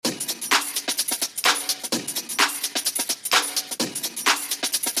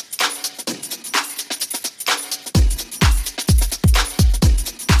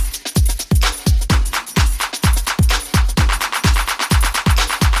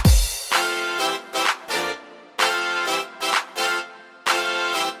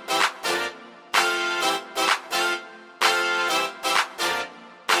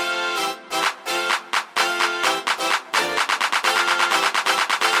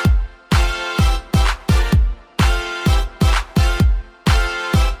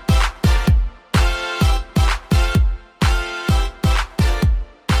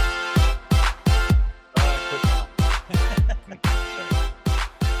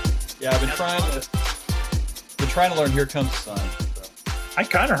Yeah, I've been trying to learn "Here Comes the Sun." So. I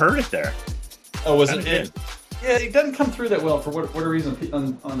kind of heard it there. Oh, was it? Did. Yeah, it doesn't come through that well for whatever reason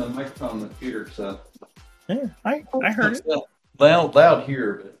on the microphone on the computer. So Yeah, I heard it. Loud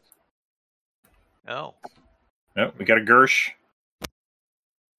here, but Oh. Oh, we got a Gersh.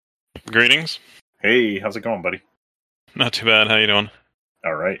 Greetings. Hey, how's it going, buddy? Not too bad. How you doing?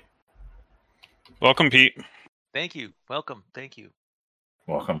 All right. Welcome, Pete. Thank you. Welcome. Thank you.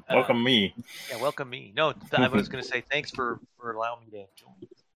 Welcome. Welcome me. Yeah, welcome me. No, I was going to say thanks for allowing me to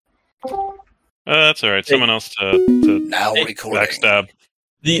join. That's all right. Someone else to Now recording. backstab.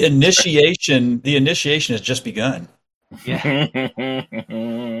 the initiation has just begun. Yeah.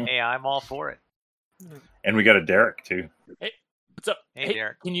 And Hey, I'm all for it. we got a Derek too. What's up? Hey,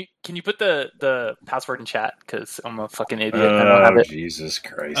 Derek. Can you put the password in chat? Because I'm a fucking idiot. I don't have Oh, it. Jesus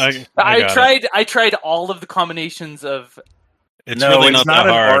Christ! I got it. I tried all of the combinations of. It's No, really it's not not that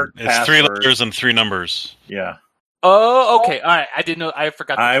an hard. art It's 3 password. letters and 3 numbers. Yeah, Oh, okay. All right. I didn't know. I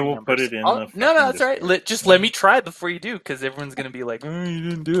forgot. The I three will numbers. put it in Oh, the no, fucking that's all right. Just let me try before you do, because everyone's gonna be like, "Oh, you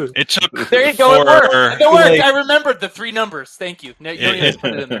didn't do it." It took There you go. It worked. It worked. Like- I remembered the 3 numbers. Thank you. No, you don't even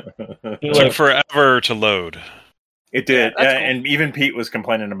put it in there. It took forever to load. It did, Yeah, that's cool. and even Pete was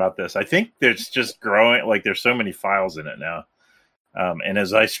complaining about this. I think there's just growing, like there's so many files in it now, and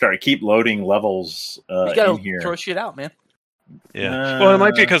as I keep loading levels You in gotta here, throw shit out, man. Yeah. Well, it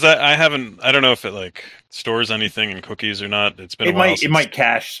might be because I haven't. I don't know if it like stores anything in cookies or not. It's been a while. it might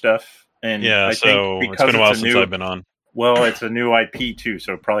cache stuff, and Yeah. I So think it's because been a while since I've been on. Well, it's a new IP too,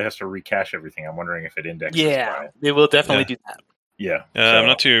 so it probably has to recache everything. I'm wondering if it indexes. Yeah, by- they will definitely do that. yeah.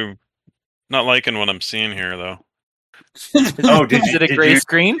 I'm so- not liking what I'm seeing here though. Oh, did Is you? it a did gray you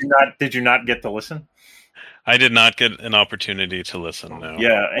screen? Did you not get to listen? I did not get an opportunity to listen. No.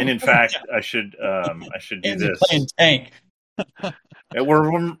 Yeah, and in fact, I should do Andy this. playing tank.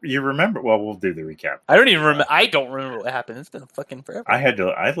 You remember? Well, we'll do the recap. I don't even remember. I don't remember what happened. It's been fucking forever.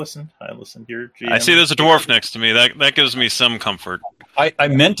 I listened to your GM. I see there's a dwarf next to me. That gives me some comfort. I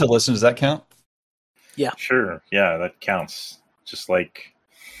meant to listen. Does that count? Sure. Yeah, that counts. Just like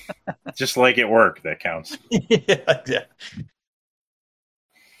at work, that counts. yeah.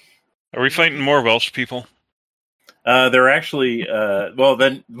 Are we fighting more Welsh people? They're actually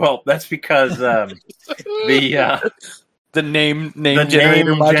that's because the name the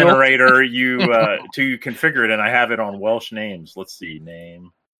generator name module. generator you to configure it, and I have it on Welsh names. Let's see,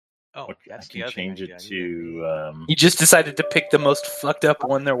 name. Oh, I that's the can other change idea. it to You just decided to pick the most fucked up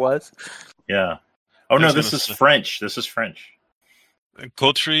one there was. yeah. Oh I no, was this gonna is say- French. This is French.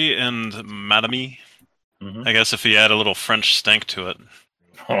 Coterie and Madame. Mhm. I guess if you add a little French stank to it.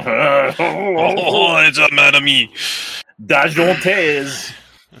 Oh, Oh, it's a Madame. D'Argentez.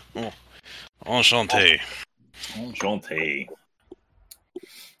 Enchanté. Enchanté.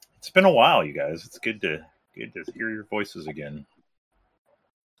 It's been a while, you guys. It's good to hear your voices again.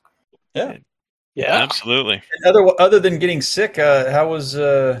 Yeah. Absolutely. Other than getting sick, how was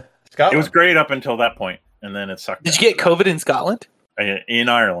Scotland? It was great up until that point, and then it sucked. Did you get COVID in Scotland? In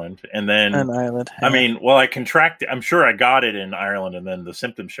Ireland, and then In Ireland. I mean, well, I contracted. I'm sure I got it in Ireland, and then the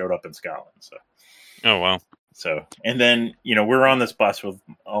symptoms showed up in Scotland. Oh wow. So, and then we're on this bus with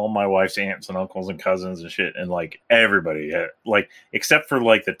all my wife's aunts and uncles and cousins and shit, and like everybody, except for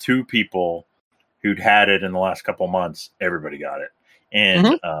like the 2 people who'd had it in the last couple months, everybody got it,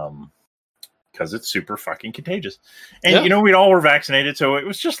 and because it's super fucking contagious, and we all were vaccinated, so it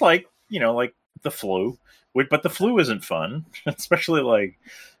was just like like the flu. But the flu isn't fun, especially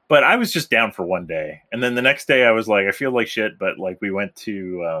but I was just down for one day. And then the next day I was like, I feel like shit. But we went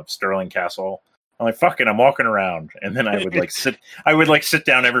to Stirling Castle. I'm like, fuck it, I'm walking around. And then I would sit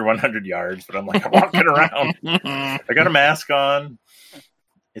down every 100 yards, but I'm like, I'm walking around. I got a mask on.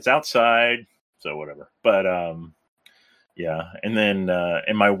 It's outside. So whatever. But yeah. And then,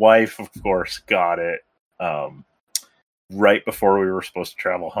 and my wife, of course, got it right before we were supposed to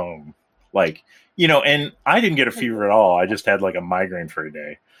travel home. And I didn't get a fever at all. I just had a migraine for a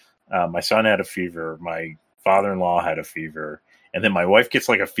day. My son had a fever. My father-in-law had a fever. And then my wife gets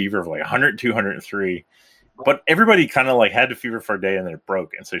a fever of 102, 103. But everybody kind of had the fever for a day and then it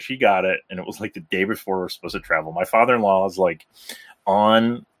broke. And so she got it. And it was the day before we were supposed to travel. My father-in-law is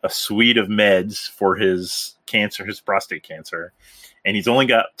on a suite of meds for his cancer, his prostate cancer. And he's only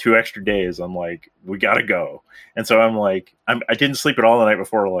got 2 extra days. I'm like, we got to go. And so I'm like, I didn't sleep at all the night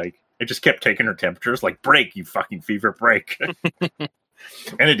before. I just kept taking her temperatures, break, you fucking fever, break.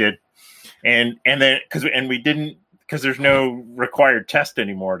 And it did. And then, we didn't, because there's no required test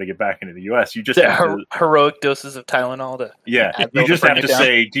anymore to get back into the U.S. You just have to, heroic doses of Tylenol to you just have to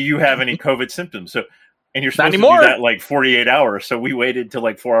say, do you have any COVID symptoms? So And you're supposed to do that like 48 hours. So we waited till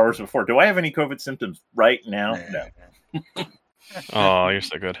like 4 hours before. Do I have any COVID symptoms right now? No. Oh, you're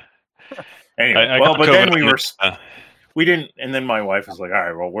so good. Anyway, but then we didn't. And then my wife was like, all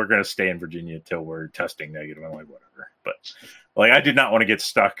right, well, we're going to stay in Virginia till we're testing negative. I'm like, whatever. But like, I did not want to get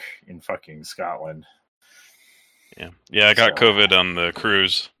stuck in fucking Scotland. Yeah. I got COVID on the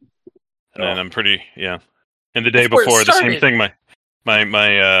cruise. And then I'm pretty, And the day before, the same thing.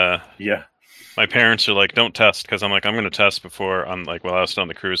 My parents are like, don't test, because I'm like, I'm going to test before. I'm like, well, I was still on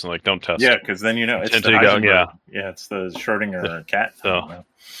the cruise, and like, don't test. Yeah, because then it's the it's the Schrodinger cat. So,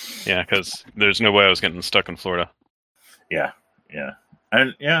 because there's no way I was getting stuck in Florida. Yeah,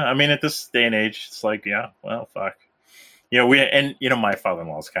 and I mean, at this day and age, it's like, well, fuck. My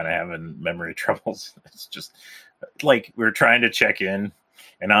father-in-law's kind of having memory troubles. It's just like we're trying to check in,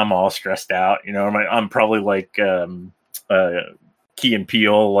 and I'm all stressed out. I'm probably like Key and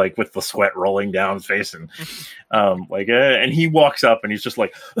Peele, like with the sweat rolling down his face, and and he walks up and he's just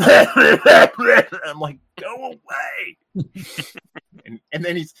like, I'm like, go away. and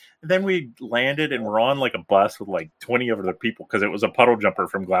then we landed and we're on like a bus with like 20 other people because it was a puddle jumper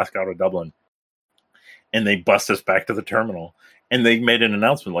from Glasgow to Dublin, and they bussed us back to the terminal, and they made an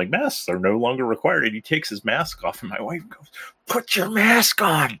announcement like masks are no longer required, and he takes his mask off, and my wife goes, put your mask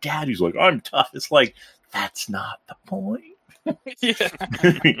on, Dad. He's like, I'm tough. It's like, that's not the point.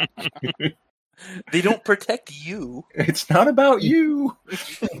 They don't protect you. It's not about you.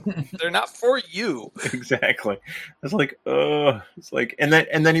 They're not for you. Exactly. It's like, and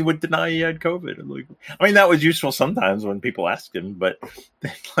then he would deny he had COVID. I mean, that was useful sometimes when people asked him, but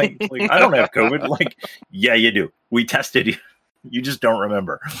like I don't have COVID. Like, yeah, you do. We tested you. You just don't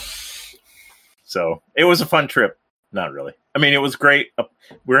remember. So it was a fun trip. Not really. I mean, it was great.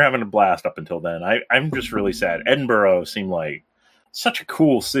 We were having a blast up until then. I'm just really sad. Edinburgh seemed like such a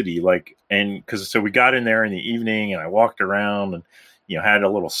cool city. So we got in there in the evening, and I walked around and, had a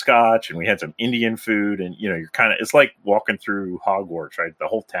little scotch, and we had some Indian food, and, you're it's like walking through Hogwarts, right? The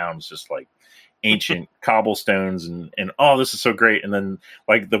whole town's just like ancient cobblestones and oh, this is so great. And then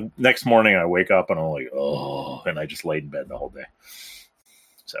like the next morning I wake up and I'm like, oh, and I just laid in bed the whole day.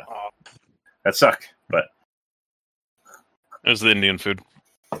 So that sucked, but it was the Indian food.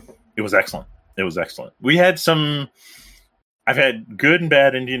 It was excellent. We had I've had good and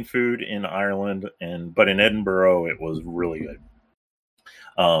bad Indian food in Ireland, but in Edinburgh it was really good.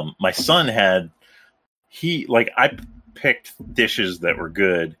 My son I picked dishes that were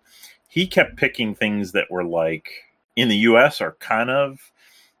good. He kept picking things that were like in the US are kind of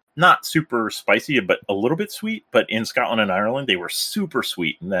not super spicy, but a little bit sweet. But in Scotland and Ireland, they were super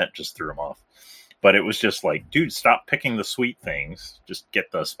sweet, and that just threw him off. But it was just like, dude, stop picking the sweet things. Just get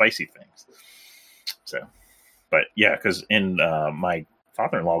the spicy things. So, but yeah, because my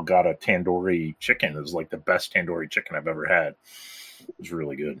father-in-law got a tandoori chicken. It was like the best tandoori chicken I've ever had. It was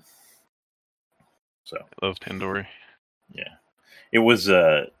really good. So I love tandoori. Yeah, it was.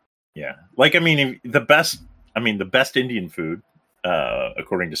 The best Indian food,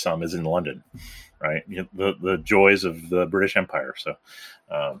 according to some, is in London, right? The joys of the British Empire. So,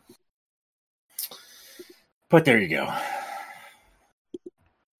 but there you go.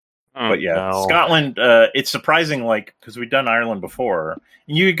 But yeah, no. Scotland, it's surprising, because we'd done Ireland before,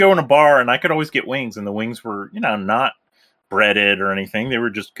 and you could go in a bar and I could always get wings, and the wings were, not breaded or anything. They were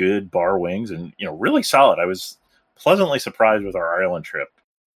just good bar wings and, really solid. I was pleasantly surprised with our Ireland trip.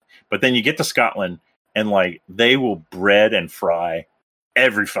 But then you get to Scotland and they will bread and fry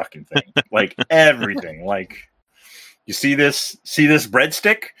every fucking thing, everything. You see this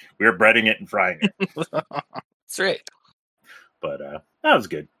breadstick? We're breading it and frying it. That's right. But that was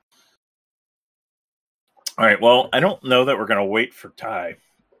good. All right. Well, I don't know that we're going to wait for Ty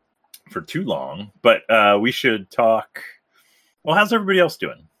for too long, but we should talk. Well, how's everybody else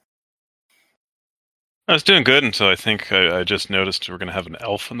doing? I was doing good until I think I just noticed we're going to have an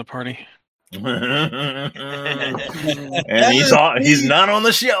elf in the party. And he's not on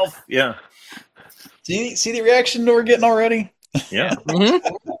the shelf. Yeah. See the reaction we're getting already? Yeah.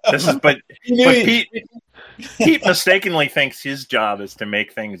 But Pete mistakenly thinks his job is to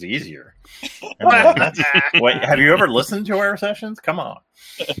make things easier. Wait, have you ever listened to our sessions? Come on.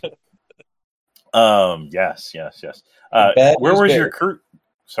 Yes. Where was your crew?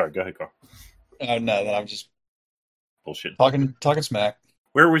 Sorry, go ahead, Carl. Oh, no, I'm just bullshit. Talking smack.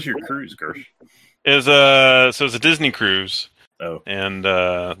 Where was your cruise, Gersh? It was a Disney cruise. Oh, and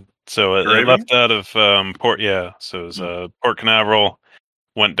so it left out of Port. Yeah, so it was Port Canaveral.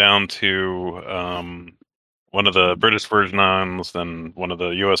 Went down to one of the British Virgin Islands, then one of the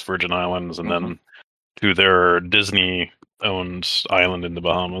U.S. Virgin Islands, and then to their Disney-owned island in the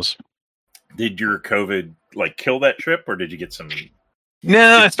Bahamas. Did your COVID like kill that trip, or did you get some?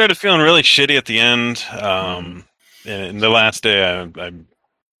 No, I started feeling really shitty at the end. And the last day,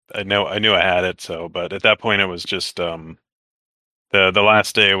 I knew I had it. So, but at that point, it was just the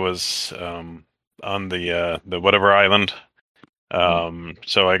last day was on the whatever island.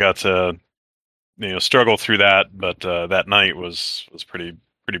 So I got to struggle through that, but that night was pretty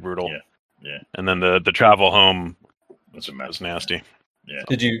brutal. Yeah. And then the travel home was a mess. Was nasty. Yeah.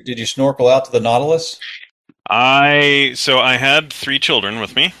 Did you snorkel out to the Nautilus? I had 3 children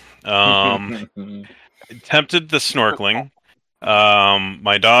with me. Attempted the snorkeling.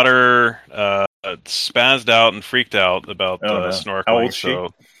 My daughter spazzed out and freaked out about snorkeling. How old is she?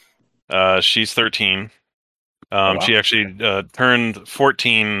 So she's 13. Wow. She actually turned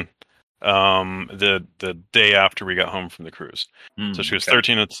 14 the day after we got home from the cruise. So she was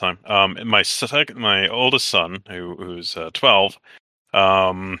 13 at the time. My oldest son, who's 12,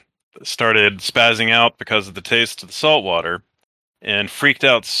 started spazzing out because of the taste of the salt water, and freaked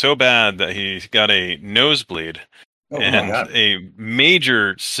out so bad that he got a nosebleed. And a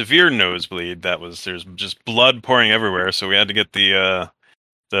major, severe nosebleed there's just blood pouring everywhere. So we had to get the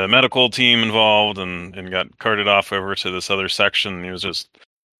medical team involved and got carted off over to this other section. And he was just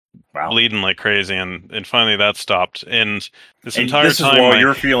bleeding like crazy. And finally that stopped. And this entire this time... is while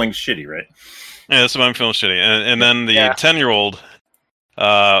you're feeling shitty, right? Yeah, that's why I'm feeling shitty. And then the 10-year-old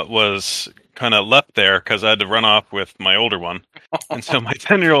was kind of left there because I had to run off with my older one. And so my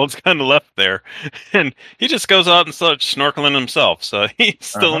 10-year-old's kind of left there. And he just goes out and starts snorkeling himself. So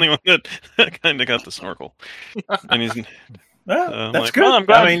he's the only one that kind of got the snorkel. And he's... Well, that's like, good. well, I'm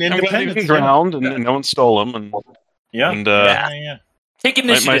glad, I mean, I'm glad he independence. drowned and no one stole him. And Take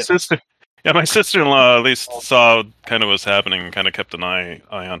initiative. my sister-in-law at least saw kind of what's happening and kind of kept an eye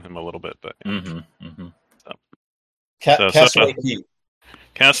on him a little bit. But Castaway Key.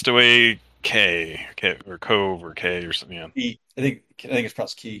 Castaway K or Cove or K or something. Yeah. Key. I think it's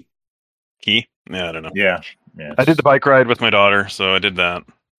pronounced Key. Key? Yeah, I don't know. Yeah. I did the bike ride with my daughter, so I did that.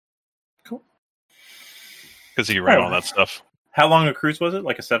 Cool. Because he ran all that stuff. How long a cruise was it?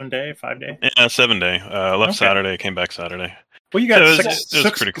 Like a 7-day, 5-day? Yeah, 7-day. Left Saturday, came back Saturday. Well, you got it was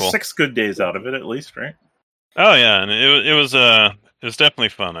pretty cool. 6 good days out of it, at least, right? Oh yeah, and it was definitely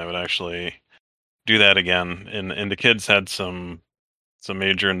fun. I would actually do that again. And the kids had some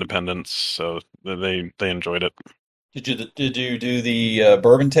major independence, so they enjoyed it. Did you do the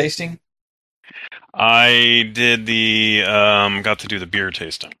bourbon tasting? I did got to do the beer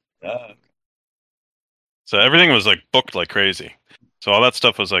tasting. So everything was like booked like crazy. So all that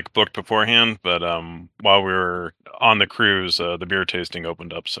stuff was like booked beforehand, but while we were on the cruise, the beer tasting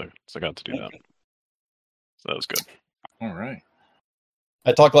opened up, so I got to do that. So that was good. All right.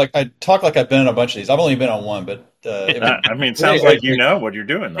 I talk like I've been on a bunch of these. I've only been on one, but I mean, it sounds like you know what you're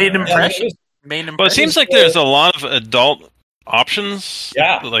doing. Main impression. Well, it seems like there's a lot of adult options,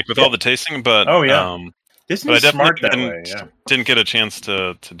 like with all the tasting, but Disney's but I smart definitely that way. Yeah. didn't get a chance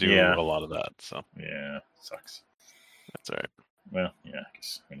to do a lot of that. So yeah, sucks. That's all right. Well, yeah, I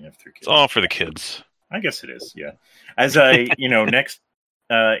guess when you have 3 kids, it's all for the kids. I guess it is. Yeah, as I next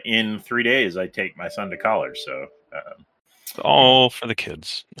in 3 days, I take my son to college, so it's all for the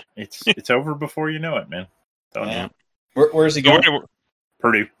kids. It's over before you know it, man. Where's he going?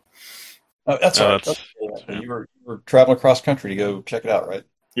 Purdue. Oh, that's all right. You were traveling across country to go check it out, right?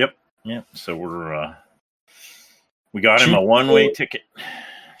 Yep. Yeah. So we got him a one-way ticket.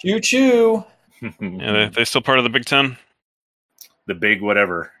 Choo choo. Yeah, they still part of the Big Ten. The big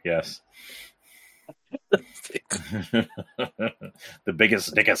whatever. Yes. The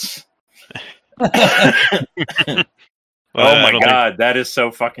biggest dickus. Well, oh my god, that is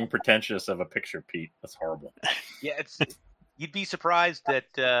so fucking pretentious of a picture, Pete. That's horrible. Yeah, you'd be surprised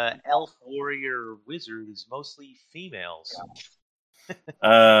that elf, warrior, wizard is mostly females.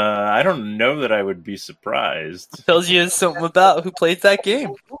 I don't know that I would be surprised. Tells you something about who plays that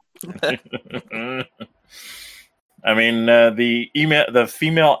game. I mean, the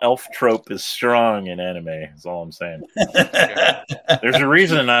female elf trope is strong in anime. Is all I'm saying. There's a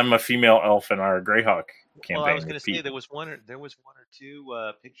reason I'm a female elf in our Greyhawk campaign. Well, I was going to say there was one or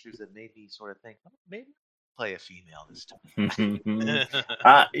two pictures that made me sort of think maybe play a female this time.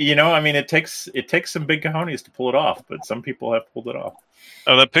 I mean, it takes some big cojones to pull it off, but some people have pulled it off.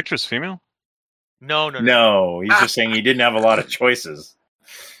 Oh, that picture's female? No. He's just saying he didn't have a lot of choices.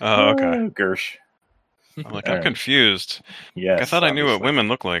 Oh, okay. Gersh. I'm like, I'm confused. Yes, I thought I knew what women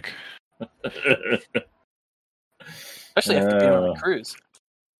look like. Especially after being on a cruise.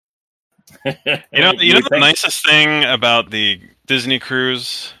 You know the nicest thing about the Disney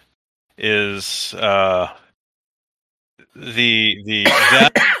cruise is the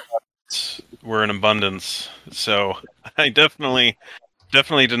were in abundance, so I definitely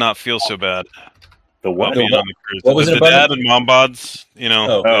did not feel so bad. The what? Being on the cruise. What was the it about dad it? and mom bods, you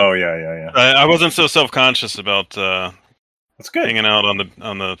know. Oh yeah. I wasn't so self-conscious about That's good. hanging out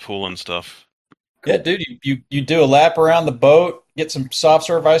on the pool and stuff. Yeah, dude, you do a lap around the boat, get some soft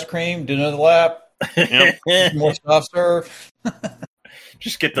serve ice cream, do another lap, more soft serve.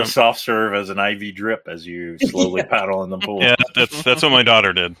 Just get the soft serve as an IV drip as you slowly paddle in the pool. Yeah, that's what my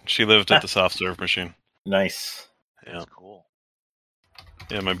daughter did. She lived at the soft serve machine. Nice. Yeah, That's cool.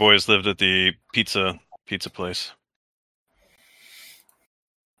 yeah. My boys lived at the pizza place.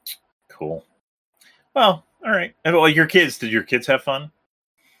 Cool. Well, all right. And, well, your kids, did your kids have fun?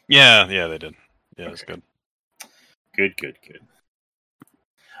 Yeah, they did. Yeah, it was good. Good.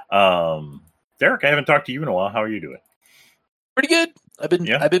 Derek, I haven't talked to you in a while. How are you doing? Pretty good. I've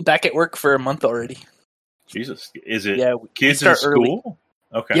been back at work for a month already. Jesus, is it we kids start in school?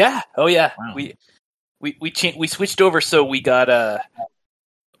 Early. Okay. Yeah. Oh yeah. Wow. We switched over, so we got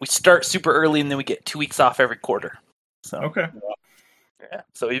we start super early and then we get 2 weeks off every quarter. So Okay. yeah.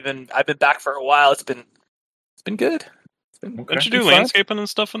 So I've been back for a while. It's been good. Okay. Don't you do fun. landscaping and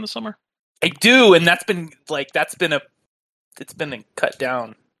stuff in the summer? I do, and it's been cut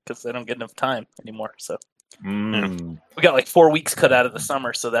down because I don't get enough time anymore. So we got like 4 weeks cut out of the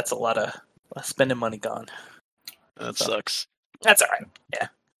summer, so that's a lot of spending money gone. That sucks. That's all right. Yeah,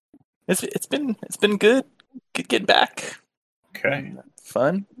 it's been good. Good getting back. Okay.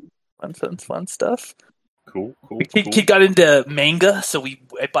 Fun stuff. Cool. Kid got into manga, so I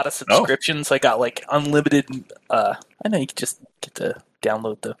bought a subscription, so I got like unlimited. I know you can just get to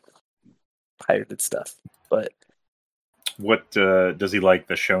download the pirated stuff, but What does he like,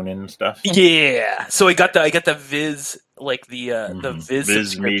 the shonen stuff? yeah. So I got the Viz, like the Viz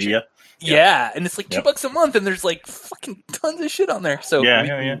subscription. Media. Yeah, and it's like $2 a month, and there's like fucking tons of shit on there. So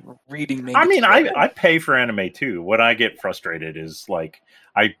Yeah. reading manga. I mean, I pay for anime too. What I get frustrated is like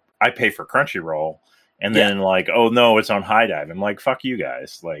I pay for Crunchyroll, and then like, oh no, it's on High Dive. I'm like, fuck you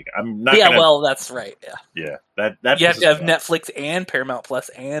guys. Like, I'm not. Well, that's right. Yeah. That you have to have pisses me off. Netflix and Paramount Plus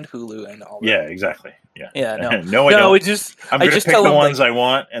and Hulu and all that. Yeah, exactly. Yeah. Yeah, no. No, I don't. It just I'm I going to just pick tell the them ones like, I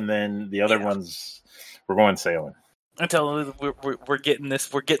want, and then the other ones we're going sailing. I tell them we're getting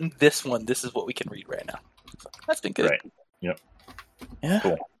this. We're getting this one. This is what we can read right now. So that's been good. Right. Yep. Yeah.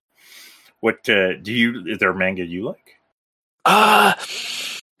 Cool. What is there a manga you like?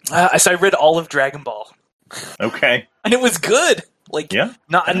 So I read all of Dragon Ball. Okay. And it was good. Like, Yeah.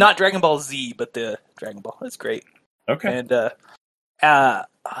 not Dragon Ball Z, but the Dragon Ball. It's great. Okay. And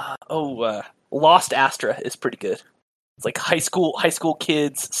Lost Astra is pretty good. It's like high school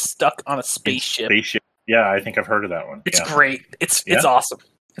kids stuck on a spaceship. Yeah, I think I've heard of that one. It's great. It's awesome.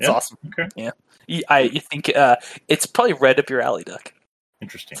 It's awesome. Okay. Yeah. You think it's probably right up your alley, Duck.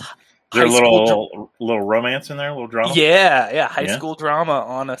 Interesting. Is there a little romance in there? A little drama? Yeah. High school drama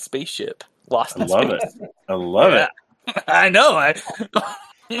on a spaceship. Lost in space. I love it. I know. I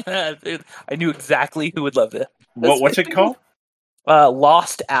knew exactly who would love this. What's it called?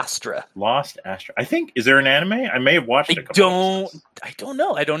 Lost Astra. Lost Astra. I think, is there an anime? I may have watched a couple. I don't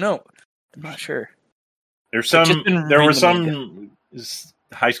know. I'm not sure. There were some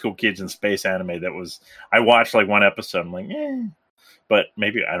high school kids in space anime that was. I watched like one episode. I'm like, but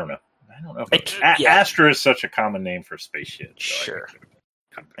maybe I don't know. Astra is such a common name for spaceship. So sure.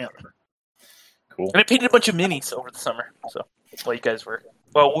 Cool. And I painted a bunch of minis over the summer. So while you guys were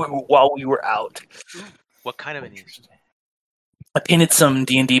while we were out. What kind of minis? I painted some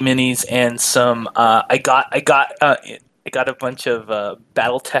D&D minis and some. I got a bunch of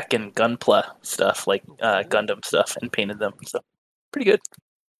BattleTech and Gunpla stuff, like Gundam stuff, and painted them. So pretty good,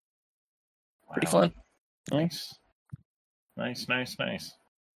 pretty fun. Nice.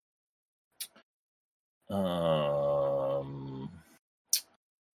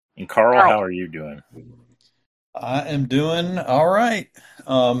 And Carl, how are you doing? I am doing all right.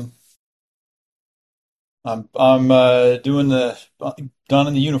 I'm doing the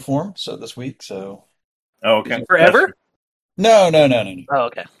donning the uniform this week. So okay, forever? No. Oh,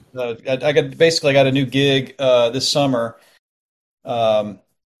 okay. I got a new gig this summer, and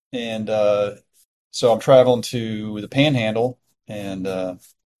so I'm traveling to the Panhandle, and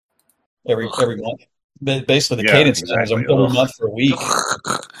every month. Basically, the cadence is I'm every month for a week.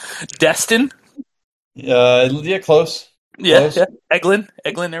 Destin? Yeah, close. Yeah. Eglin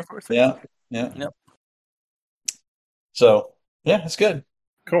Air Force. Yeah. Yep. So, yeah, it's good.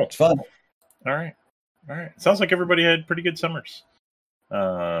 Cool. It's fun. All right. Sounds like everybody had pretty good summers.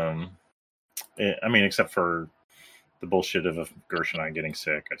 I mean, except for the bullshit of Gersh and I getting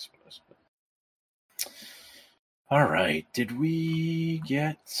sick, I suppose. All right. Did we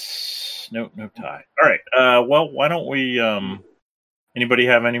get... No tie. All right. Well, why don't we? Anybody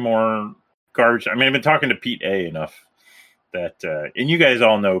have any more garbage? I mean, I've been talking to Pete A enough that, and you guys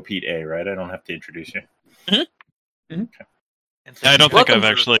all know Pete A, right? I don't have to introduce you. Mm-hmm. Okay. I don't think I've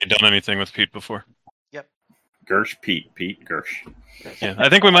actually done anything with Pete before. Yep. Gersh, Pete, Gersh. Yeah, I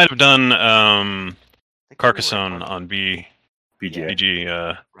think we might have done Carcassonne on BG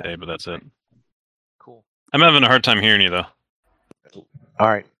day, but that's it. Cool. I'm having a hard time hearing you though. All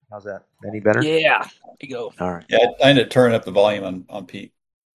right. How's that? Any better? Yeah. Here you go. All right. Yeah, I ended up turning up the volume on Pete.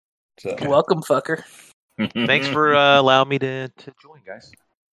 So. Welcome, fucker. Thanks for allowing me to join, guys.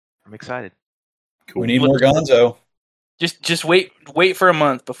 I'm excited. Cool. We need more Gonzo. Just wait for a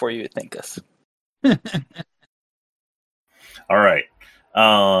month before you thank us. All right.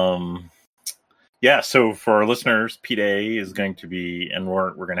 Yeah, so for our listeners, Pete A is going to be, and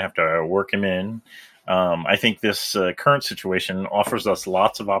we're going to have to work him in. I think this current situation offers us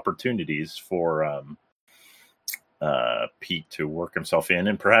lots of opportunities for Pete to work himself in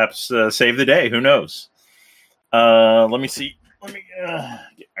and perhaps save the day. Who knows? Let me see. Let me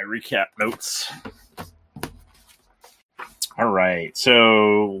get my recap notes. All right.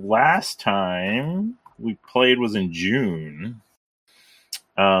 So last time we played was in June.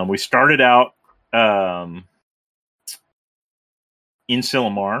 We started out in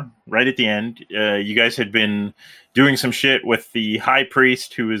Silmar, right at the end. You guys had been doing some shit with the high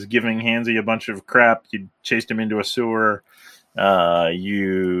priest who was giving Hansi a bunch of crap. You chased him into a sewer.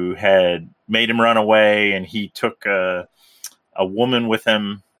 You had made him run away, and he took a woman with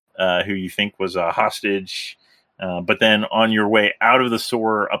him who you think was a hostage. But then on your way out of the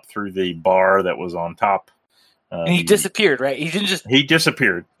sewer, up through the bar that was on top, and he disappeared, right? He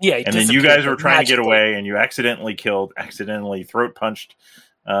disappeared. Yeah, and then you guys were trying to get away, and you accidentally throat punched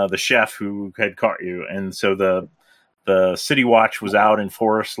the chef who had caught you. And so the City Watch was out in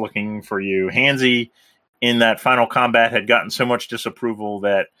force looking for you. Hansi, in that final combat, had gotten so much disapproval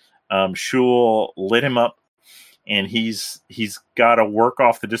that Shul lit him up, and he's got to work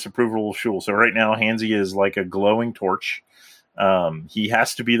off the disapproval of Shul. So right now, Hansi is like a glowing torch. He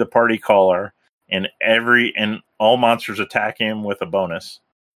has to be the party caller. And all monsters attack him with a bonus.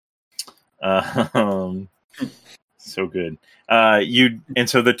 So good.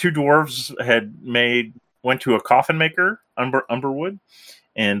 So the two dwarves went to a coffin maker, Umberwood,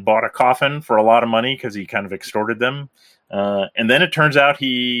 and bought a coffin for a lot of money because he kind of extorted them. And then it turns out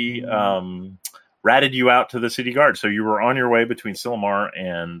he ratted you out to the city guard. So you were on your way between Silmar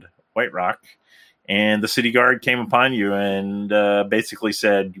and White Rock. And the city guard came upon you and basically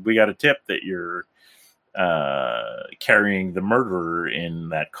said, "We got a tip that you're carrying the murderer in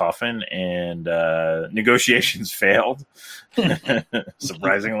that coffin," and negotiations failed,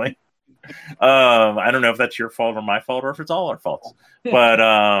 surprisingly. I don't know if that's your fault or my fault or if it's all our faults. But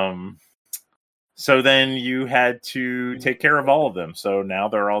so then you had to take care of all of them. So now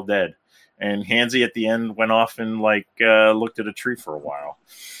they're all dead. And Hansi at the end went off and looked at a tree for a while.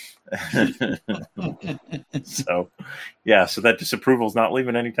 So that disapproval is not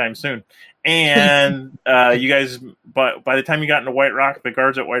leaving anytime soon. And you guys, but by the time you got into White Rock, the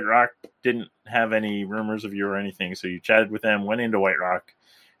guards at White Rock didn't have any rumors of you or anything. So you chatted with them, went into White Rock,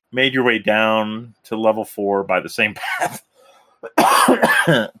 made your way down to level 4 by the same path.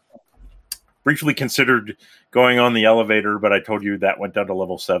 Briefly considered going on the elevator, but I told you that went down to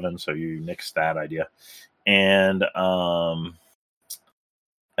level 7, so you nixed that idea. And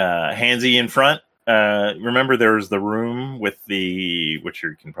Hansi in front. Remember, there was the room with which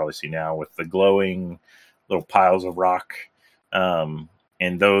you can probably see now, with the glowing little piles of rock, and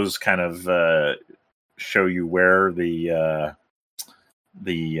those kind of show you where the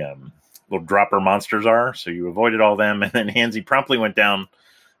little dropper monsters are. So you avoided all them, and then Hansi promptly went down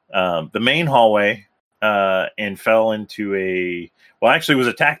the main hallway and fell into actually was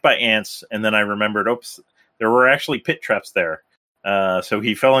attacked by ants, and then I remembered, oops, there were actually pit traps there. So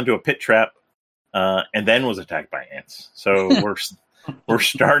he fell into a pit trap and then was attacked by ants. So we're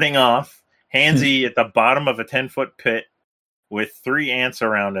starting off Hansi at the bottom of a 10-foot pit with 3 ants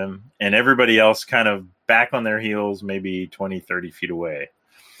around him and everybody else kind of back on their heels, maybe 20, 30 feet away.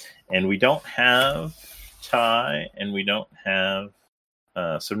 And we don't have Ty, and we don't have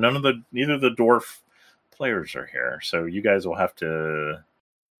so neither of the dwarf players are here. So you guys will have to.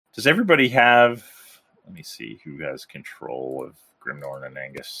 Does everybody have? Let me see who has control of Grimnorn and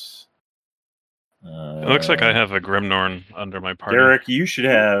Angus. It looks like I have a Grimnorn under my party. Derek, you should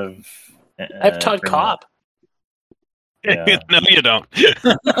have. I have Todd Cobb. Yeah. No, you don't.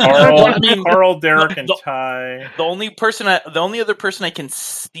 Carl, Derek, and Ty. The only other person I can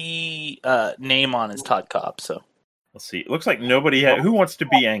see name on is Todd Cobb. So let's see. It looks like nobody. Who wants to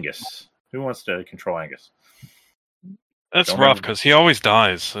be Angus? Who wants to control Angus? That's Don't rough ever- because he always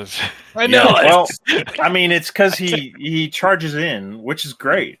dies. I know. Yeah, well, I mean, it's because he charges in, which is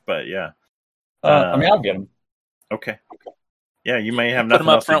great. But yeah, I mean, I'll get him. okay. Yeah, you may have Put 'em nothing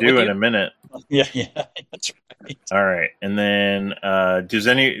up else to front do with in you? a minute. Yeah, that's right. All right, and then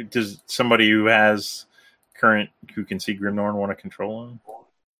does somebody who can see Grimnorn want to control him?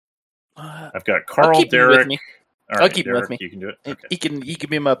 I've got Carl, keep him Derek. with me. All I'll right, keep him Derek, with me. You can do it. Okay. He can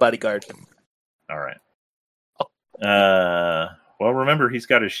be my bodyguard. All right. Well, remember he's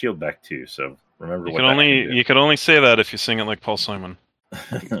got his shield back too, so remember You can only say that if you sing it like Paul Simon.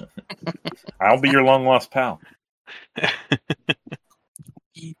 I'll be your long lost pal.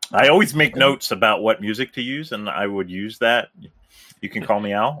 I always make notes about what music to use, and I would use that. You can call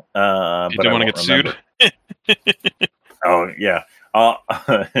me Al. You but don't I want to won't get remember. sued. Oh yeah.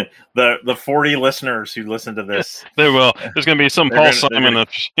 The 40 listeners who listen to this, They will. There's going to be some They're Paul gonna- Simon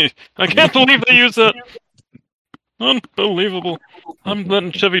that I can't believe they used that. Unbelievable. I'm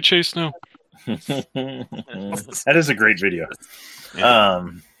letting Chevy Chase know. that is a great video. Yeah.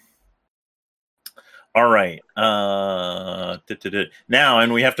 All right. Now,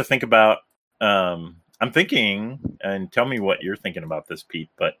 and we have to think about. I'm thinking, and tell me what you're thinking about this, Pete.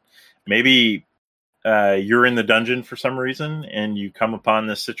 But maybe you're in the dungeon for some reason, and you come upon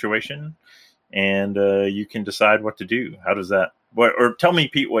this situation, and you can decide what to do. How does that? Or tell me,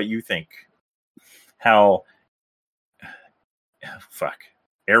 Pete, what you think. How? Fuck.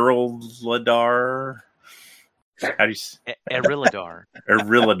 Erildar. How do you? Eriladar.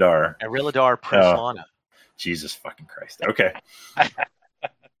 Eriladar. Eriladar Praslana. Jesus fucking Christ. Okay.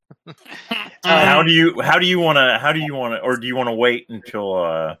 How do you want to, or do you want to wait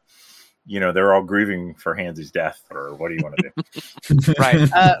until they're all grieving for Hansy's death, or what do you want to do? Right.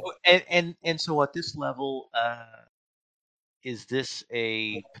 And so at this level, is this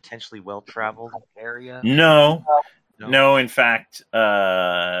a potentially well-traveled area? No, in fact,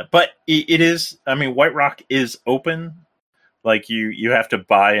 but it is. I mean, White Rock is open. Like you have to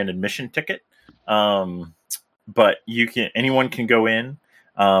buy an admission ticket, but anyone can go in.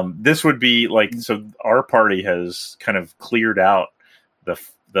 This would be like, so our party has kind of cleared out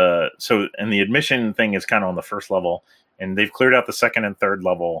and the admission thing is kind of on the first level, and they've cleared out the second and third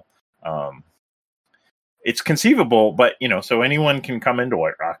level. It's conceivable, but so anyone can come into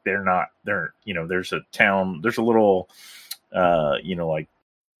White Rock. There's a town, there's a little, like,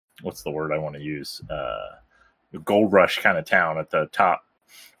 what's the word I want to use? Gold rush kind of town at the top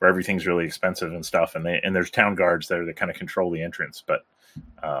where everything's really expensive and stuff. And there's town guards there that kind of control the entrance, but,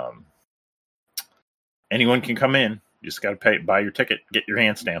 anyone can come in. You just got to buy your ticket, get your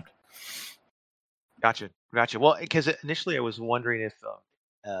hand stamped. Gotcha. Well, because initially I was wondering if,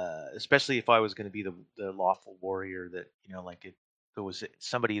 especially if I was going to be the lawful warrior, that like if it was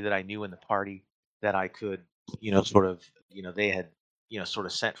somebody that I knew in the party that I could sort of they had sort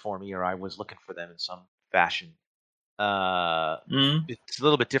of sent for me, or I was looking for them in some fashion. It's a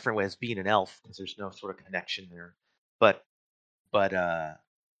little bit different as being an elf because there's no sort of connection there, but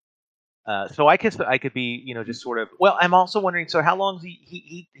so I guess I could be just sort of. Well, I'm also wondering. So how long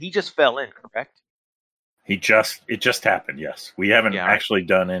he just fell in, correct? It just happened. Yes, we haven't actually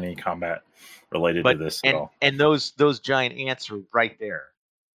done any combat related to this at all. And those giant ants are right there.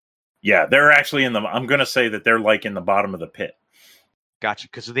 Yeah, they're actually I'm going to say that they're like in the bottom of the pit. Gotcha.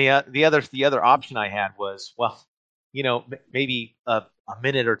 Because the other option I had was, well, maybe a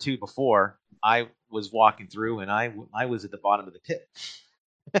minute or two before I was walking through and I was at the bottom of the pit.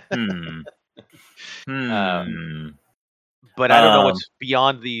 But I don't know what's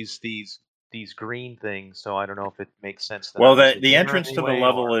beyond these green things, so I don't know if it makes sense. Well, the entrance to the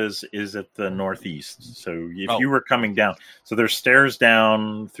level is at the northeast. So if you were coming down, so there's stairs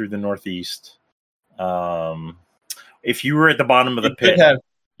down through the northeast. If you were at the bottom of the pit,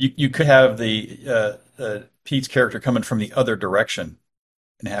 you could have the Pete's character coming from the other direction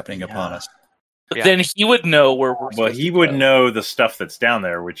and happening upon us. But then he would know where we're. Well, he would know the stuff that's down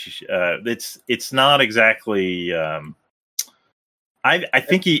there, which it's not exactly. I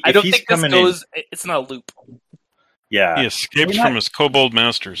think I don't think this goes. It's not a loop. Yeah, he escaped from his kobold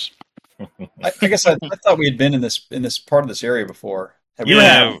masters. I guess I thought we had been in this part of this area before. You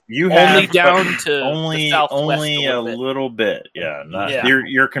have only down to only a little bit. Yeah,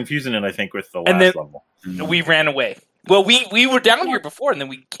 You're confusing it, I think, with the last level. We ran away. Well, we were down here before, and then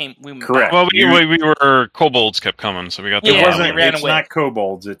we came. Correct. Well, we were kobolds kept coming, so we got. We ran away. Not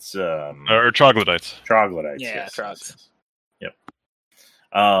kobolds. It's or troglodytes. Troglodytes. Yeah, yes, trogs. Yep.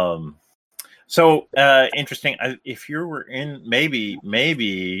 So interesting. If you were in,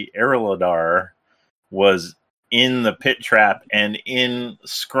 maybe Eriladar was in the pit trap, and in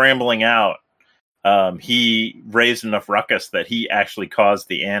scrambling out, he raised enough ruckus that he actually caused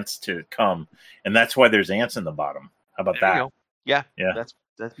the ants to come, and that's why there's ants in the bottom. How about that? Yeah, yeah,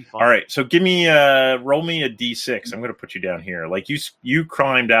 that'd be fun. All right, so roll me a d6. I'm going to put you down here. Like you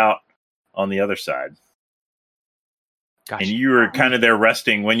climbed out on the other side. Gotcha. And you were kind of there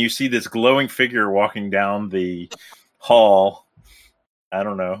resting when you see this glowing figure walking down the hall. I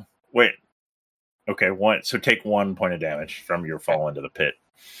don't know. Wait. Okay, so take 1 point of damage from your fall into the pit.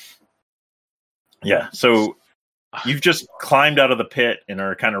 Yeah, so you've just climbed out of the pit and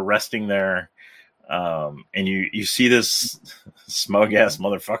are kind of resting there. And you see this smug-ass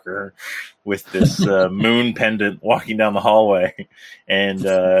motherfucker with this moon pendant walking down the hallway.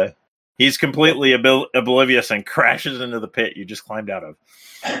 And he's completely oblivious and crashes into the pit you just climbed out of.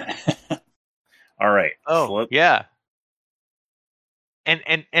 All right. Oh, yeah.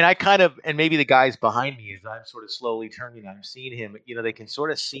 And I kind of, and maybe the guys behind me, as I'm sort of slowly turning, I'm seeing him. You know, they can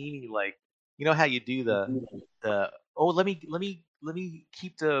sort of see me, like, you know how you do the let me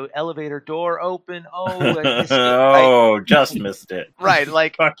keep the elevator door open. Oh, just missed it. Right,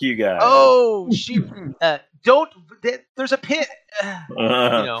 like fuck you guys. Oh, shoot! Don't. There's a pit. You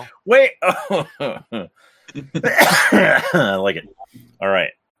know. Wait. I like it. All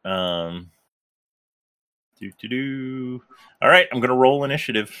right. All right. I'm gonna roll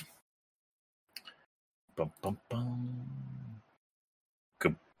initiative. Bum, bum, bum.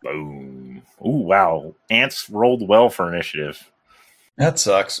 Kaboom! Ooh, wow! Ants rolled well for initiative. That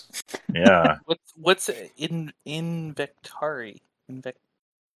sucks. Yeah. What's Invectari?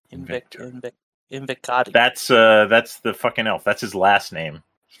 Invectati. That's the fucking elf. That's his last name.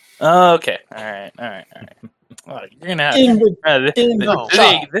 Oh, okay. All right. Oh, you're gonna have this doesn't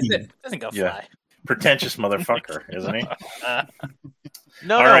go fly. Pretentious motherfucker, isn't he?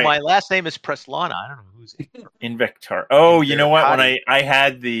 No, right. My last name is Preslana. I don't know who's Invectar. Oh, you know what? When I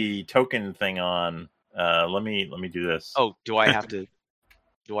had the token thing on, let me do this. Oh, do I have to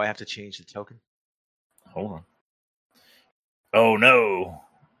change the token? Hold on. Oh no.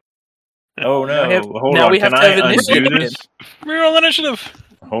 Oh no. Hold now on. we have to have initiative. Reroll initiative.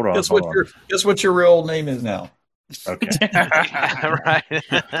 Hold on. Guess what your real name is now. Okay. Right.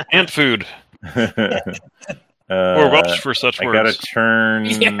 Ant food. We're Welsh for such words. I gotta turn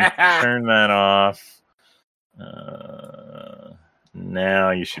that off.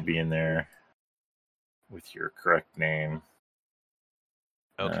 Now you should be in there with your correct name.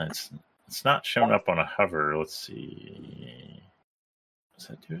 Okay. It's not showing up on a hover. Let's see. Does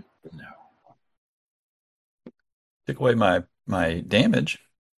that do it? No. Took away my damage.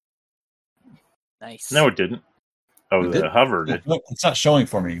 Nice. No, it didn't. Oh, the hover did. It's not showing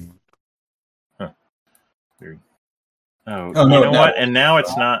for me. Huh. Weird. Oh, you know what? And now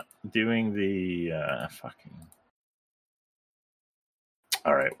it's not doing the fucking.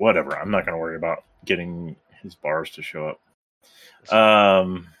 All right, whatever. I'm not going to worry about getting his bars to show up.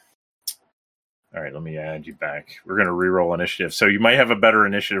 All right, let me add you back. We're going to reroll initiative. So you might have a better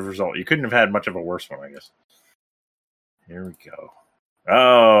initiative result. You couldn't have had much of a worse one, I guess. Here we go.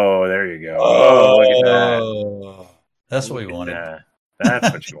 Oh, there you go. Oh, look at that. That's what we wanted.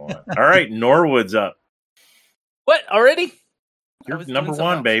 That's what you want. All right, Norwood's up. What, already? You're number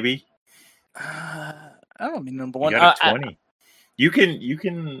one, baby. I don't mean number one. You got a 20. You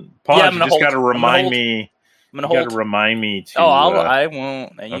can pause. Yeah, you just got to remind me. I'm gonna hold. You got to remind me to. I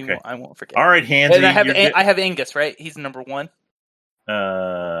won't. Okay. I won't forget. All right, Hansy. And I have Angus, right? He's number one.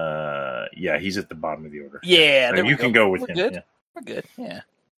 Yeah, he's at the bottom of the order. Yeah, so you can go with him. Good. Yeah. We're good. Yeah.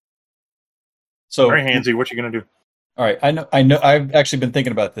 So, all right, Hansy, what you gonna do? All right, I know. I've actually been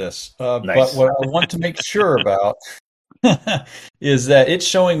thinking about this, nice. But what I want to make sure about is that it's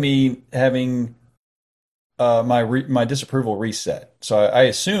showing me having my disapproval reset. So I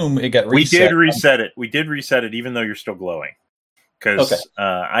assume it got reset. We did reset it, even though you're still glowing, because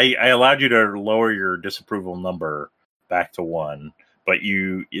I allowed you to lower your disapproval number back to 1, but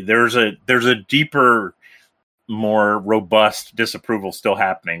there's a deeper, more robust disapproval still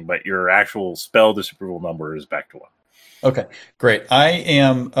happening, but your actual spell disapproval number is back to 1. Okay, great. I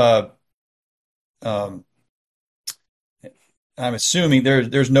am. I'm assuming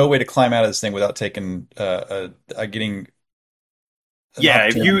there's no way to climb out of this thing without taking getting.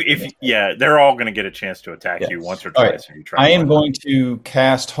 They're all going to get a chance to attack you once or twice if you try. I am going to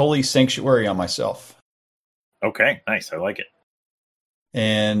cast Holy Sanctuary on myself. Okay, nice. I like it.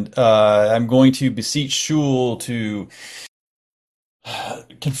 And I'm going to beseech Shul to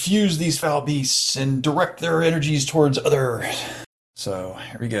confuse these foul beasts and direct their energies towards other. So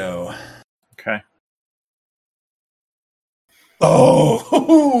here we go. Okay.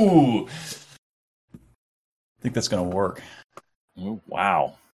 Oh, think that's going to work. Oh,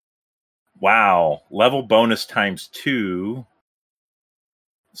 wow. Wow. Level bonus times 2.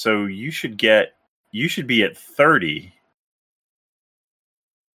 So you should be at 30.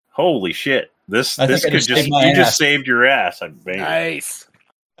 Holy shit. This could you just saved your ass, I bet. Nice.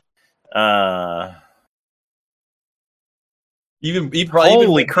 Holy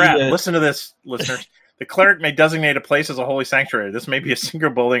crap. Listen to this, listeners. The cleric may designate a place as a holy sanctuary. This may be a single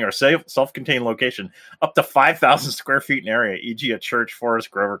building or self-contained location, up to 5,000 square feet in area, e.g. a church,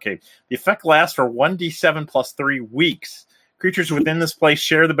 forest, grove, or cave. The effect lasts for 1d7 plus 3 weeks. Creatures within this place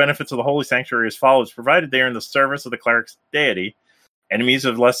share the benefits of the holy sanctuary as follows. Provided they are in the service of the cleric's deity, enemies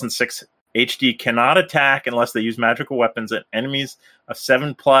of less than 6 HD cannot attack unless they use magical weapons, and enemies of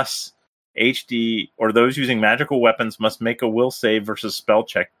 7 plus HD or those using magical weapons must make a will save versus spell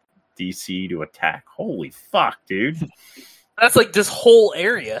check DC to attack. Holy fuck, dude. That's like this whole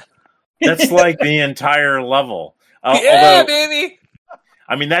area. That's like the entire level. Yeah, baby.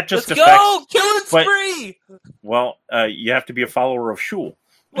 I mean, that just Let's affects... go! Killing spree! Well, you have to be a follower of Shul.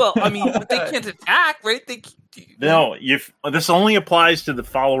 Well, I mean, but they can't attack, right? No, this only applies to the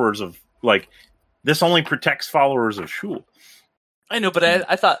followers of, like, this only protects followers of Shul. I know, but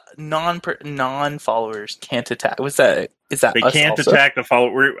I thought non-followers can't attack. Is that they can't also? Attack the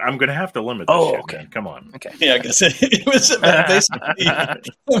follower? I'm going to have to limit this shit, okay. Man. Come on. Okay. Yeah, I guess it was basically. I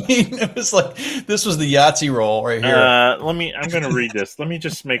mean, it was like this was the Yahtzee roll right here. I'm going to read this. Let me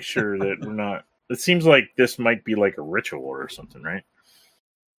just make sure that we're not. It seems like this might be like a ritual or something, right?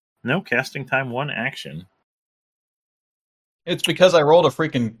 No casting time, 1 action. It's because I rolled a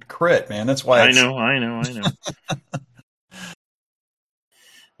freaking crit, man. That's why. I know.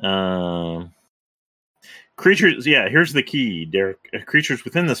 Creatures, here's the key, Derek. Creatures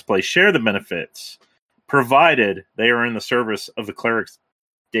within this place share the benefits, provided they are in the service of the cleric's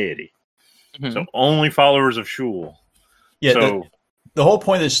deity. Mm-hmm. So only followers of Shul. Yeah. So the whole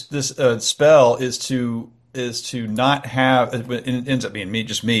point of this spell is to not have. It ends up being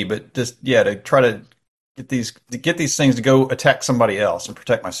just me, but just to try to get these things to go attack somebody else and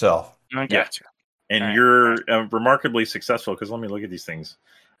protect myself. I gotcha. And right. You're remarkably successful because let me look at these things.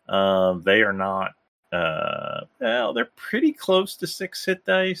 They are not. They're pretty close to 6 hit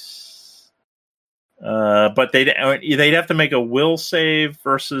dice. But they'd have to make a will save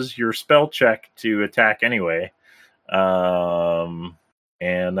versus your spell check to attack anyway. And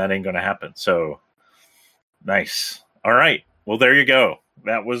that ain't going to happen. So nice. All right. Well, there you go.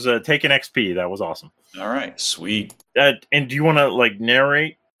 That was taking XP. That was awesome. All right. Sweet. And do you want to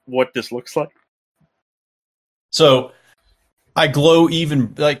narrate what this looks like? So I glow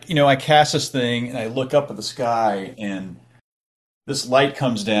even, I cast this thing and I look up at the sky and this light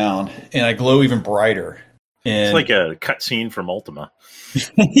comes down and I glow even brighter. And it's like a cutscene from Ultima.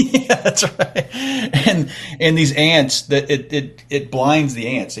 Yeah, that's right. And these ants, that it blinds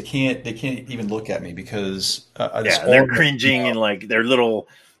the ants. They can't even look at me because they're cringing and their little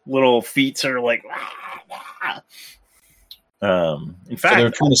feet are like. In fact,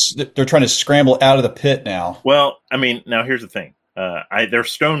 so they're trying to scramble out of the pit now. Well, I mean, now here's the thing. They're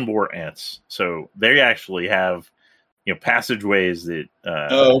stone boar ants, so they actually have passageways that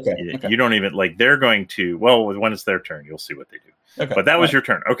okay. You don't even they're going to. Well, when it's their turn, you'll see what they do. Okay, but that was your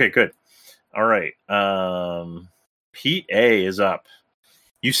turn. Okay, good. All right. Pete A is up.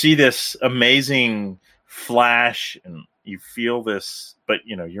 You see this amazing flash, and you feel this, but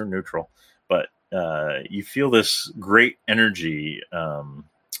you're neutral. But you feel this great energy. Got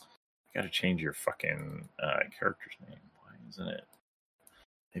to change your fucking character's name. Why isn't it?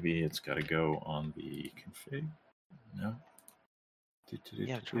 Maybe it's got to go on the config. No.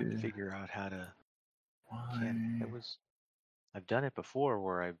 Yeah, I'm trying to figure out how to. Why? I've done it before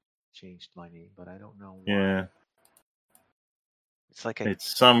where I've changed my name, but I don't know why. Yeah.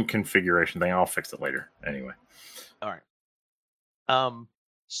 It's some configuration thing. I'll fix it later. Anyway. All right.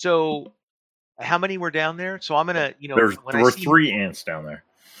 So how many were down there? So I'm gonna, there were 3 ants down there.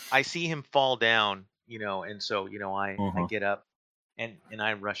 I see him fall down, and so I get up and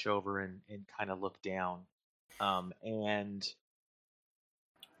I rush over and kind of look down. And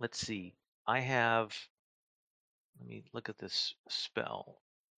let's see. Let me look at this spell,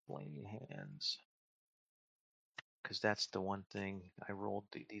 Flaming Hands, because that's the one thing I rolled.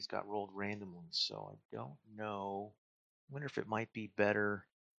 These got rolled randomly, so I don't know. I wonder if it might be better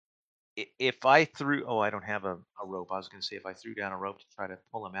if I threw. Oh, I don't have a rope. I was going to say if I threw down a rope to try to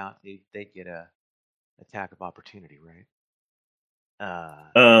pull them out, they'd get a attack of opportunity, right?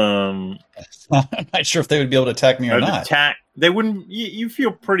 I'm not sure if they would be able to attack me or not. They wouldn't. You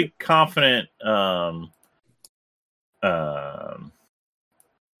feel pretty confident.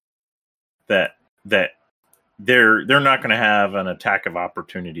 That they're not going to have an attack of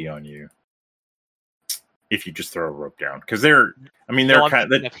opportunity on you if you just throw a rope down, because they're I'm kind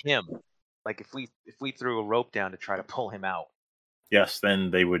thinking of him. Like if we threw a rope down to try to pull him out. yes, then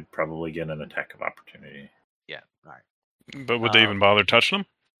they would probably get an attack of opportunity. Yeah. All right. But would they even bother touching him?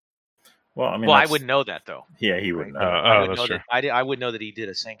 Well, I mean, Well, I wouldn't know that though. Yeah, he wouldn't know. I would that's know true. that I would know that he did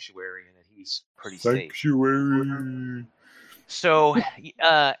a sanctuary and that he's pretty safe. Sanctuary. So,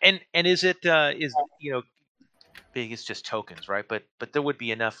 and is it big? It's just tokens, right? But there would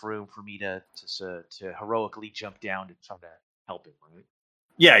be enough room for me to heroically jump down to try to help him, right?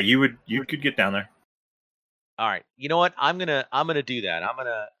 Yeah, you could get down there. All right. You know what? I'm gonna do that. I'm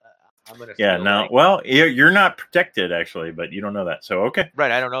gonna. Yeah. feel No. like- Well, you're not protected actually, but you don't know that. So okay.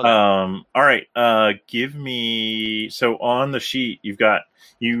 Right. I don't know that. All right. Give me. So on the sheet, you've got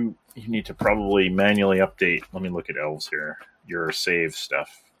you need to probably manually update. Let me look at elves here. Your save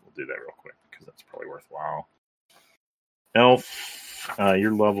stuff. We'll do that real quick because that's probably worthwhile. Elf,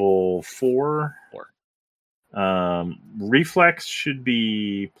 you're level 4. 4. Reflex should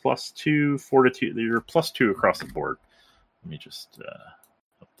be +2. Fortitude, you're +2 across the board. Let me just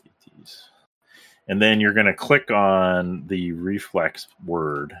update these. And then you're going to click on the reflex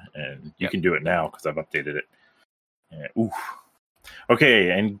word, and you can do it now because I've updated it. Oof. Okay,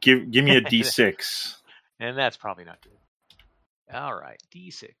 and give me a D6. And that's probably not good. All right,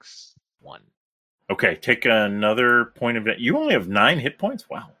 D6 1. Okay, take another point of it. You only have 9 hit points.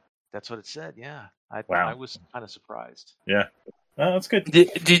 Wow. That's what it said. Yeah, Wow. I was kind of surprised. Yeah, that's good.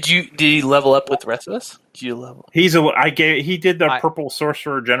 Did he level up with the rest of us? Did you level? He did the purple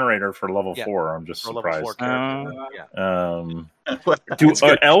sorcerer generator for level 4. I'm just For surprised. level 4 character. Yeah. Do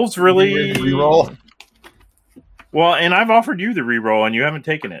elves really reroll? Well, and I've offered you the reroll, and you haven't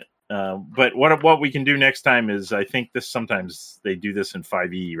taken it. But what we can do next time is, I think sometimes they do this in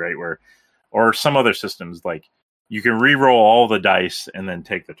 5e, right? Or some other systems, like you can reroll all the dice and then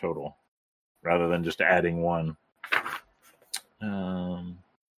take the total, rather than just adding one.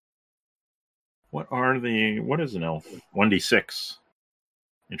 What is an elf? 1d6.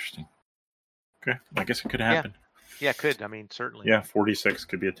 Interesting. Okay, I guess it could happen. Yeah, it could. I mean, certainly. Yeah, 46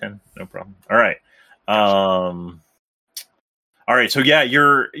 could be a 10. No problem. All right. All right, so yeah,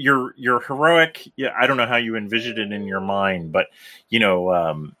 your heroic. Yeah, I don't know how you envisioned it in your mind, but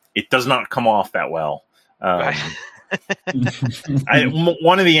it does not come off that well. One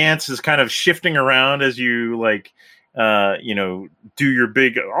of the ants is kind of shifting around as you do your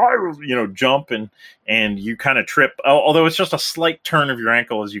big jump and you kind of trip. Although it's just a slight turn of your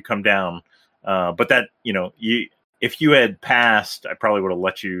ankle as you come down. But that if you had passed, I probably would have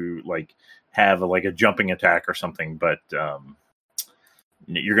let you have a jumping attack or something. But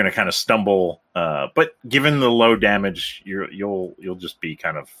you're going to kind of stumble. But given the low damage, you'll just be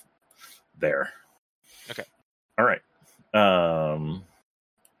kind of there. Okay. All right.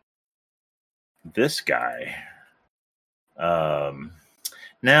 This guy.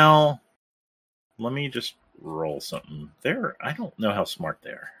 Now, let me just roll something. I don't know how smart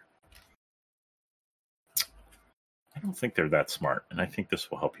they are. I don't think they're that smart, and I think this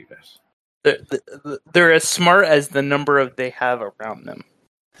will help you guys. They're as smart as the number they have around them.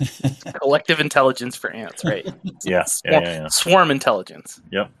 Collective intelligence for ants, right? Yeah. Swarm intelligence.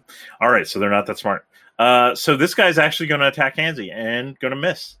 Yep. All right, so they're not that smart. So this guy's actually going to attack Hansi and going to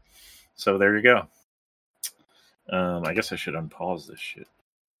miss. So there you go. I guess I should unpause this shit.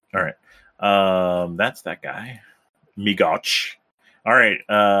 All right. That's that guy. Migotch. All right.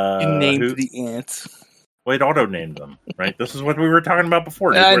 You named the ants. Well, it auto-named them, right? This is what we were talking about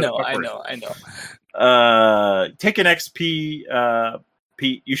before. I know. Take an XP,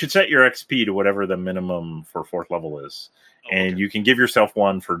 Pete. You should set your XP to whatever the minimum for 4th level is. And you can give yourself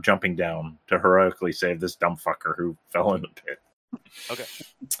 1 for jumping down to heroically save this dumb fucker who fell in the pit. Okay.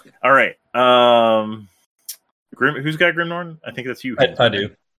 All right. Who's got Grimnorn? I think that's you. I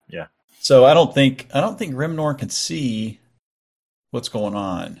do. Yeah. So I don't think Grimnorn can see what's going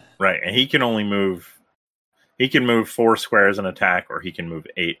on. Right, and he can only move. He can move 4 squares and attack, or he can move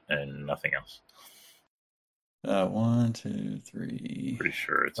 8 and nothing else. 1, 2, 3. Pretty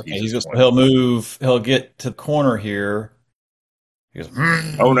sure it's. Okay, he'll move. He'll get to the corner here. He goes.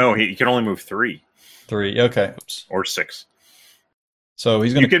 Oh no, he can only move 3. 3. Okay. Oops. Or 6. So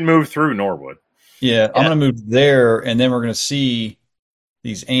he's going to. You can move through Norwood. Yeah, I'm going to move there, and then we're going to see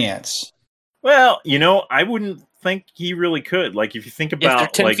these ants. Well, I wouldn't think he really could. Like, if you think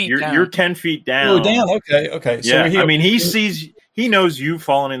about, you're 10 feet down. Oh, down. Okay. So yeah, he knows you've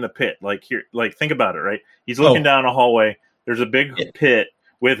fallen in the pit. Like, think about it, right? He's looking down a hallway. There's a big pit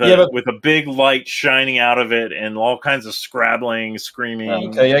with a big light shining out of it and all kinds of scrabbling, screaming.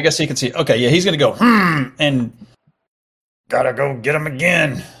 Okay, I guess he can see. Okay, yeah, he's going to go and gotta go get him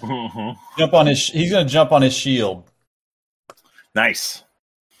again. Jump on his. He's going to jump on his shield. Nice.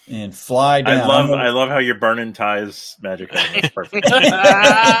 And fly down. I love how you're burning Ty's magic. That's perfect. Love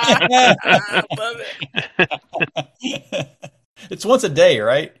it. It's once a day,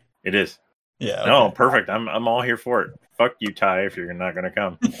 right? It is. Yeah. No, perfect. I'm all here for it. Fuck you, Ty, if you're not going to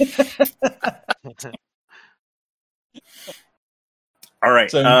come. All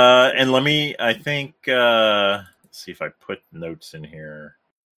right. So- and let me. I think. Let's see if I put notes in here.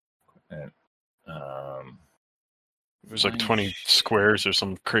 There's like 20 squares or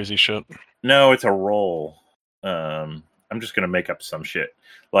some crazy shit. No, it's a roll. I'm just gonna make up some shit.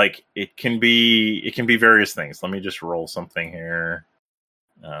 Like it can be various things. Let me just roll something here.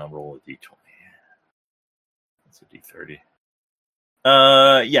 Roll a d20. That's a d30.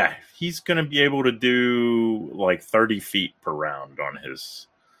 Yeah, he's gonna be able to do like 30 feet per round on his.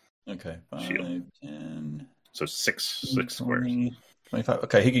 Okay, 5, shield. 10, So six 20, squares. 25.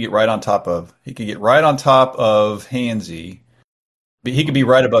 Okay, he could get right on top of. Hansy. But he could be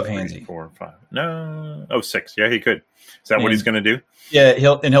right above 3, Hansy. 4, 5. No. Oh, 6. Yeah, he could. Is that what he's going to do? Yeah,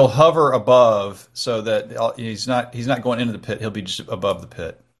 he'll hover above so that he's not going into the pit. He'll be just above the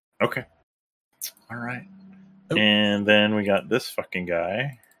pit. Okay. All right. Oop. And then we got this fucking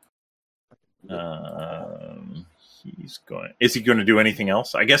guy. Is he going to do anything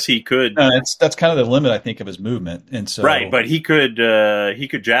else? I guess he could. That's kind of the limit, I think, of his movement. And so Right, but he could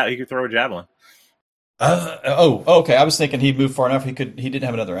throw a javelin. Okay. I was thinking he'd move far enough. He didn't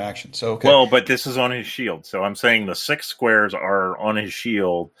have another action. So okay. Well, but this is on his shield, so I'm saying the 6 squares are on his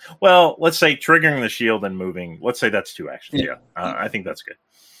shield. Well, let's say triggering the shield and moving. Let's say that's 2 actions. Yeah, I think that's good.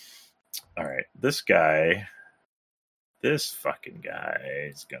 All right, this fucking guy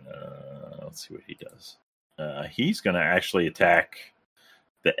is gonna. Let's see what he does. He's gonna actually attack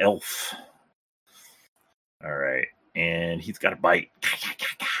the elf. All right, and he's got a bite.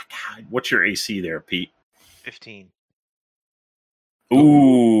 What's your AC there, Pete? 15.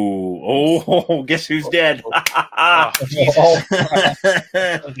 Ooh! Oh, guess who's dead? Oh,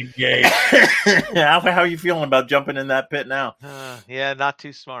 Gay. How are you feeling about jumping in that pit now? Yeah, not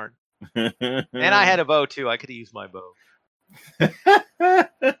too smart. And I had a bow too. I could have used my bow. Thought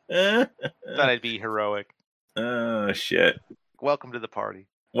I'd be heroic. Oh shit! Welcome to the party.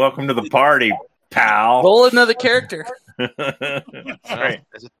 Welcome to the party, pal. Roll another character. All right.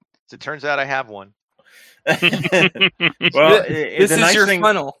 As it turns out, I have one. Well, This is your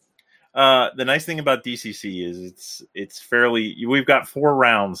funnel. The nice thing about DCC is it's fairly. We've got 4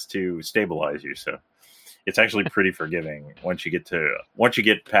 rounds to stabilize you, so it's actually pretty forgiving once you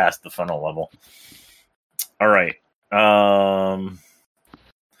get past the funnel level. All right. Of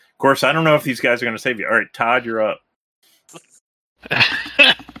course, I don't know if these guys are going to save you. All right, Todd, you're up.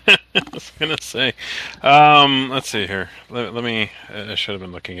 I was gonna say, let's see here. Let me. I should have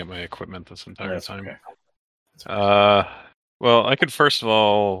been looking at my equipment this entire time. Okay. Well, I could first of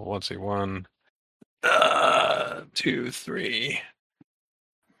all, let's see, 1, 2, 3.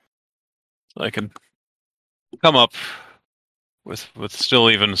 So I could come up with still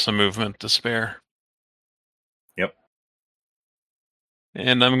even some movement to spare. Yep.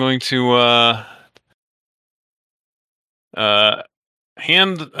 And I'm going to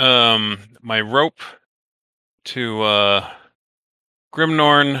hand my rope to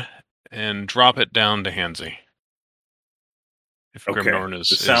Grimnorn and drop it down to Hansy. If Okay. Grimnorn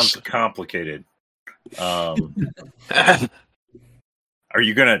This sounds complicated. Are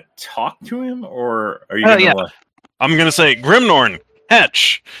you going to talk to him, or are you going to? yeah. I'm going to say, Grimnorn,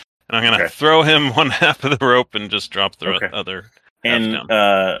 catch! And I'm going to Okay. throw him one half of the rope and just drop the Okay. other half And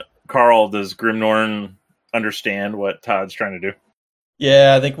down. Carl, does Grimnorn understand what Todd's trying to do?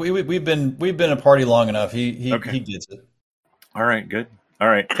 Yeah, I think we've been a party long enough. He Okay. he gets it. All right, good. All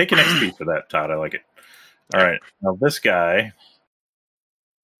right, take an XP for that, Todd. I like it. All right, now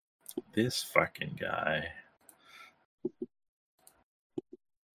this fucking guy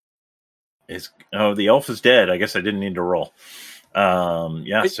is. Oh, the elf is dead. I guess I didn't need to roll.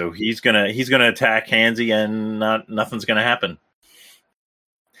 Yeah, so he's gonna attack Hansy, and nothing's gonna happen.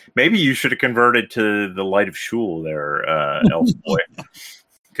 Maybe you should have converted to the light of Shul there, elf boy.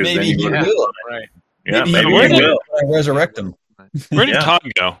 Because then Maybe you he would have. will. Right. Yeah, Maybe maybe he he will. will. Resurrect him. Where did yeah. Todd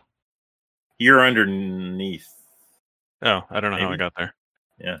go? You're underneath. Oh, I don't know how I Maybe. got there.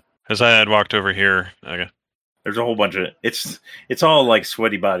 Yeah. Because I had walked over here. Okay. There's a whole bunch of it's all like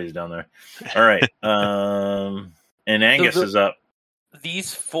sweaty bodies down there. All right. And Angus is up.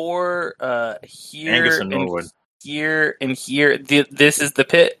 These 4 here. Angus and Norwood. here and here. This is the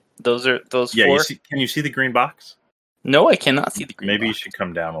pit. Those are those Yeah, four. can you see the green box? No, I cannot see the green. Maybe you box. should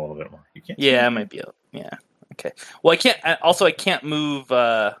come down a little bit more. You can't. Yeah, I might be able. Yeah. Okay. Well, I can't. Also, I can't move.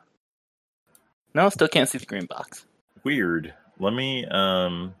 No, I still can't see the green box. Weird. Let me.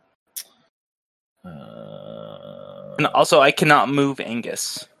 And also, I cannot move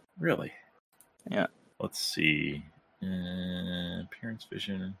Angus. Really? Yeah. Let's see. Appearance,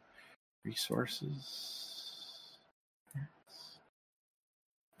 vision, resources.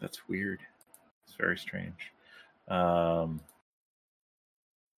 That's weird. It's very strange. Let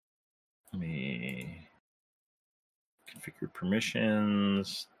me configure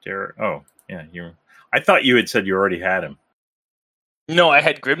permissions. Derek. Oh, yeah. I thought you had said you already had him. No, I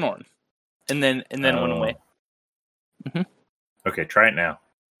had Grimnorn, and then went away. Mm-hmm. Okay, try it now.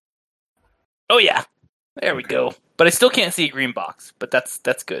 Oh yeah, there we go. But I still can't see a green box. But that's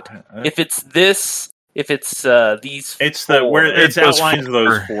good. If it's these. It's four, where it those outlines four.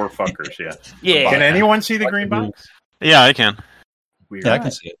 those four fuckers. Yeah. Yeah. Can anyone see the green box? Yeah, I can. Weird. Yeah, I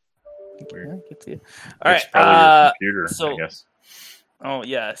can see it. Weird. Yeah, I can see it. All It's right. probably your computer, so- I guess. Oh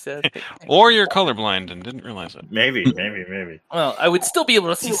yeah. I said. Or you're colorblind and didn't realize it. Maybe. Well, I would still be able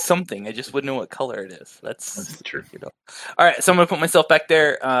to see something. I just wouldn't know what color it is. That's true. All right, so I'm gonna put myself back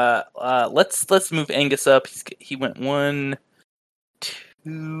there. Let's move Angus up. He went 1,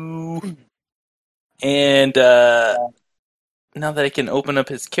 2, and now that I can open up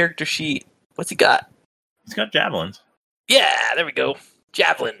his character sheet, what's he got? He's got javelins. Yeah, there we go.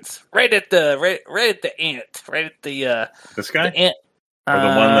 Javelins, right at the ant, right at the This guy? the ant. Or the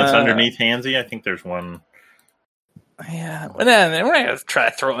one that's underneath Hansy? I think there's one. Yeah, well, then we're not gonna try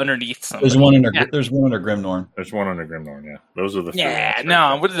to throw underneath something. There's one under. Yeah. There's one under Grimnorn. There's one under Grimnorn, yeah. Those are the three. Yeah, ones, no.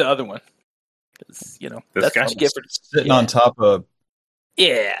 right? What is the other one? 'Cause, This that's guy? what you get for. Sitting Yeah. on top of.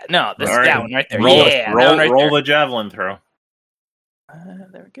 Yeah, no, this All right. that one right there. Roll, Yeah, that one right roll there. the javelin throw.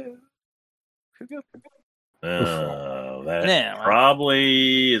 There we go. Here we go. That Now,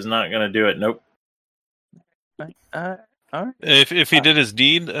 probably is not going to do it. Nope. all right. If he did his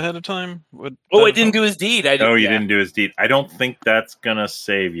deed ahead of time, would Oh, that I didn't do his deed. I No, you yeah. didn't do his deed. I don't think that's going to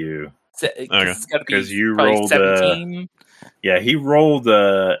save you. It's got to be 'Cause you probably rolled, 17. Yeah, he rolled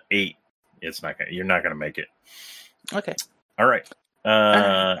 8. It's not gonna. You're not going to make it. Okay. All right.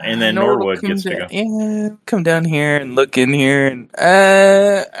 And then Norwood gets to go. Yeah, come down here and look in here and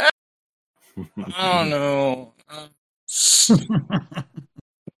I don't know. Is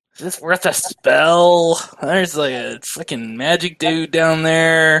this worth a spell? There's like a fucking magic dude down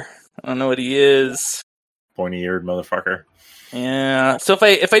there. I don't know what he is. Pointy-eared motherfucker. Yeah. So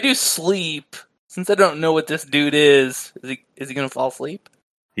if I do sleep, since I don't know what this dude is he gonna fall asleep?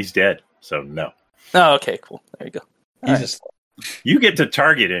 He's dead, so no. Oh, okay, cool. There you go. He's just. You get to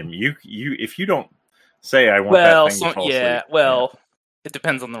target him. You if you don't say I want Well, that thing to fall asleep. well, it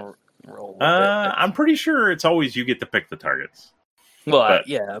depends on the roll. I'm pretty sure it's always you get to pick the targets. Well,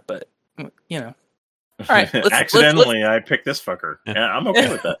 but- but All right, Accidentally, I picked this fucker. Yeah, I'm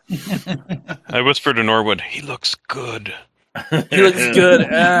okay with that. I whispered to Norwood, he looks good. he looks good.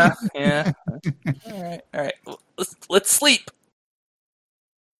 Yeah. All right. Let's sleep.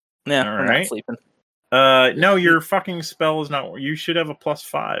 Yeah, All we're right. not sleeping. No, your fucking spell is not. You should have a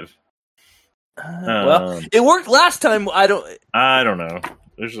 +5. Well, it worked last time. I don't know.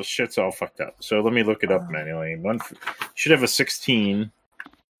 There's a shit's all fucked up. So let me look it up manually. Should have a 16.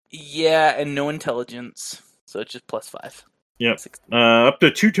 Yeah, and no intelligence, so it's just +5. Yep. 16. Up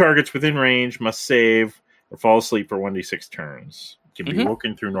to 2 targets within range must save or fall asleep for 1d6 turns. Can be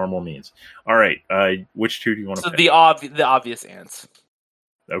woken through normal means. All right. Which 2 do you want to pick? The obvious ants.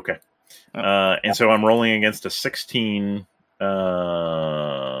 Okay. And so I'm rolling against a 16.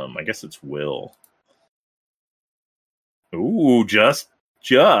 I guess it's Will. Ooh, just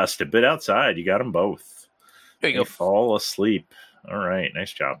a bit outside. You got them both. There you They go. fall asleep. All right,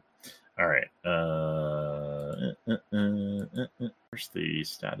 nice job. All right. Where's the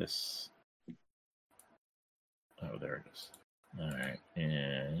status? Oh, there it is. All right,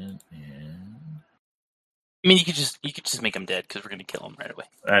 and I mean, you could just make him dead because we're gonna kill him right away.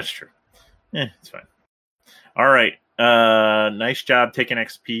 that's true. It's fine. All right. Nice job taking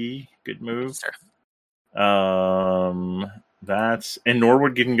XP. Good move. Sir. And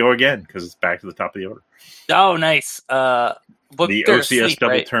Norwood can go again because it's back to the top of the order. Oh, nice. But The they're OCS asleep,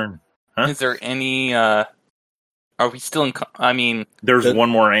 double right? turn. Huh? Is there any? Are we still in? I mean, There's one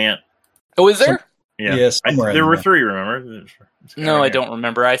more ant. oh, is there? Yeah. Yeah, somewhere in there were there. 3. Remember? It's kinda No, I right here. don't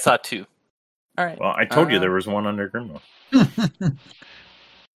remember. I saw 2. All right. Well, I told you there was one under Grimlow. I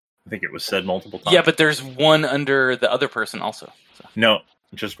think it was said multiple times. Yeah, but there's one under the other person also. So. No,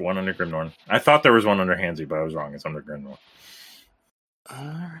 Just one under Grimnorn. I thought there was one under Hansy, but I was wrong. It's under Grimnorn. All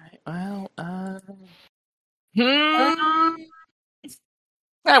right.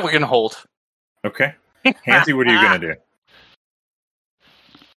 Well, we're gonna hold. Okay. Hansy, what are you going to do?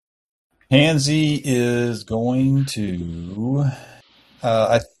 Hansy is going to.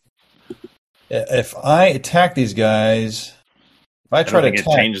 If I attack these guys, if I try I don't to think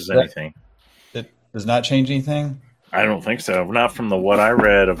attack, it changes anything. it does not change anything. I don't think so. Not from what I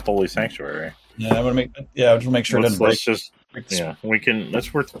read of Holy Sanctuary. Yeah, I want to make. Yeah, I just want to make sure it doesn't break. Let's just. Yeah, we can.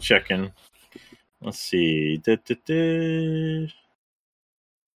 That's worth checking. Let's see.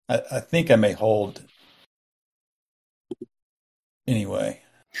 I think I may hold. Anyway.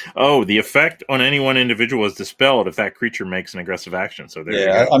 Oh, the effect on any one individual is dispelled if that creature makes an aggressive action. So there you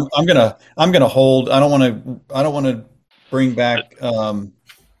go. I'm gonna hold. I don't want to bring back.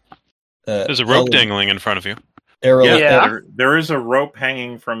 There's a rope dangling in front of you. Arrow. Yeah. There is a rope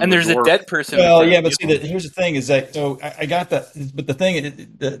hanging from. And the there's a dwarf. dead person. Well, yeah, but see, here's the thing: is that so I got that, but the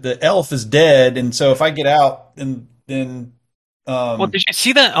thing, the elf is dead, and so if I get out, then Well, did you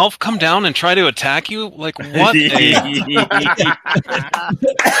see that elf come down and try to attack you? Like what? Take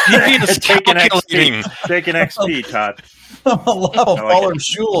an XP, Todd. I'm a level I like Baller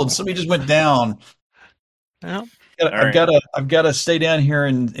Shul, and somebody just went down. Yeah. I've got to stay down here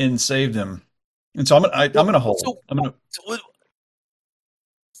and save them, and so I'm gonna hold.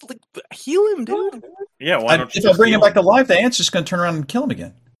 Heal him, dude. Yeah, why don't you if I just bring him heal back to life, the ant's just gonna turn around and kill him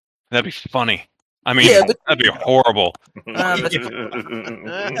again. That'd be funny. I mean, Yeah, but- that'd be horrible.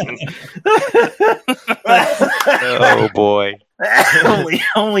 Oh boy.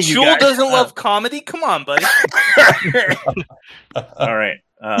 only you Shul guys. doesn't love comedy. Come on, buddy. All right.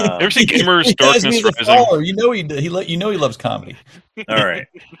 Ever see Gamers He has me Darkness as a Rising? follower. You know he loves comedy. All right.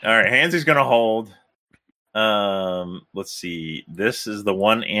 Hansy's gonna hold. Let's see. This is the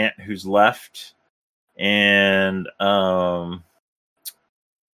one ant who's left, and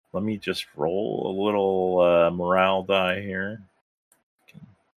let me just roll a little morale die here.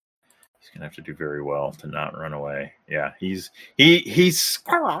 He's gonna have to do very well to not run away. Yeah, he's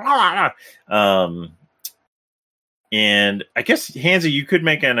and I guess Hansy, you could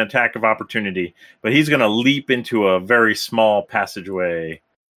make an attack of opportunity, but he's gonna leap into a very small passageway.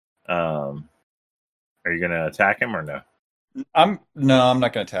 Are you gonna attack him or no? I'm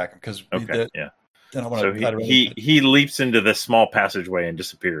not going to attack him because Okay, yeah. Then I want So to. he leaps into this small passageway and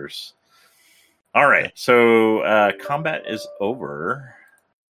disappears. All right, so combat is over.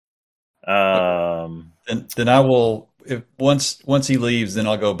 Then I will. If once he leaves, then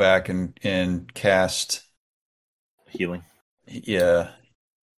I'll go back and cast healing. Yeah,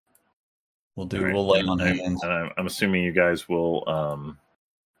 we'll do. Right. We'll lay on hands. I'm assuming you guys will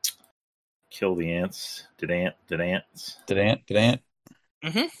kill the ants. Did ants?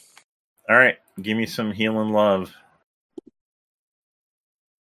 Mm-hmm. All right, give me some healing love.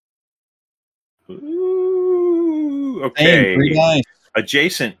 Ooh, okay. 3 dice.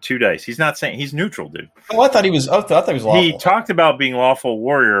 Adjacent 2 dice. He's not saying he's neutral, dude. Oh, I thought he was. I thought he was lawful. He talked about being lawful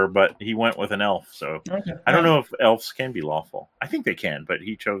warrior, but he went with an elf. So Okay. I don't know if elves can be lawful. I think they can, but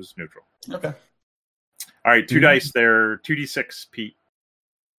he chose neutral. Okay. All right, 2 dice there. 2d6, Pete.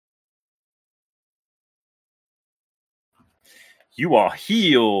 You are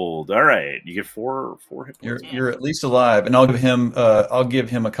healed. All right, you get 4 hit points. You're at least alive, and I'll give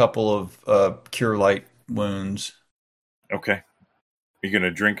him a couple of cure light wounds. Okay. Are you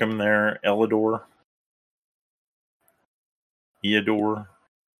gonna drink them there, Elidor? Eodor?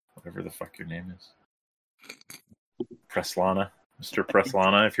 Whatever the fuck your name is. Preslana. Mr.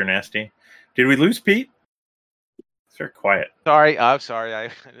 Preslana, if you're nasty. Did we lose Pete? It's very quiet. Sorry, I'm sorry. I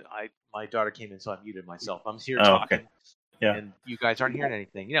my daughter came in, so I muted myself. I'm here talking. Okay. Yeah. And you guys aren't hearing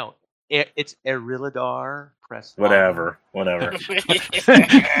anything. You know, it's Erilidar Press. Whatever.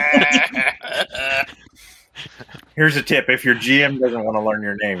 Here's a tip. If your GM doesn't want to learn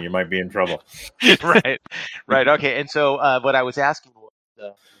your name, you might be in trouble. Right. Okay. And so what I was asking was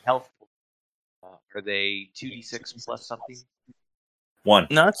the health. Are they 2d6 plus something? 1.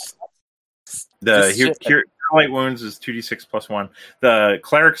 Nuts. The cure light wounds is 2d6 plus 1. The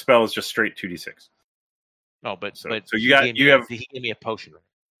cleric spell is just straight 2d6. No, but So he you have. gave me a potion. Right?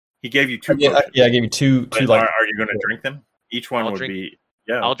 He gave you 2 Yeah, potions. I gave you two. But Like are you going to drink them? Each one I'll would drink- be.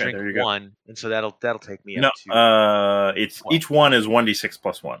 Yeah, I'll okay, drink there you go. one, and so that'll take me No, up to it's each one is 1d6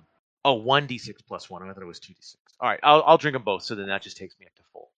 plus 1. 1d6 plus 1. I thought it was 2d6. All right, I'll drink them both, so then that just takes me up to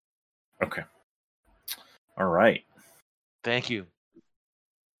full. Okay. All right. Thank you.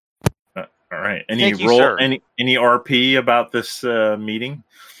 All right. Thank you, sir. Any RP about this meeting?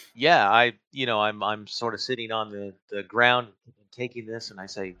 Yeah, I'm sort of sitting on the ground taking this, and I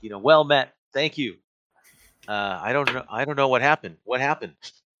say, well met, thank you. I don't know what happened. What happened?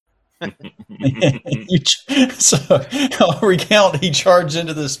 So I'll recount. He charged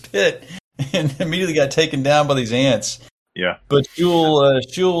into this pit and immediately got taken down by these ants. Yeah. But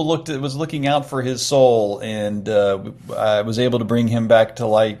Shul was looking out for his soul, and I was able to bring him back to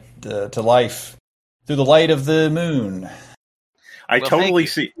life through the light of the moon. I totally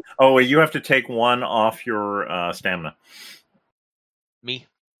see. Oh, you have to take one off your stamina. Me?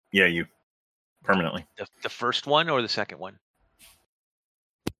 Yeah, you permanently. The first one or the second one?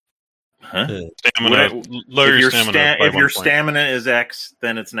 Huh? Stamina. Lower your stamina. If your stamina is X,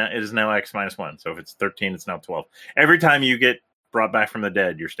 then it is now X minus 1. So if it's 13, it's now 12. Every time you get brought back from the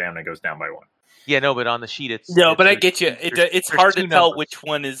dead, your stamina goes down by 1. Yeah, no, but on the sheet it's but I get you. It's hard to tell numbers. which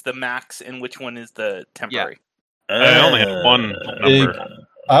one is the max and which one is the temporary. I only have one number.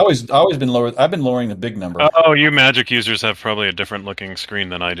 I've been lowering the big number. Oh, you magic users have probably a different looking screen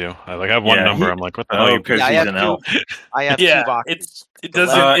than I do. I have one number. I'm like, what the hell? Oh, because he's an elf. I have two boxes. It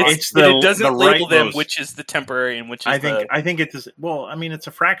doesn't label them which is the temporary and which is I think it does. Well, I mean, it's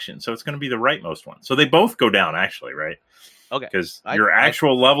a fraction, so it's going to be the rightmost one. So they both go down, actually, right? Okay. Because your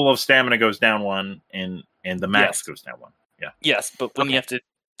actual level of stamina goes down 1, and the max goes down 1. Yeah. Yes, but when you have to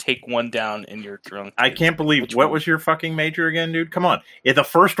take one down and you're drunk. I can't believe what was your fucking major again, dude? Come on. If the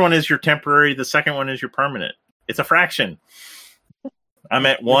first one is your temporary, the second one is your permanent. It's a fraction. I'm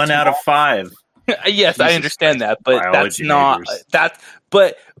at 1 out of 5. Yes, I understand that, but that's not that.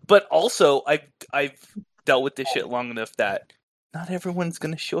 But also, I've dealt with this shit long enough that not everyone's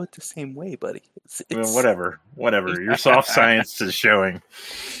going to show it the same way, buddy. Well, whatever. Your soft science is showing.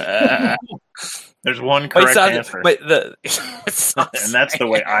 There's one correct answer, and that's the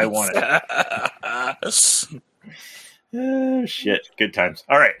way I want it. Shit, good times.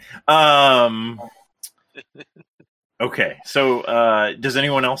 All right. Okay, so does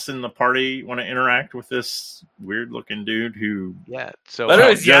anyone else in the party want to interact with this weird-looking dude who? Yeah. So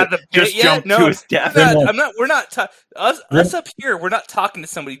jumped to his death. We're not. Us up here. We're not talking to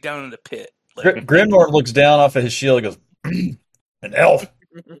somebody down in the pit. Grimnorn looks down off of his shield and goes, "An elf."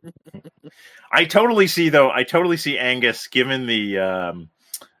 I totally see Angus given the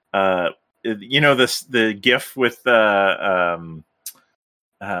the gif with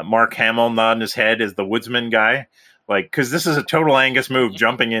Mark Hamill nodding his head as the woodsman guy, like, because this is a total Angus move,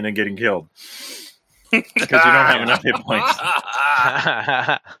 jumping in and getting killed because you don't have enough hit points.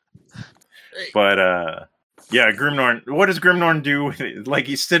 But yeah, Grimnorn. What does Grimnorn do? Like,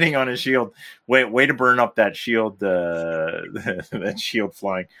 he's sitting on his shield. Way to burn up that shield. That shield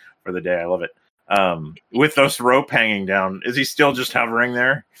flying for the day. I love it. With those rope hanging down, is he still just hovering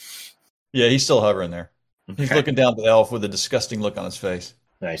there? Yeah, he's still hovering there. Okay. He's looking down at the elf with a disgusting look on his face.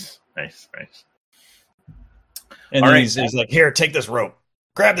 Nice. And then he's like, "Here, take this rope.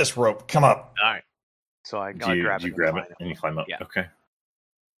 Grab this rope. Come up." All right. So I grab it. You grab it and you climb up. Yeah. Okay.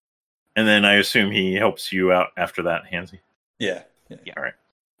 And then I assume he helps you out after that, Hansy? Yeah. All right.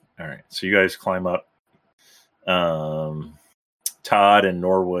 So you guys climb up. Todd and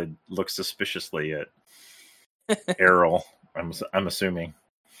Norwood look suspiciously at Errol. I'm assuming.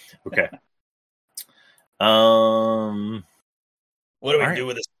 Okay. What do we do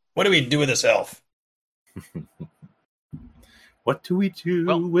with this? What do we do with this elf? What do we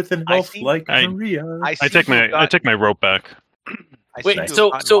do with an elf like Maria? I take my rope back. Wait, so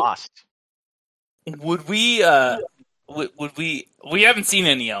would we haven't seen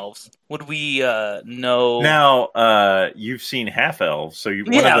any elves. Would we know? Now, you've seen half elves, so you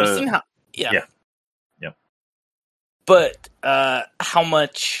I've seen half. Yeah. But how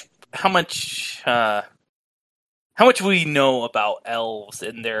much we know about elves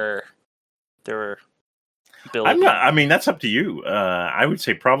and their ability? I mean, that's up to you. I would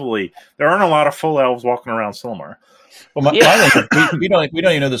say probably there aren't a lot of full elves walking around Silmar. Well, my thing is, we don't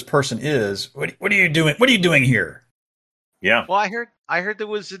even know who this person is. What are you doing? What are you doing here? Yeah. Well, I heard there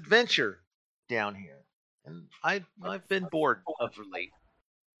was adventure down here, and I've been bored of late.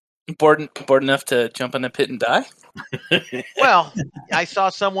 Bored enough to jump in a pit and die? Well, I saw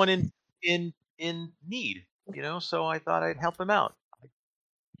someone in need, so I thought I'd help him out.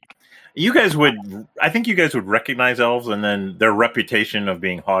 I think you guys would recognize elves, and then their reputation of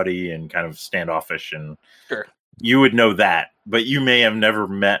being haughty and kind of standoffish, and sure, you would know that, but you may have never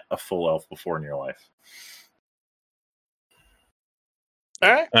met a full elf before in your life.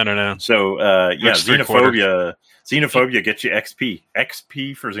 All right. I don't know. So, yeah, xenophobia. Xenophobia gets you XP.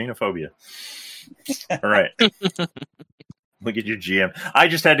 XP for xenophobia. All right. Look at your GM. I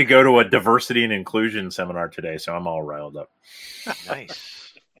just had to go to a diversity and inclusion seminar today, so I'm all riled up.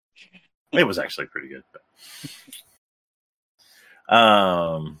 Nice. It was actually pretty good. But...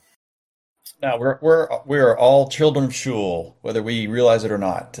 Um, Now we are all children of Shul, whether we realize it or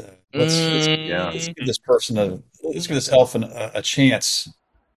not. Let's give this person let's give this elf a chance.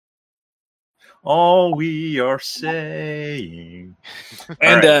 all we are saying.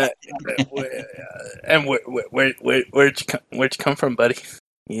 And All and where'd you come from, buddy?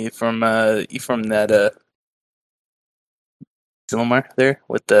 You from that Zilmar there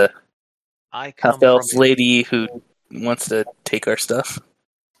with the I come half elf from lady who wants to take our stuff?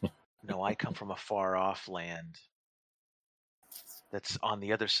 No, I come from a far off land that's on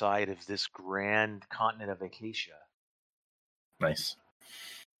the other side of this grand continent of Acacia. Nice.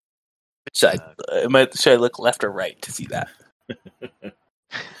 Should I look left or right to see that?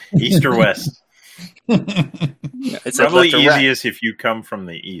 East or west? It's Probably left or right. easiest if you come from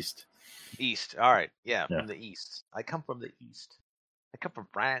the east. East. All right. Yeah, Yeah. from the east. I come from the east. I come from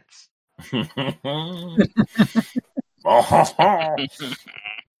France.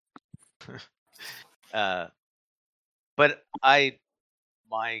 But I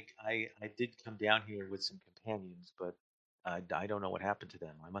did come down here with some companions, but I don't know what happened to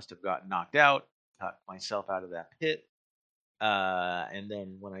them. I must have gotten knocked out, got myself out of that pit, and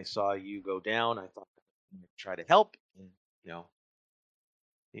then when I saw you go down, I thought I'd try to help. And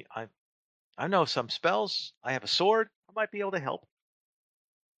I know some spells. I have a sword. I might be able to help.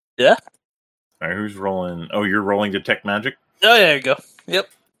 Yeah. All right, who's rolling? Oh, you're rolling detect magic. Oh, there you go. Yep.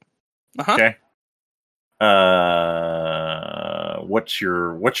 Uh-huh. Okay. What's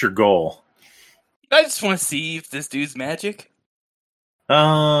your goal? I just want to see if this dude's magic.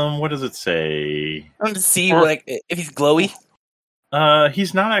 What does it say? I want to see if he's glowy.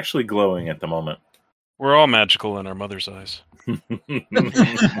 He's not actually glowing at the moment. We're all magical in our mother's eyes. All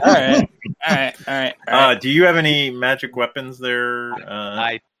right. Do you have any magic weapons there?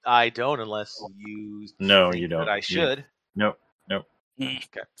 I don't, unless you. No, think you don't. That I should. Nope.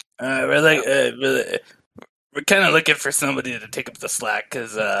 Okay. We're kind of looking for somebody to take up the slack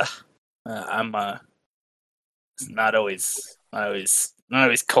because I'm not always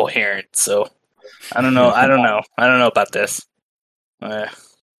coherent. So I don't know about this.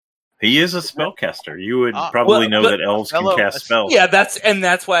 He is a spellcaster. You would probably know that elves can cast spells. Yeah,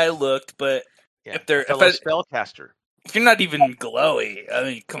 that's why I looked. But Yeah, if they're spellcaster. if you're not even glowy, I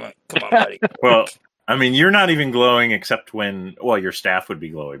mean, come on, buddy. Well, I mean, you're not even glowing except when, your staff would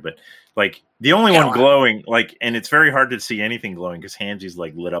be glowy, but like the only one glowing, like, and it's very hard to see anything glowing because Hanji's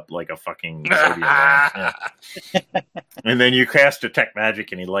like lit up like a fucking sodium lamp. Yeah. And then you cast detect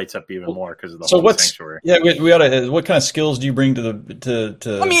magic and he lights up even more because of the whole sanctuary. Yeah, we ought to. What kind of skills do you bring to?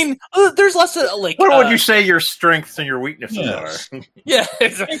 I mean, there's lots of like. What would you say your strengths and your weaknesses are? Yeah,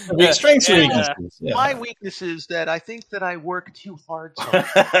 strengths and weaknesses. Yeah. My weakness is that I think that I work too hard,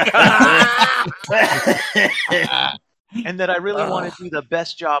 and that I really want to do the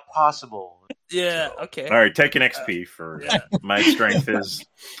best job possible. Yeah. Okay. All right, take an XP for my strength is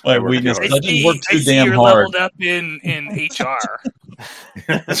my weakness. I didn't work too I see damn you're hard. leveled up in HR.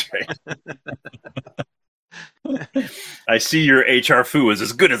 That's right. I see your HR foo is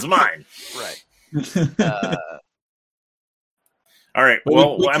as good as mine. Right. All right.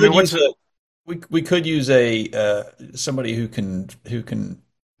 Well, I mean, we could use a somebody who can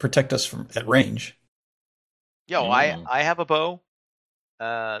protect us from at range. Yo, I have a bow,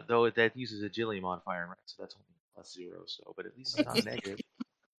 though that uses agility modifier, right? So that's only +0. So, but at least it's not negative.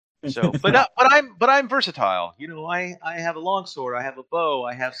 So, but I'm versatile. I have a longsword. I have a bow.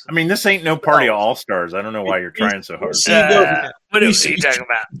 I have. I mean, this ain't no party of all stars. I don't know why you're trying so hard. What are you talking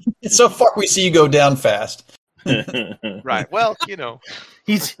about? So far, we see you go down fast. Right. Well,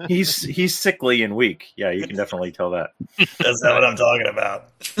 he's sickly and weak. Yeah, you can definitely tell that. That's not what I'm talking about.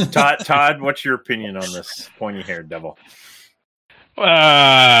 Todd, what's your opinion on this pointy-haired devil?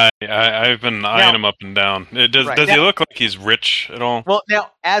 I've been eyeing him up and down. Does he look like he's rich at all? Well,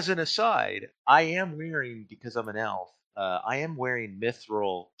 now, as an aside, I am wearing, because I'm an elf, I am wearing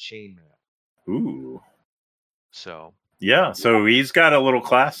mithril chainmail. Ooh. So. Yeah, so he's got a little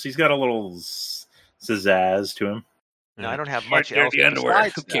class. He's got a little pizzazz to him. No, I don't have much Dirty else underwear.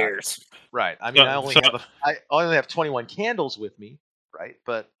 besides Who that. cares? Right. I mean, I only have 21 candles with me. Right,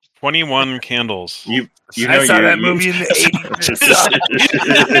 but 21 candles. You I saw that movie in the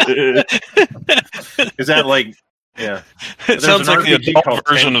 80s. Is that like? Yeah. It sounds like the RPG adult called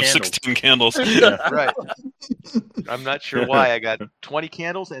version 10 of candles. 16 candles. Yeah. right. I'm not sure why I got 20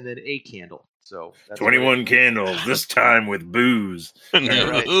 candles and then a candle. So that's 21 candles. This time with booze.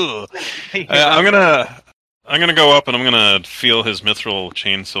 Right. Ugh. I'm gonna go up and I'm gonna feel his mithril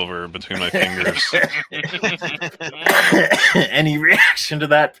chain silver between my fingers. Any reaction to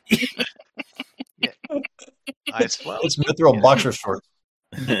that? It's mithril boxer shorts.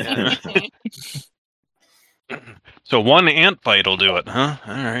 So one ant bite will do it, huh?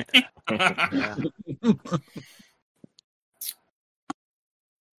 All right.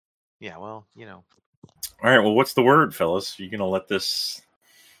 Yeah, well, All right. Well, what's the word, fellas? You gonna let this?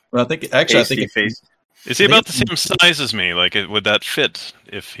 Well, I think it's face. Is he about the same size as me? Like, would that fit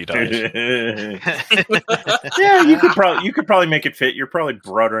if he dies? Yeah, you could probably make it fit. You're probably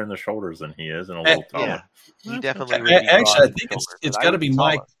broader in the shoulders than he is, and a little taller. yeah, he definitely would be Actually, I broad think and it's taller, got to but be I would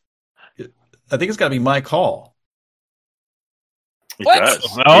my. taller. I think it's got to be my call. It What?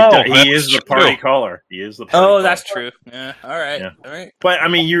 does. Oh, He is the that's party true. caller. He is the party Oh, caller. that's true. Yeah. All right. Yeah. All right. But I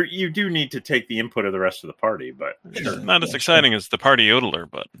mean, you do need to take the input of the rest of the party. But Not as exciting as the party yodeler,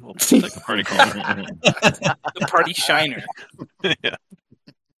 but we'll take the party caller. The party shiner. Yeah.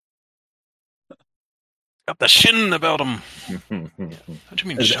 Got the shin about him. What do you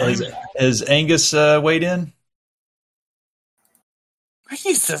mean shine? Has Angus weighed in?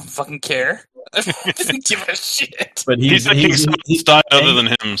 He doesn't fucking care. He doesn't give a shit. But He's thinking someone's died other than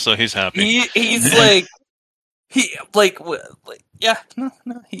him, so he's happy. He's yeah, no.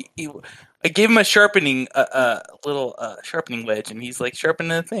 He I gave him a sharpening little sharpening wedge, and he's like sharpening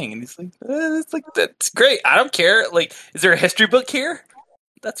the thing, and he's like, it's like that's great. I don't care. Like, is there a history book here?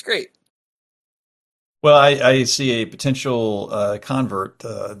 That's great. Well, I see a potential convert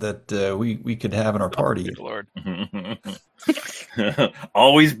that we could have in our party. Good Lord.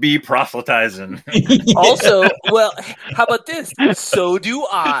 Always be proselytizing. Also, well, how about this? So do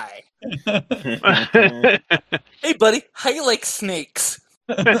I. Hey, buddy, how you like snakes?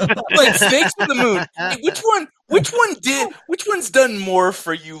 Like snakes to the moon. Hey, which one's done more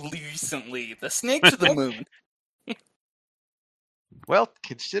for you recently? The snakes or the moon? Well,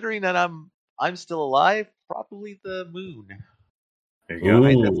 considering that I'm still alive, probably the moon. There you go.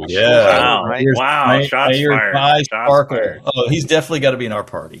 Ooh, Sure, Wow. right? Wow. Shots fired. Eyes Shots sparkle. fired. Oh, he's definitely got to be in our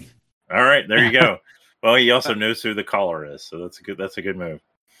party. All right, there you go. Well, he also knows who the caller is, so that's a good move.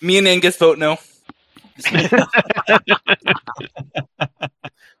 Me and Angus vote no.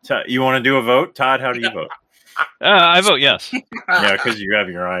 You want to do a vote, Todd? How do you vote? I vote yes. Yeah, because you have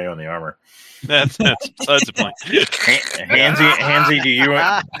your eye on the armor. That's besides the point. Hansy, do you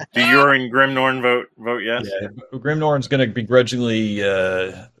and Grimnorn vote yes? Yeah, Grimnorn's going to begrudgingly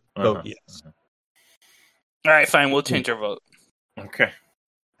vote yes. All right, fine. We'll change our vote. Okay,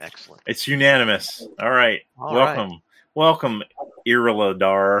 Excellent. it's unanimous. All right, All welcome,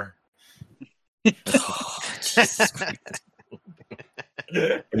 Iriladar.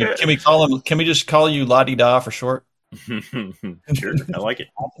 Can we call him? Can we just call you La Di Da for short? Sure, I like it.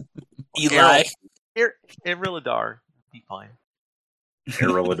 Eli. Iriladar, be fine.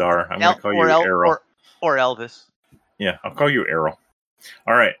 Iriladar. I'm going to call you Errol. Or Elvis. Yeah, I'll call you Errol.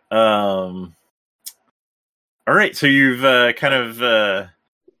 All right. All right. So you've kind of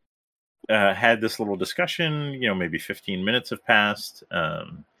had this little discussion. Maybe 15 minutes have passed.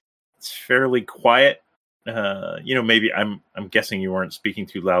 It's fairly quiet. Maybe I'm guessing you weren't speaking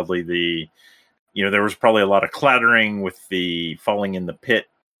too loudly. There was probably a lot of clattering with the falling in the pit.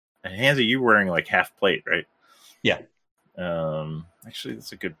 And Hansy, you were wearing like half plate, right? Yeah. Actually,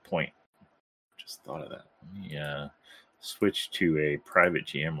 that's a good point. Just thought of that. Let me switch to a private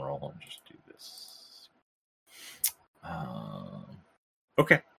GM role and just do this.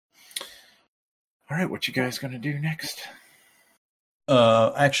 Okay. All right, what you guys gonna do next?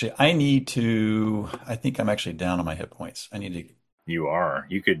 Actually, I think I'm actually down on my hit points. I need to. You are.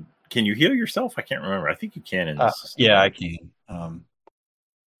 You could. Can you heal yourself? I can't remember. I think you can in this. Yeah, I can. The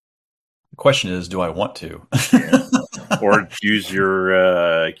question is, do I want to? Or use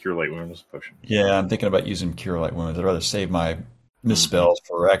your Cure Light Wounds potion. Yeah, I'm thinking about using Cure Light Wounds. I'd rather save my misspells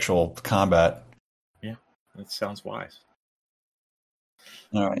for actual combat. Yeah, that sounds wise.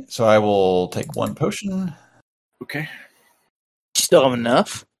 All right, so I will take one potion. Okay. Still have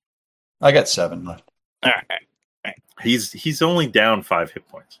enough? I got 7 left. All right. He's only down 5 hit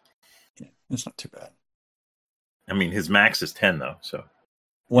points. Yeah, it's not too bad. I mean, his max is 10 though, so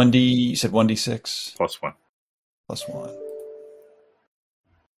 1d. You said 1d6 plus 1. plus 1.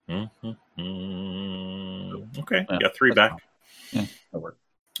 Okay, Yeah, you got 3 that's back. fine. Yeah, that worked.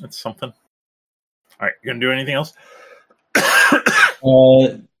 That's something. All right, you gonna do anything else?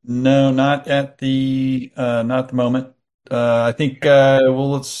 No, not at the moment. I think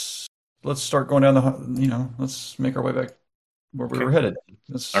let's start going down the let's make our way back where we were headed.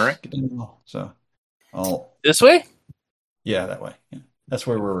 Let's all right. Get down the hall. So This way? Yeah, that way. Yeah. That's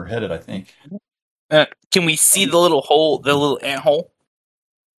where we're headed, I think. Can we see the little hole, the little ant hole?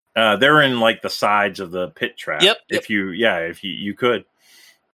 They're in like the sides of the pit trap. Yep. If you could.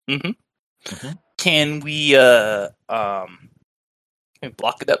 Mm-hmm. Can we block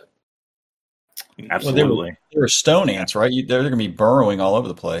it up? Absolutely. They were stone ants, right? They're going to be burrowing all over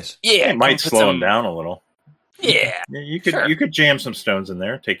the place. Yeah, It might come put slow them some- down a little. Yeah, You could Sure. you could jam some stones in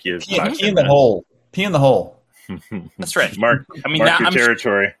there. Take you Pee in the hole. Pee in the hole. that's right. Mark I mean, mark now your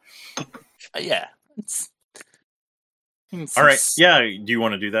territory. yeah. All right. Yeah. Do you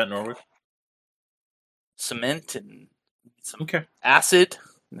want to do that, Norwood? Cement and some Okay. acid.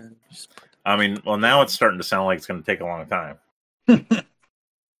 And then just put- I mean, well, now it's starting to sound like it's going to take a long time.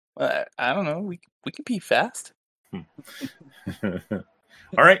 I don't know. We can pee fast. All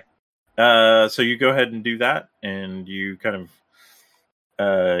right. So you go ahead and do that, and you kind of,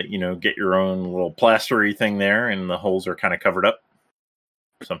 get your own little plastery thing there, and the holes are kind of covered up,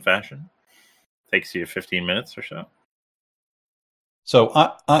 some fashion. Takes you 15 minutes or so. So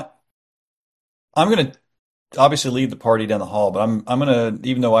I'm going to obviously lead the party down the hall, but I'm going to,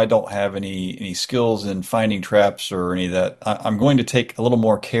 even though I don't have any skills in finding traps or any of that, I'm going to take a little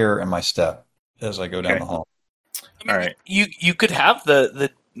more care in my step as I go down Okay. the hall. I mean, All right. You could have the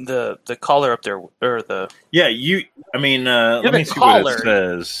collar up there, or the Yeah. Let the me see what caller. it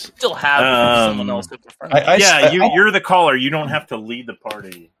says. still have someone else up in front. Of you. You're the caller. You don't have to lead the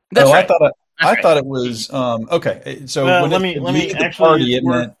party. That's right. I thought it was okay. So Well, when let it me lead the actually, party, it's it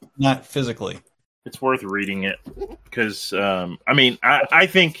meant not physically. It's worth reading it because I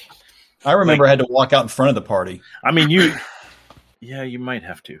think I remember I had to walk out in front of the party. you might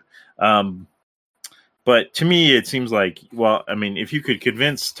have to. But to me, it seems like, if you could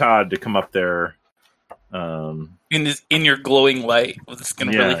convince Todd to come up there, in your glowing light, this is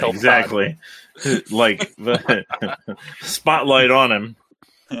going to really help. exactly. Like the spotlight on him.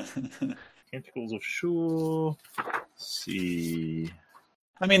 Tentacles of Shul. See.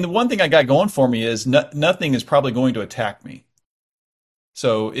 I mean, the one thing I got going for me is nothing is probably going to attack me.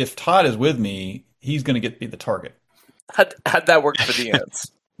 So if Todd is with me, he's going to be the target. How'd that work for the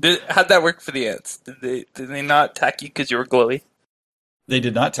ants? How'd that work for the ants? Did they not attack you because you were glowy? They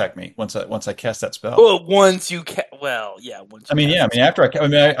did not attack me once I cast that spell. Well, once you after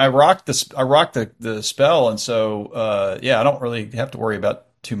I rocked the spell, and so I don't really have to worry about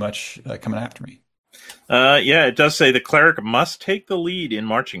too much coming after me. It does say the cleric must take the lead in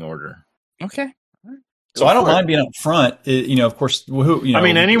marching order. Okay. So I don't mind being up front. Of course,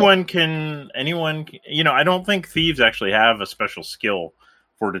 anyone can. I don't think thieves actually have a special skill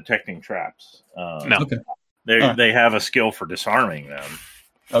for detecting traps. No. Okay. They have a skill for disarming them.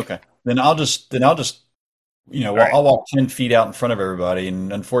 Okay. Then I'll just I'll walk 10 feet out in front of everybody,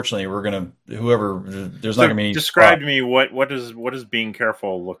 and unfortunately, we're gonna there's not gonna be any. Describe to me what does being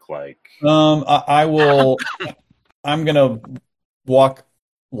careful look like? I will. I'm gonna walk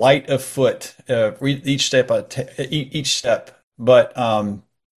light of foot each step, but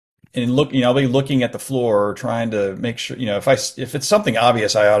and look, I'll be looking at the floor, trying to make sure, if it's something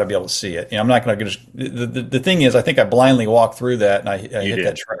obvious, I ought to be able to see it. I'm not going to just. The thing is, I think I blindly walk through that, and I hit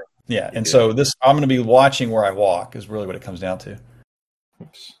that trap. Yeah, and so I'm going to be watching where I walk is really what it comes down to.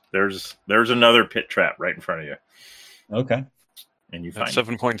 Oops. There's another pit trap right in front of you. Okay. And you find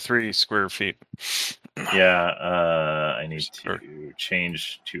 7.3 square feet. Yeah, I need to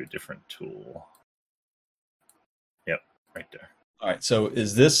change to a different tool. Yep, right there. All right. So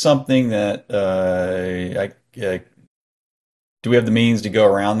is this something that do we have the means to go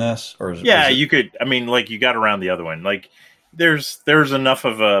around this, or you could? You got around the other one. Like, there's enough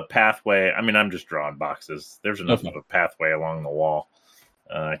of a pathway. I'm just drawing boxes. There's enough of a pathway along the wall.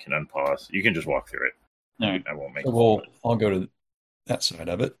 I can unpause. You can just walk through it. All right. I won't make. So I'll go to that side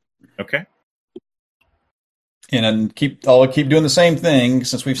of it. Okay. And then I'll keep doing the same thing.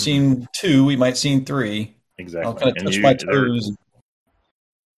 Since we've seen 2, we might see 3. Exactly. I'll kind of touch my toes.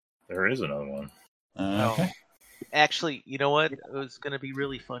 There is another one. Okay. Actually, you know what? It was going to be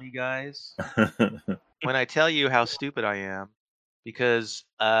really funny, guys, when I tell you how stupid I am, because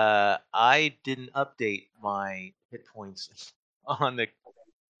I didn't update my hit points on the.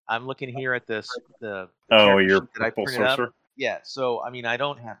 I'm looking here at the your that I purple printed up. sorcerer? Yeah, so I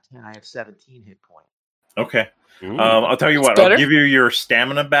don't have 10. I have 17 hit points. Okay. I'll tell you what. better. I'll give you your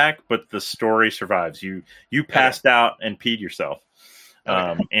stamina back, but the story survives. You passed out and peed yourself.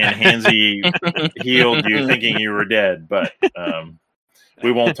 And Hansy healed you thinking you were dead, but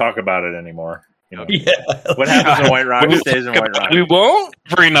we won't talk about it anymore. Yeah. What happens in White Rock stays in White Rock. We won't.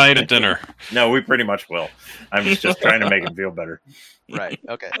 Every night at dinner. No, we pretty much will. I'm just trying to make him feel better. Right.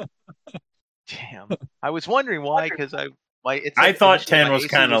 Okay. Damn. I was wondering why, because I thought 10 was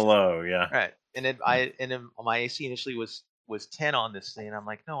kind of low. Yeah. Right. And then my AC initially was 10 on this thing. And I'm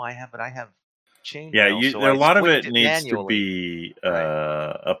like, no, I have changed. Yeah, now, so a lot of it tweaked needs to manually. be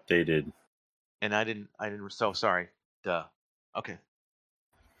updated. And I didn't. So sorry. Duh. Okay.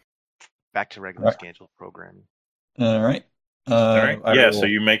 Back to regular Right. scheduled programming. All right. All right. I Yeah. will- So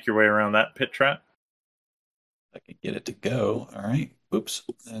you make your way around that pit trap. I can get it to go. All right. Oops.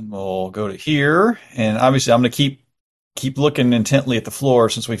 And we'll go to here. And obviously, I'm going to keep looking intently at the floor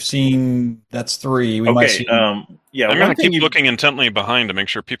since we've seen that's 3. We might Okay. see. Yeah. I'm one going to thing keep looking intently behind to make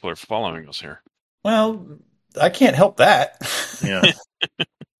sure people are following us here. Well, I can't help that. Yeah.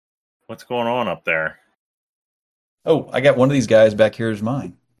 What's going on up there? Oh, I got one of these guys back here as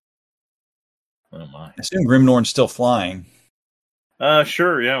mine. Oh my. I assume Grimnorn's still flying.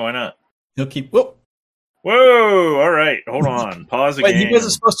 Sure. Yeah. Why not? He'll keep. Whoop. Whoa! All right, hold on. Pause the Wait, game. he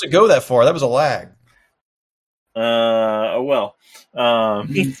wasn't supposed to go that far. That was a lag. Oh well. Oh, well.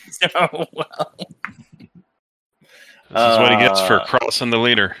 This is what he gets for crossing the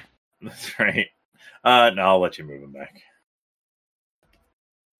leader. That's right. No, I'll let you move him back.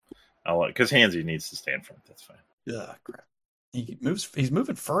 Because Hansy needs to stand front. That's fine. Yeah, crap. He's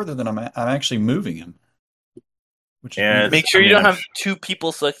moving further than I'm actually moving him. Which is Yeah, weird. Make sure I you mean, don't I'm have 2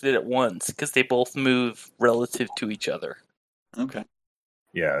 people selected at once because they both move relative to each other. Okay.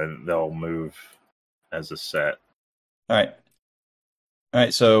 Yeah, they'll move as a set. All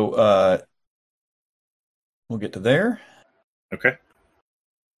right. So we'll get to there. Okay.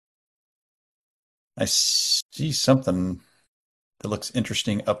 I see something that looks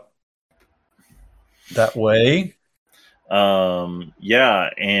interesting up that way. Yeah,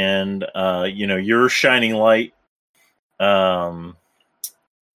 and your shining light.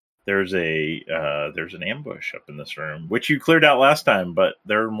 There's an ambush up in this room, which you cleared out last time, but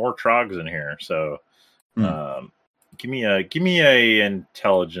there are more trogs in here. So, give me a trained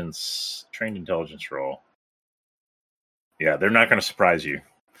intelligence roll. Yeah, they're not going to surprise you.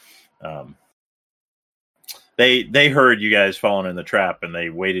 They heard you guys falling in the trap, and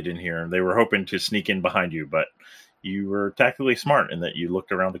they waited in here, and they were hoping to sneak in behind you, but you were tactically smart in that you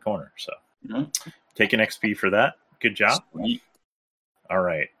looked around the corner. So, take an XP for that. Good job. Sweet. All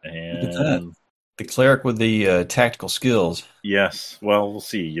right, and The cleric with the tactical skills. yes, well, we'll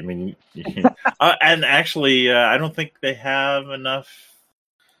see. I mean, and actually, I don't think they have enough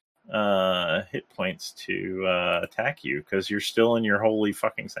hit points to attack you because you're still in your holy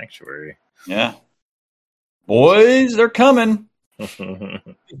fucking sanctuary. Yeah. Boys, they're coming.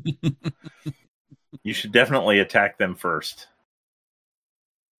 You should definitely attack them first.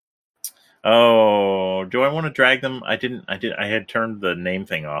 Oh, do I want to drag them? I had turned the name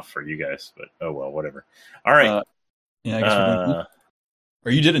thing off for you guys, but oh well, whatever. All right. Yeah, I guess we're doing.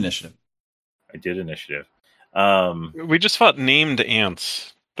 Or you did initiative. I did initiative. We just fought named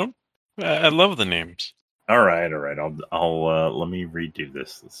ants. I love the names. All right. I'll let me redo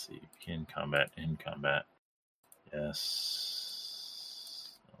this. Let's see. In combat.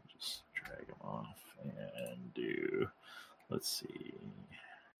 Yes. I'll just drag them off and do. Let's see.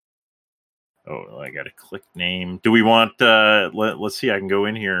 Oh, I got to click name. Do we want? Let's see. I can go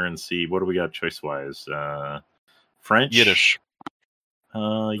in here and see what do we got choice wise. French, Yiddish.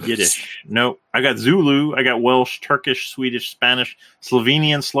 Yiddish. No, I got Zulu. I got Welsh, Turkish, Swedish, Spanish,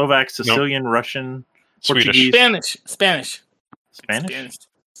 Slovenian, Slovak, Sicilian, Russian, Swedish. Portuguese. Spanish.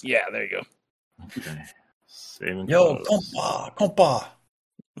 Yeah, there you go. Okay. Saving Yo, close. compa.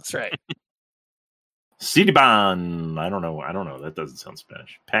 That's right. Cidiban. I don't know. That doesn't sound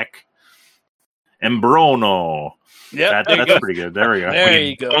Spanish. Peck. Embrono. Yep, That's pretty good. There we go. There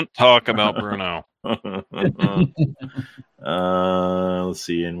you go. Don't talk about Bruno. Let's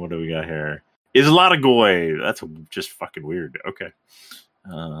see. And what do we got here? Islatagoy. That's just fucking weird. Okay.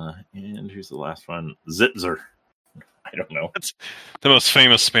 And here's the last one. Zitzer. I don't know. That's the most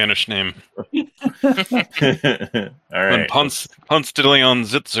famous Spanish name. All right. When Ponce de Leon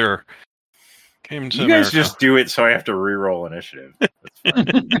Zitzer came to You America. guys just do it so I have to re-roll initiative. That's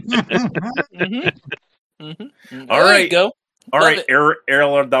fine. All All right, right. go. All Love right, it.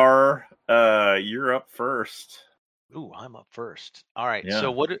 Erladar, you're up first. Ooh, I'm up first. All right. Yeah.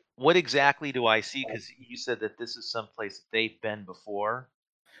 So what exactly do I see? Because you said that this is someplace that they've been before,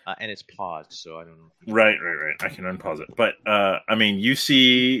 and it's paused. So I don't know. Right. I can unpause it, but I mean, you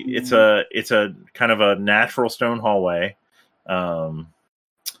see, it's a kind of a natural stone hallway. Well,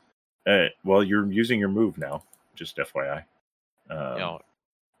 you're using your move now, just FYI.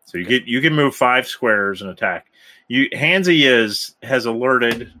 So you can move 5 squares and attack. Hansy has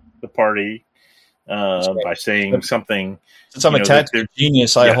alerted the party by saying something. Since I'm a tactical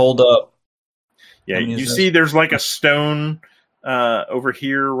genius, I hold up. Yeah, you see, there's like a stone over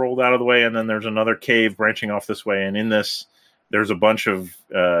here rolled out of the way, and then there's another cave branching off this way. And in this, there's a bunch of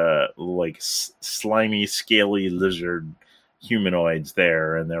slimy, scaly lizard humanoids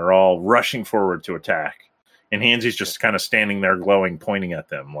there, and they're all rushing forward to attack. And Hansy's just kind of standing there glowing, pointing at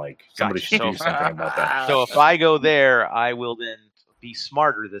them like somebody Gotcha. should do something about that. So if I go there, I will then be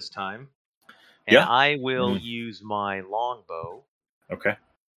smarter this time. And Yeah. I will use my longbow Okay.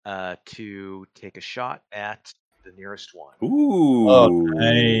 to take a shot at the nearest one. Ooh. Oh,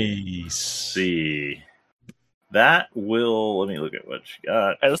 nice. See. That will. Let me look at what you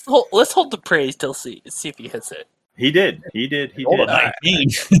got. All right, let's hold the praise till see if he hits it. He did. Rolled a 19.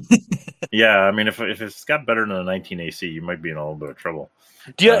 Yeah, I mean, if it's got better than a 19 AC, you might be in a little bit of trouble.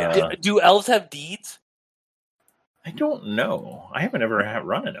 Do elves have deeds? I don't know. I haven't ever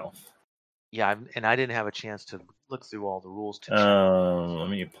run an elf. Yeah, and I didn't have a chance to look through all the rules to check. Let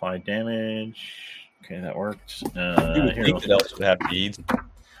me apply damage. Okay, that worked. You would Here, think that elves would have deeds.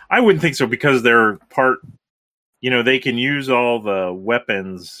 I wouldn't think so because they're part. They can use all the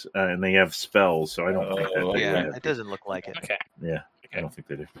weapons and they have spells, so I don't think that. They Yeah, have. it doesn't look like it. Okay. Yeah, I don't think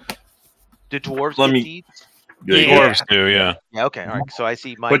they do. Do dwarves Let get me- deeds? They- Dwarves do, yeah. Yeah, okay, all right. So I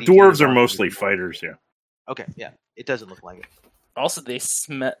see my. But DT dwarves is are on mostly 30. fighters. Yeah. Okay, yeah, it doesn't look like it. Also,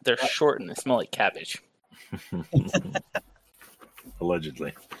 they're short and they smell like cabbage.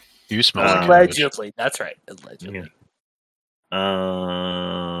 Allegedly. You smell like cabbage. Allegedly, that's right. Allegedly.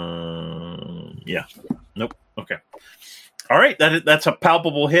 Yeah. Nope. Okay. All right. That's a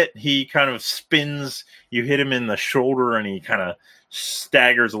palpable hit. He kind of spins. You hit him in the shoulder, and he kind of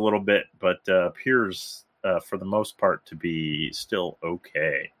staggers a little bit, but appears for the most part to be still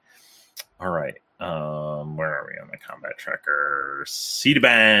okay. All right. Where are we on the combat tracker?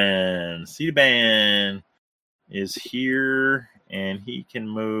 Cedaban. Cedaban is here, and he can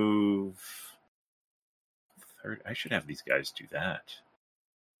move. I should have these guys do that.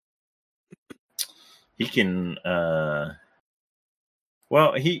 He can.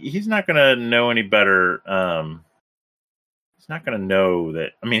 Well, he's not going to know any better. He's not going to know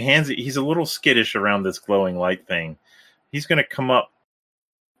that. I mean, he's a little skittish around this glowing light thing. He's going to come up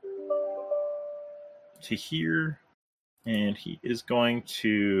to here, and he is going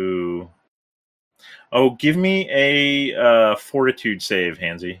to. Oh, give me a fortitude save,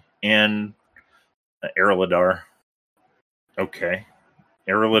 Hansy, and Aerolidar. Okay.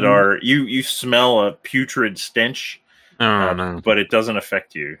 Aerolidar, you smell a putrid stench, No. but it doesn't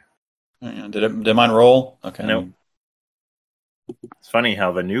affect you. Did mine roll? Okay. Nope. It's funny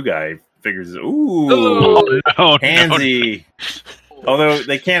how the new guy figures, ooh, No, Hansy. Although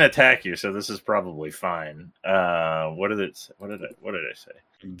they can't attack you, so this is probably fine. What did I say?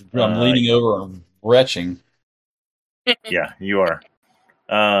 I'm leaning over and retching. Yeah, you are.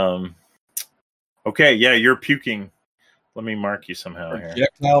 Okay, yeah, you're puking. Let me mark you somehow here.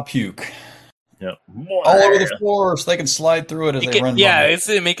 Projectile puke. Yep. All over the floor so they can slide through it as they run Yeah, by. it's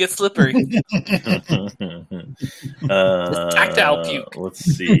to make it slippery. Tactile puke. Let's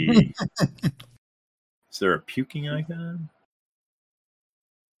see. Is there a puking icon?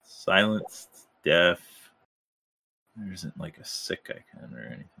 Silenced, deaf. There isn't like a sick icon or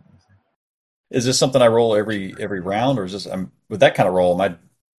anything. Is this something I roll every round, or is this? With that kind of roll, am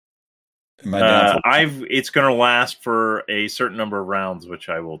I down for? It's going to last for a certain number of rounds, which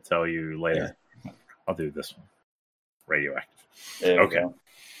I will tell you later. Yeah. I'll do this one. Radioactive. Okay. Go.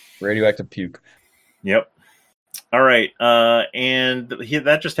 Radioactive puke. Yep. All right. And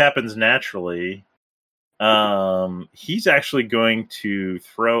that just happens naturally. He's actually going to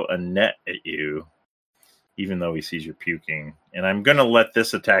throw a net at you, even though he sees you're puking. And I'm going to let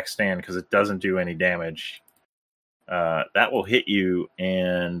this attack stand because it doesn't do any damage. That will hit you,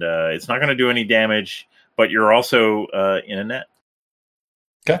 and it's not going to do any damage, but you're also in a net.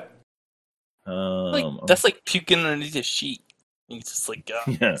 Okay. That's like puking underneath a sheet. He's just like,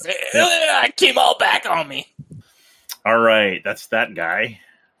 Yeah. it came all back on me. All right, that's that guy.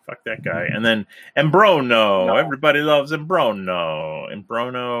 Fuck that guy. And then Embrono. No. Everybody loves Embrono.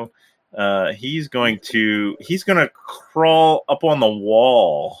 Embrono. He's going to crawl up on the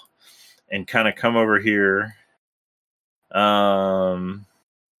wall and kind of come over here.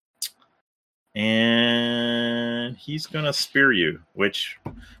 And he's going to spear you, which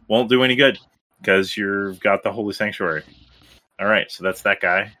won't do any good because you've got the Holy Sanctuary. All right, so that's that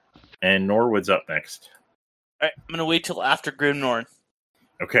guy. And Norwood's up next. All right, I'm going to wait till after Grimnorn.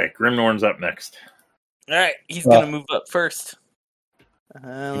 Okay, Grimnorn's up next. All right, he's going to move up first.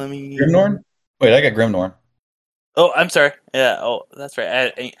 Let me... Grimnorn? Wait, I got Grimnorn. Oh, I'm sorry. Yeah, oh, that's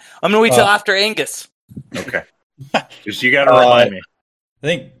right. I'm going to wait till after Angus. Okay. Just you got to remind me. I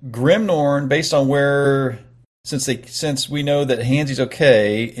think Grimnorn, based on where, since we know that Hansy's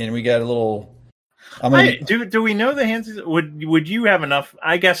okay, and we got a little. Do we know the Hansy's? Would you have enough?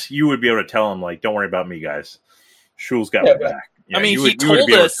 I guess you would be able to tell him, like, don't worry about me, guys. Shul's got Yeah, my back. Yeah, I mean, you he would be able told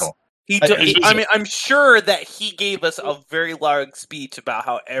to us. tell. I mean, I'm sure that he gave us a very long speech about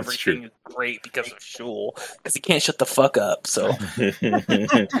how everything true. is great because of Shul, because he can't shut the fuck up. So,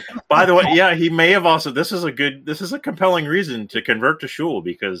 By the way, yeah, he may have also. This is a compelling reason to convert to Shul,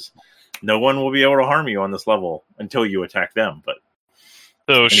 because no one will be able to harm you on this level until you attack them. But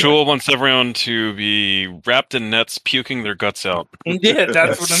So anyway. Shul wants everyone to be wrapped in nets, puking their guts out. yeah,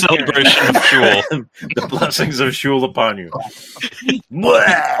 that's what I'm hearing. Celebration of Shul. The blessings of Shul upon you.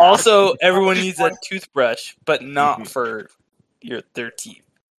 Also, everyone needs a toothbrush, but not for their teeth.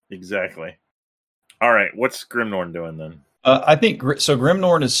 Exactly. All right, what's Grimnorn doing then? I think so.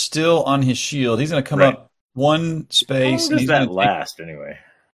 Grimnorn is still on his shield. He's going to come Right. up one How long space. does he's that gonna last anyway?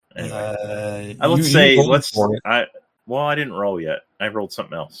 take, Let's say I didn't roll yet. I rolled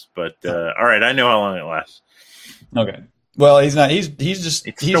something else, but all right, I know how long it lasts. Okay. Well, he's not. He's just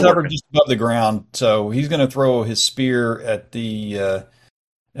It's he's still hovering working. just above the ground. So he's going to throw his spear at the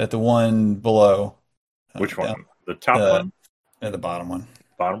one below. Which one? Down The top one? at the bottom one.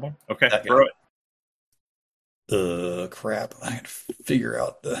 Bottom one? Okay, That throw guy. it. Crap! I had to figure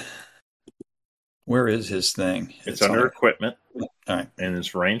out where is his thing. It's under on equipment. All right. And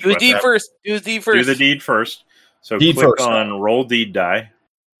it's range. Do the deed first. Do the deed first. So Deed click first. on roll deed die.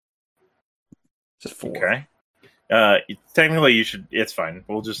 It's a 4. Okay. Technically, you should. It's fine.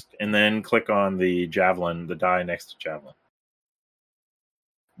 We'll just and then click on the javelin, the die next to javelin.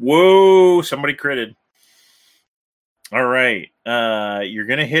 Whoa! Somebody critted. All right. You're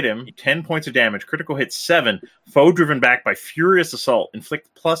gonna hit him. 10 points of damage. Critical hit 7. Foe driven back by furious assault. Inflict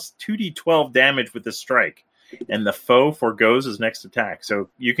plus 2d12 damage with this strike, and the foe forgoes his next attack. So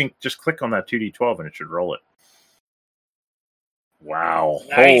you can just click on that 2d12 and it should roll it. Wow.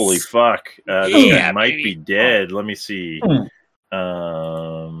 Nice. Holy fuck. This Yeah, guy might baby. be dead. Let me see.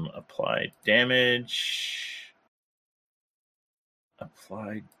 Hmm. Applied damage.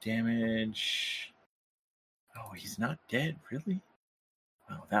 Applied damage. Oh, he's not dead, really?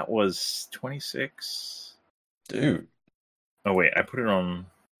 Wow, that was 26. Dude. Oh, wait, I put it on.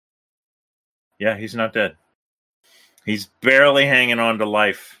 Yeah, he's not dead. He's barely hanging on to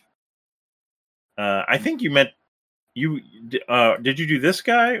life. I think you meant did you do this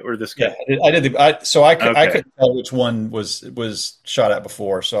guy or this guy? Yeah, I did. I Okay. couldn't tell which one was shot at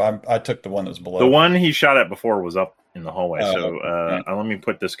before, so I took the one that was below. The one he shot at before was up in the hallway. Oh, So okay. let me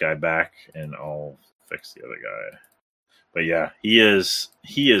put this guy back, and I'll fix the other guy. But yeah, he is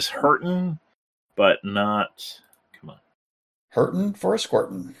hurting, but not. Come on, Hurting for a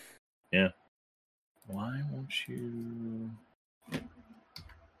squirtin'. yeah. Why won't you?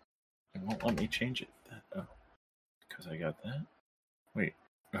 It won't let me change it. Oh, because I got that. Wait.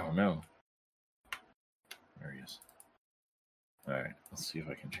 Oh no. There he is. All right. Let's see if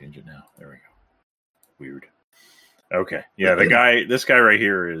I can change it now. There we go. Weird. Okay. Yeah, this guy right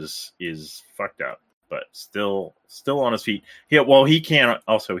here is fucked up, but still on his feet. Yeah, well, he cannot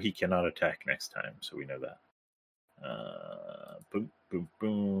attack next time, so we know that. Boom, boom,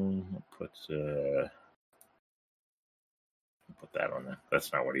 boom. Put that on there.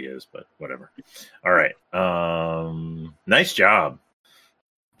 That's not what he is, but whatever. All right. Nice job.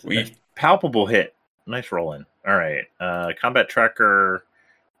 Sweet. Palpable hit. Nice roll in. All right. Combat tracker.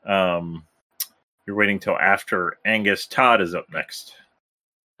 You're waiting till after Angus. Todd is up next.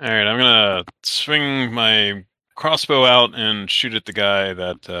 All right, I'm gonna swing my crossbow out and shoot at the guy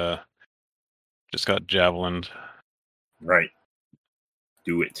that just got javelined. Right.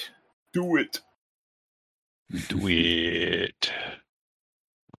 Do it. Do it. Do it.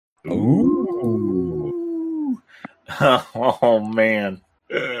 Ooh. Oh man.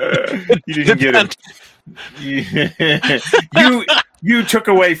 You didn't get him. You took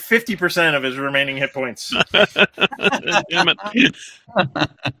away 50% of his remaining hit points. Damn it.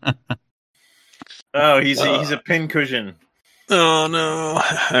 Oh, he's a pincushion. Oh no.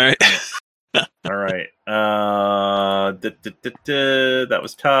 All right. All right. That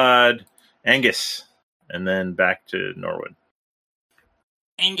was Todd. Angus. And then back to Norwood.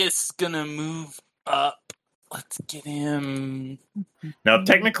 Angus is gonna move up. Let's get him. Now,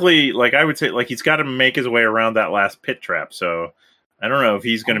 technically, like I would say, like he's got to make his way around that last pit trap. So I don't know if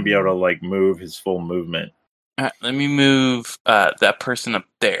he's going to be able to like move his full movement. Let me move that person up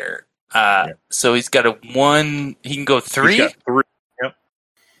there. So he's got a 1. He can go 3. He's got 3. Yep.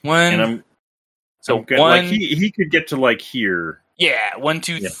 1. And I'm 1. like he could get to like here. Yeah. 1,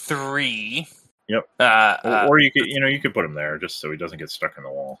 2, Yeah. 3. Yep. Or you could put him there just so he doesn't get stuck in the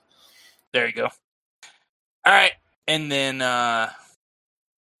wall. There you go. All right, and then can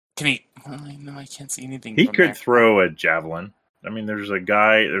he? Well, no, I can't see anything. He from could there. throw a javelin. I mean, there's a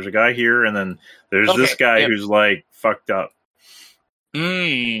guy here, and then there's this guy who's like fucked up.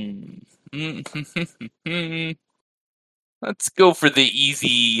 Let's go for the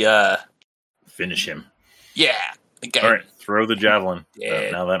easy. Finish him. Yeah. The guy. All right, throw the javelin.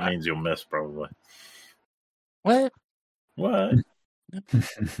 Yeah. Now that means you'll miss probably. What?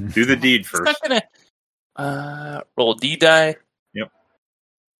 Do the deed first. It's not gonna. Roll D die. Yep.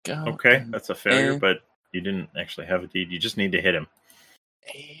 Go. Okay, that's a failure, but you didn't actually have a deed. You just need to hit him.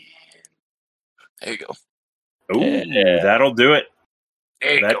 And there you go. Oh, that'll do it.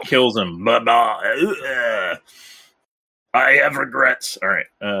 There you That go. kills him. I have regrets. All right.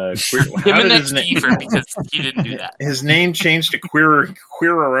 Give him an XP for because he didn't do that. His name changed to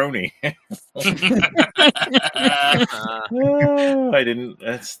Queeraroni. I didn't.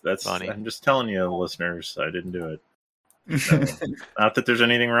 That's Funny. I'm just telling you, listeners, I didn't do it. No. Not that there's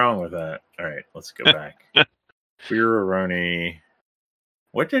anything wrong with that. All right, let's go back. Queeraroni.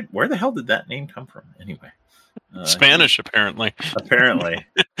 Where the hell did that name come from? Anyway, Spanish, apparently. Apparently,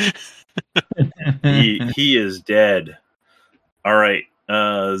 he is dead. All right,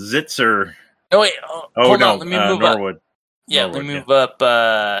 Zitzer. No wait. Hold no, on. Let me move Norwood. up. Yeah, Norwood, let me move up.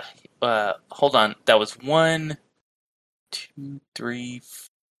 Hold on. That was 1, 2, 3,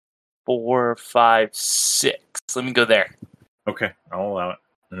 4, 5, 6. Let me go there. Okay, I'll allow it.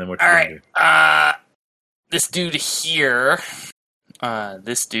 And then what? All you right. gonna do? This dude here.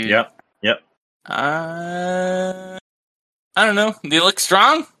 This dude. Yep. I don't know. They look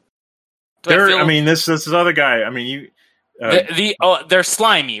strong. This other guy. I mean, you. They're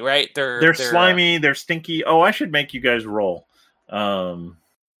slimy, right? They're slimy. They're stinky. Oh, I should make you guys roll.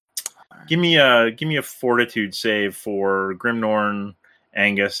 Give me a fortitude save for Grimnorn,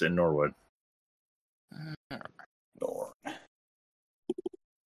 Angus, and Norwood.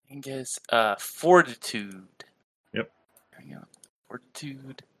 Angus, fortitude. Yep. There we go.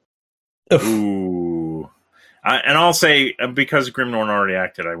 Fortitude. Ooh. And I'll say because Grimnorn already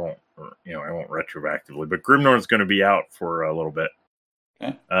acted, I won't retroactively. But Grimnorn's going to be out for a little bit,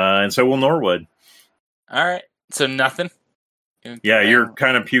 and so will Norwood. All right, so nothing. Yeah, you're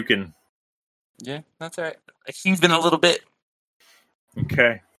kind of puking. Yeah, that's all right. He's been a little bit.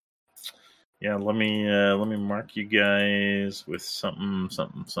 Okay. Yeah, let me mark you guys with something.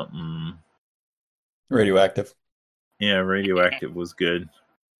 Radioactive. Yeah, radioactive was good.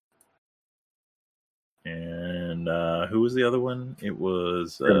 And who was the other one? It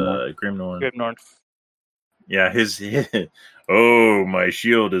was Grimnorn. Grimnorn. Yeah, his oh, my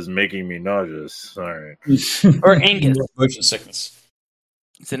shield is making me nauseous. Sorry. Or Angus. Motion sickness.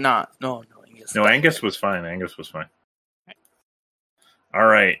 Is it not? No, Angus. No, Angus was fine. All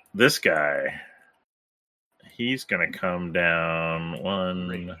right, this guy. He's gonna come down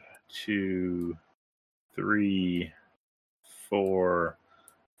 1, 2, 3, 4,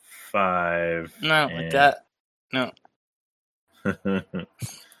 5. No, like that. No.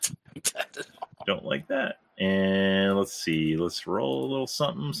 Don't like that. And let's see. Let's roll a little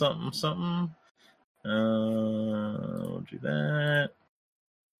something. We'll do that.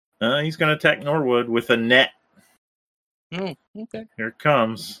 He's going to attack Norwood with a net. Okay. Here it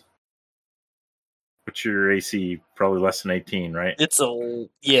comes. What's your AC? Probably less than 18, right? It's a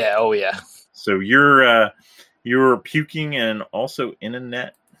yeah. Oh yeah. So you're puking and also in a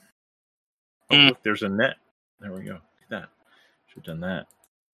net. Oh, look, there's a net. There we go. Look at that. Should have done that.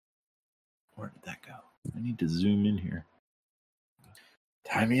 Where did that go? I need to zoom in here.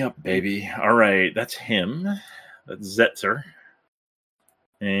 Tie me up, baby. All right, that's him. That's Zetzer.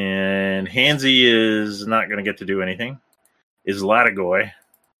 And Hansy is not going to get to do anything. Is Latigoy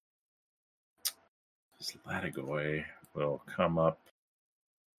will come up.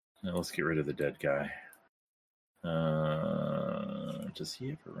 Now let's get rid of the dead guy. Does he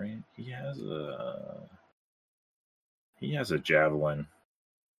have a range? He has a javelin.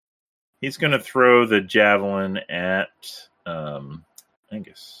 He's going to throw the javelin at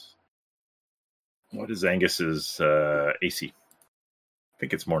Angus. What is Angus's AC? I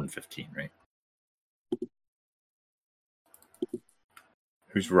think it's more than 15, right?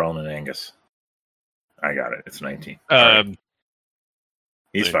 Who's rolling at Angus? I got it. It's 19. Right.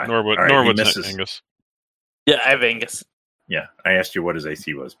 He's fine. Norwood's not Angus. Yeah, I have Angus. Yeah, I asked you what his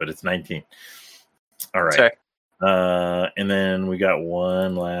AC was, but it's 19. All right. Sorry. And then we got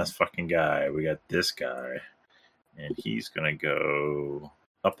one last fucking guy. We got this guy. And he's going to go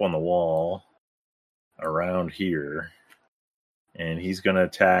up on the wall around here. And he's going to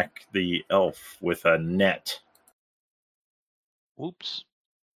attack the elf with a net. Whoops.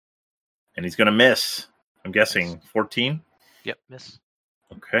 And he's going to miss. I'm guessing 14? Yep, miss.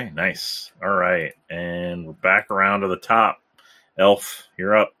 Okay, nice. All right. And we're back around to the top. Elf,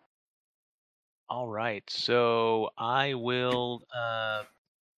 you're up. All right, so I will.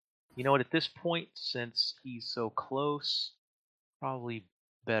 You know what? At this point, since he's so close, probably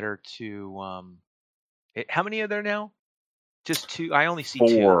better to. How many are there now? Just two. I only see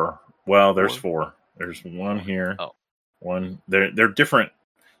 2. 4. Well, there's 4? 4. There's one here. Oh. One. They're different.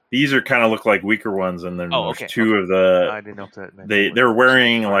 These are kind of look like weaker ones, and then there's okay, 2 of the. I didn't know if that meant They're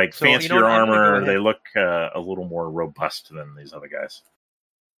wearing like So, you know fancier what, I'm gonna go armor. ahead. They look a little more robust than these other guys.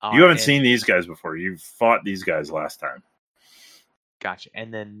 All You right, haven't and- seen these guys before. You fought these guys last time. Gotcha.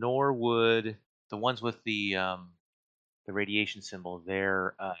 And then Norwood, the ones with the radiation symbol,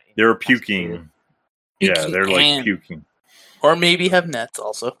 they're They're incapacitated. puking. Yeah, they're like And- puking. Or maybe have nets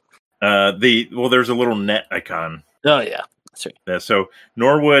also. There's a little net icon. Oh yeah, that's right. Yeah, so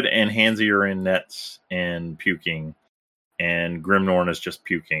Norwood and Hansy are in nets and puking, and Grimnorn is just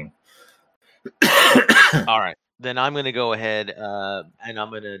puking. All right. Then I'm going to go ahead and I'm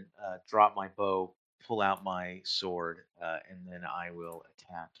going to drop my bow, pull out my sword, and then I will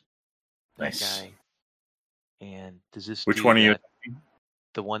attack that Nice. guy. And does this Which do one are you? that-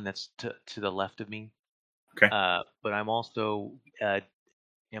 The one that's to the left of me. Okay. But I'm also.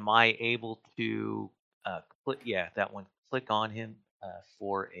 Am I able to click? Yeah, that one. Click on him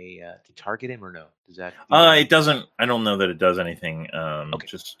for a to target him or no? Does that? do It doesn't. I don't know that it does anything. Okay.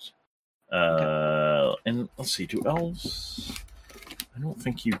 Just. And let's see. Do elves? I don't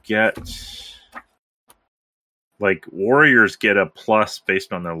think you get. Like warriors get a plus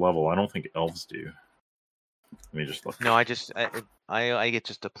based on their level. I don't think elves do. Let me just look. No, I get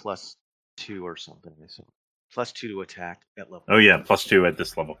just a +2 or something. So +2 to attack at level. Oh yeah, +2 at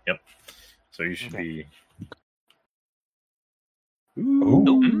this level. Yep. So you should Okay. be.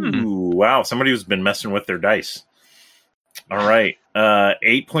 Ooh, wow! Somebody who's been messing with their dice. All right,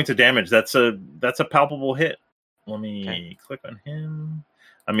 8 points of damage. That's a palpable hit. Let me click on him.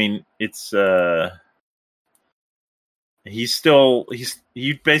 I mean, it's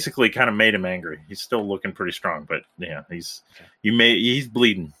you basically kind of made him angry. He's still looking pretty strong, but yeah, he's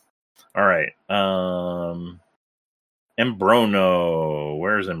bleeding. All right, Embrono.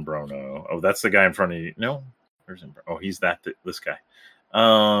 Where's Embrono? Oh, that's the guy in front of you. No, where's Embrono? Oh, he's this guy.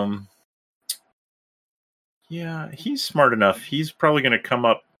 Yeah, he's smart enough. He's probably going to come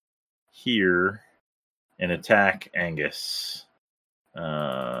up here and attack Angus.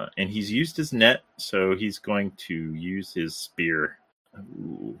 And he's used his net, so he's going to use his spear.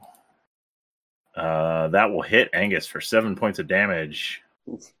 Ooh. That will hit Angus for 7 points of damage.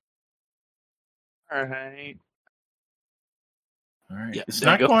 All right. All right. Yeah, It's there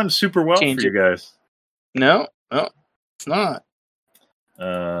you not go. going super well Change for you guys. No, it's not.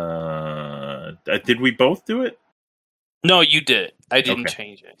 Did we both do it? No, you did. I didn't Okay.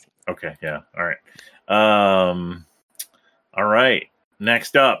 change it. Okay, yeah. All right. All right.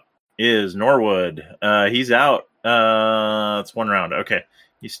 Next up is Norwood. He's out. It's one round. Okay.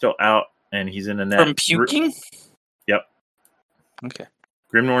 He's still out, and he's in a net. From puking? Yep. Okay.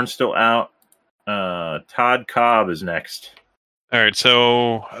 Grimnorn's still out. Todd Cobb is next. All right,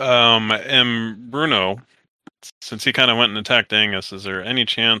 so Bruno, since he kind of went and attacked Angus, is there any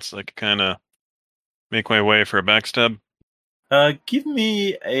chance I could kind of make my way for a backstab? Give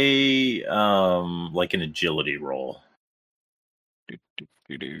me a like an agility roll.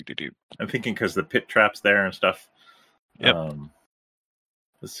 I'm thinking because the pit trap's there and stuff. Yep.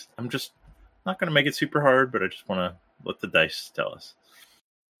 I'm just not going to make it super hard, but I just want to let the dice tell us.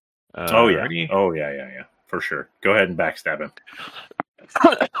 Oh yeah. Alrighty. Oh yeah. For sure. Go ahead and backstab him.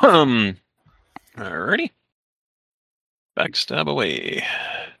 Alrighty. Backstab away.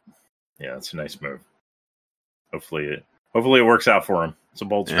 Yeah, that's a nice move. Hopefully it works out for him. It's a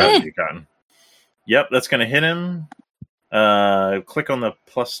bold Yeah. strategy, Cotton. Yep, that's going to hit him. Click on the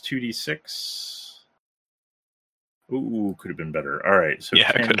plus 2d6. Ooh, could have been better. All right, so Yeah,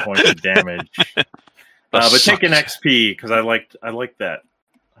 10 coulda. points of damage. But take an XP because I like that.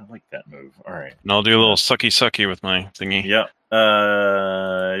 I like that move. All right. And I'll do a little sucky with my thingy. Yep.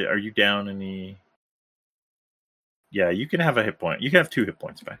 Are you down any? Yeah, you can have a hit point. You can have 2 hit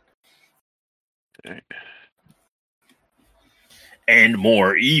points back. Okay. And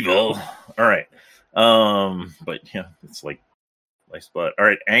more evil. All right. But yeah, it's like life's blood. All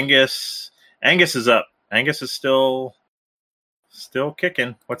right, Angus. Angus is up. Angus is still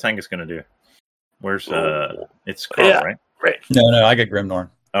kicking. What's Angus gonna do? Where's it's Carl, Yeah. right? No, I get Grimnorn.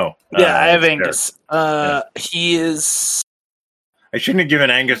 Oh. Yeah, I have Derek. Angus. He is. I shouldn't have given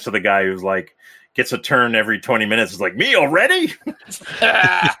Angus to the guy who's like gets a turn every 20 minutes. It's like, me already?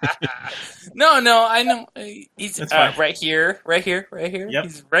 No, I know. He's That's fine. right here. Yep.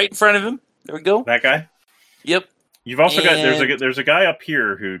 He's right in front of him. There we go. That guy? Yep. You've also got And- there's a guy up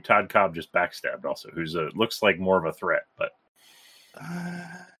here who Todd Cobb just backstabbed. Also, who's looks like more of a threat, but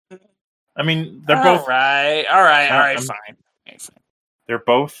I mean they're both all right, I'm- fine. they're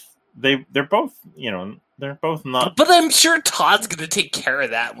both they're both they're both not. But I'm sure Todd's gonna take care of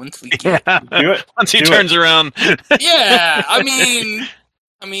that once we get. Yeah. Do it. Once he Do turns around. Yeah, I mean,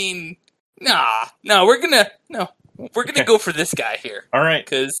 we're gonna Okay. go for this guy here All right.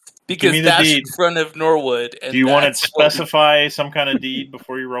 because me the that's deed. in front of Norwood. And Do you want to that's what we- specify some kind of deed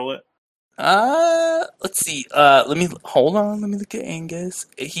before you roll it? Let's see. Let me hold on. Let me look at Angus.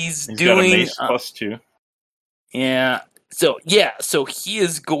 He's He's doing. got a mace +2. Yeah. So he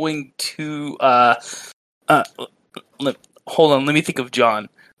is going to. Hold on. Let me think of John.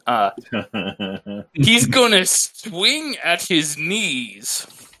 He's going to swing at his knees.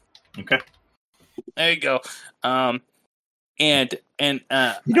 Okay. There you go. And You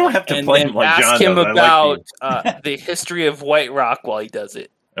don't have to and play then him like ask John him does. I like about the history of White Rock while he does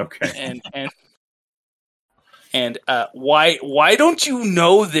it. Okay. And why don't you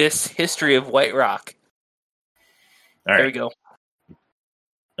know this history of White Rock? All There we right. go.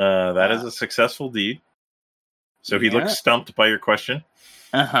 That is a successful deed. So he Yeah. looks stumped by your question.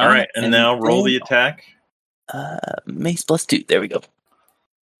 Uh-huh. All right, and now roll the attack. Mace +2. There we go.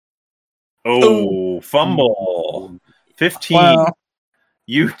 Oh, fumble. 15. Wow.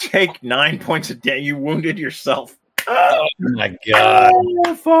 You take 9 points of damage. You wounded yourself. Oh my god!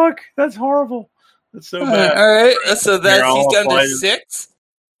 Oh, fuck. That's horrible. That's so bad. All right. So that's I'll he's down apply to this. 6.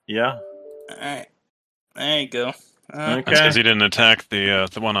 Yeah. All right. There you go. Okay. That's because he didn't attack the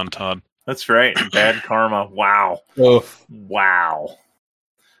one on Todd. That's right. Bad karma. Wow. Oof. Wow.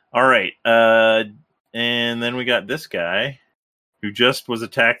 All right. And then we got this guy who just was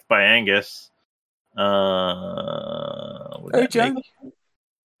attacked by Angus. What did Hey, that John. make?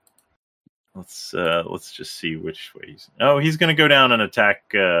 Let's just see which way he's. Oh, he's going to go down and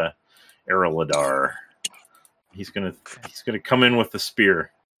attack Aeroladar. He's gonna come in with the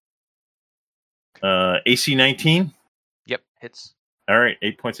spear. AC 19. Yep, hits. All right,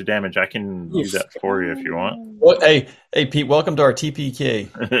 8 points of damage. I can do that for you if you want. Well, hey, Pete, welcome to our TPK.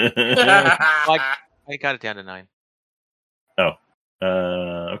 I got it down to 9.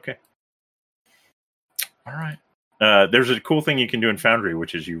 Okay. All right. There's a cool thing you can do in Foundry,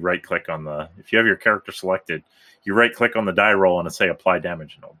 which is you right click on if you have your character selected, you right click on the die roll and it say apply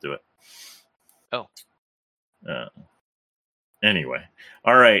damage and it'll do it. Oh. Anyway.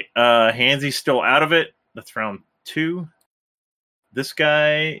 All right. Hansy's still out of it. That's round 2. This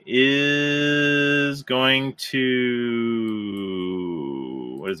guy is going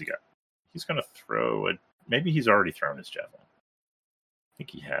to. What has he got? He's going to throw it. Maybe he's already thrown his javelin. I think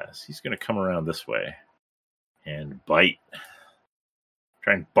he has. He's going to come around this way and bite.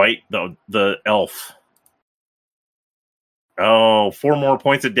 Try and bite the elf. Oh, 4 more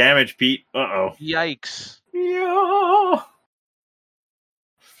points of damage, Pete. Uh-oh. Yikes. Yeah.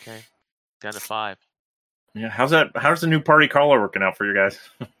 Okay. Down to 5. Yeah. How's the new party caller working out for you guys?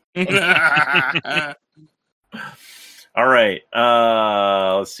 All right.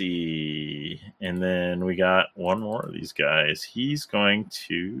 Let's see. And then we got one more of these guys. He's going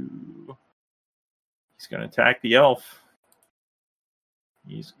to attack the elf.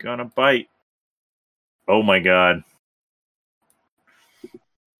 He's going to bite. Oh my god.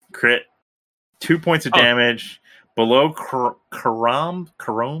 Crit. 2 points of damage. Below Karam?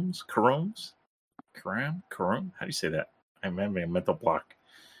 How do you say that? I'm having a mental block.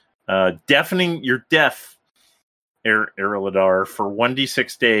 Deafening. You're deaf. Aeroladar for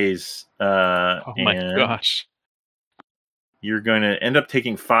 1d6 days. Oh my and gosh. You're going to end up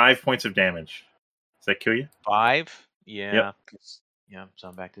taking 5 points of damage. Does that kill you? 5? Yeah. Yep. Yeah, so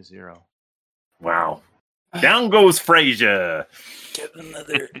I'm back to 0. Wow. Down goes Frazier.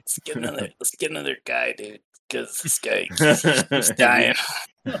 Let's get another guy, dude. Because this guy keeps dying.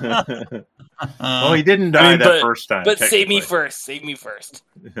 Well, he didn't die that first time. But save me technically. first.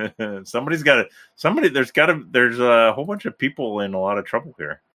 There's a whole bunch of people in a lot of trouble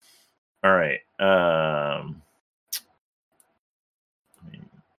here. All right. There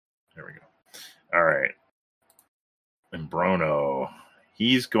we go. All right. And Brono,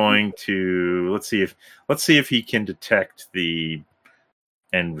 he's going to let's see if he can detect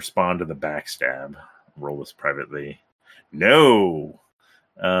and respond to the backstab. Roll this privately. No.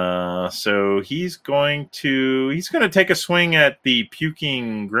 So he's going to take a swing at the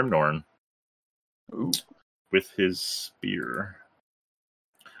puking Grimnorn. Ooh. With his spear.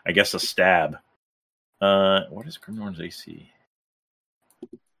 I guess a stab. What is Grimnorn's AC?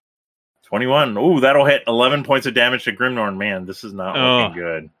 21. Oh, that'll hit 11 points of damage to Grimnorn. Man, this is not looking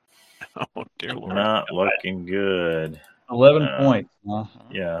good. Oh dear lord. Not looking good. 11 points. Huh?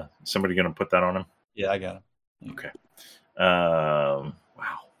 Yeah. Somebody going to put that on him? Yeah, I got him. Okay. Wow.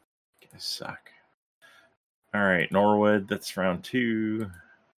 You guys suck. All right. Norwood, that's round 2.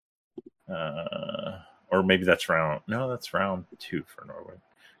 Or maybe that's round... No, that's round 2 for Norwood.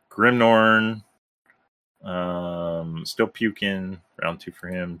 Grimnorn. Still puking. Round 2 for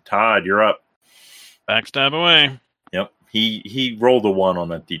him. Todd, you're up. Backstab away. Yep. He rolled a 1 on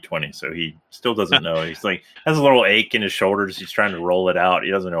that D20, so he still doesn't know. He's like has a little ache in his shoulders. He's trying to roll it out.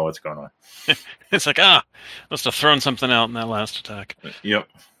 He doesn't know what's going on. It's like, must have thrown something out in that last attack. Yep.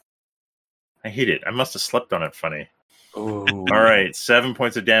 I hate it. I must have slept on it funny. Ooh. All right, 7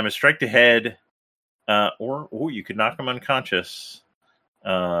 points of damage. Strike the head. Or you could knock him unconscious.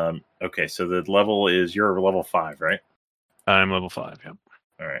 Okay, so the level is you're level 5, right? I'm level 5, yep.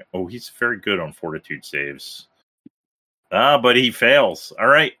 All right. Oh, he's very good on fortitude saves. But he fails. All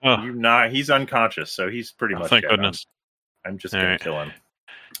right. He's unconscious, so he's pretty much thank dead. goodness. I'm just going to kill him.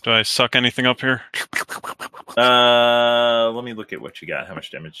 Do I suck anything up here? Let me look at what you got. How much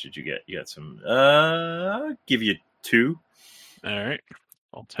damage did you get? You got some. I'll give you 2. All right.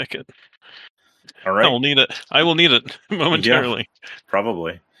 I'll take it. All right. I will need it. I will need it momentarily. Yeah,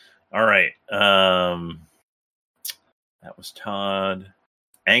 probably. All right. That was Todd.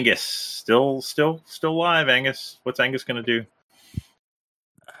 Angus, still alive. Angus, what's Angus going to do?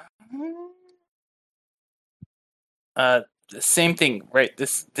 The same thing, right?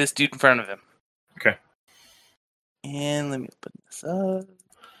 This dude in front of him. Okay. And let me open this up.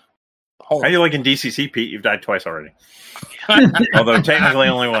 How you liking DCC, Pete? You've died twice already. Although technically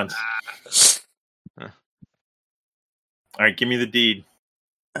only once. All right, give me the deed.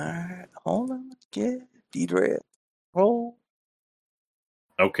 All right, hold on. Let's get deed red. Roll.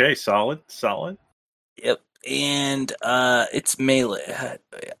 Okay, solid. Yep, and it's melee.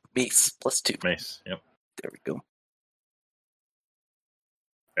 Mace +2. Mace. Yep. There we go.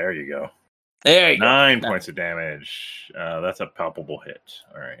 There you go. There you go. 9 points of damage. That's a palpable hit.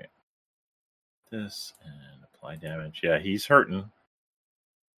 All right. This and apply damage. Yeah, he's hurting.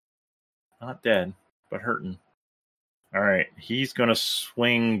 Not dead, but hurting. All right, he's going to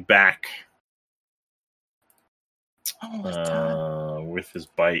swing back with his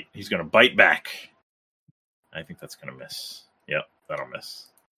bite. He's going to bite back. I think that's going to miss. Yep, that'll miss.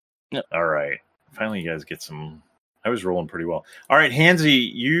 Yep. All right. Finally, you guys get some... I was rolling pretty well. All right,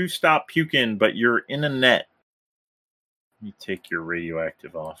 Hansy, you stop puking, but you're in a net. Let me take your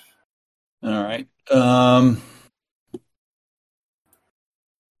radioactive off. All right.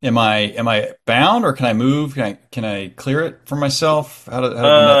 Am I bound, or can I move? Can I clear it for myself?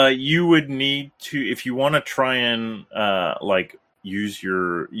 You would need to, if you want to try and use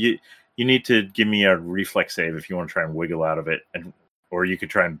your you need to give me a reflex save if you want to try and wiggle out of it, or you could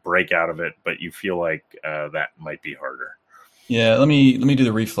try and break out of it, but you feel like that might be harder. Yeah, let me do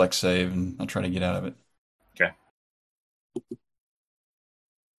the reflex save, and I'll try to get out of it. Okay.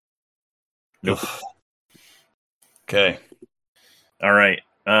 Nope. Okay. All right.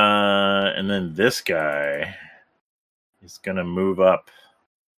 And then this guy is going to move up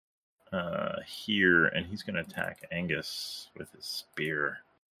here, and he's going to attack Angus with his spear.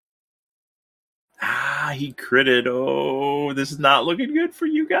 He critted. Oh, this is not looking good for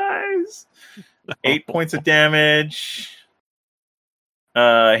you guys. 8 points of damage.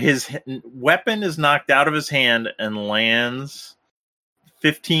 His weapon is knocked out of his hand and lands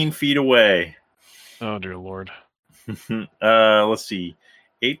 15 feet away. Oh, dear Lord. Let's see.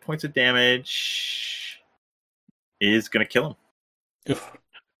 8 points of damage is going to kill him.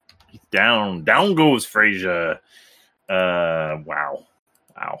 He's down. Down goes Frazier. Wow.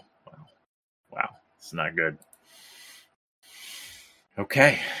 It's not good.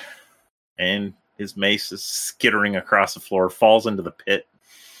 Okay. And his mace is skittering across the floor, falls into the pit.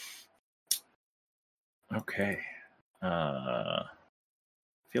 Okay. I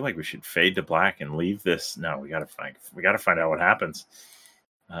feel like we should fade to black and leave this. No, we gotta find out what happens.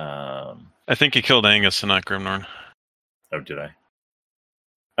 I think he killed Angus and not Grimnorn. Oh, did I?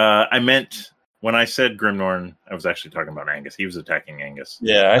 I meant when I said Grimnorn, I was actually talking about Angus. He was attacking Angus.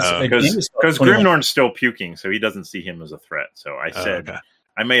 Yeah, because Grimnorn's still puking, so he doesn't see him as a threat. So I said, okay.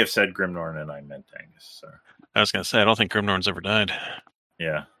 I may have said Grimnorn and I meant Angus. So. I was going to say, I don't think Grimnorn's ever died.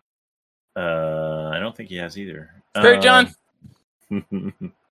 Yeah. I don't think he has either. Fair, John. Yeah,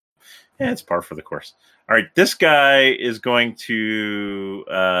 it's par for the course. All right, this guy is going to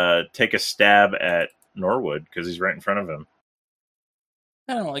take a stab at Norwood because he's right in front of him.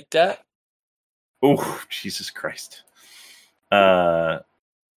 I don't like that. Oh, Jesus Christ. You're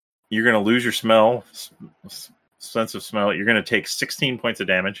going to lose your sense of smell. You're going to take 16 points of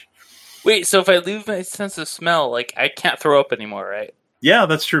damage. Wait, so if I lose my sense of smell, like I can't throw up anymore, right? Yeah,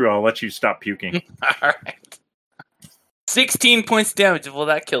 that's true. I'll let you stop puking. All right. 16 points damage. Well,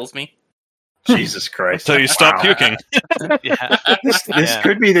 that kills me. Jesus Christ! So you stop Wow. puking. Yeah. This Yeah.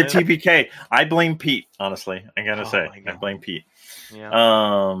 could be the TPK. I blame Pete. Honestly, I gotta Oh say, my I God. blame Pete. Yeah.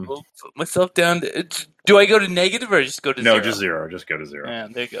 I'll put myself down. Do I go to negative or just go to No, zero? just 0. Just go to 0. Yeah,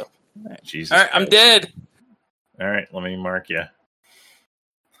 there you go. Jesus. All right, I'm Christ. dead. All right, let me mark you.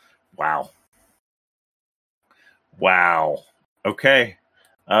 Wow. Okay.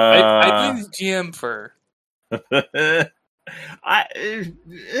 I blame the GM for.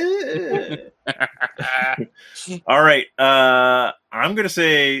 All right. I'm gonna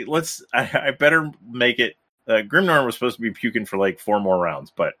say I better make it. Grimnorn was supposed to be puking for like 4 more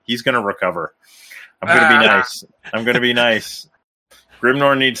rounds, but he's gonna recover. I'm gonna be nice. I'm gonna be nice.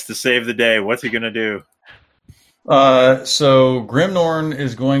 Grimnorn needs to save the day. What's he gonna do? So Grimnorn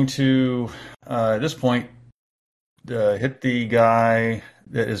is going to, at this point, hit the guy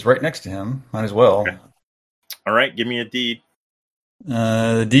that is right next to him. Might as well. Okay. All right, give me a deed.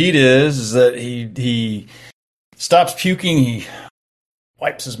 The deed is that he stops puking. He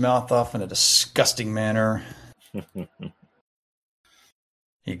wipes his mouth off in a disgusting manner.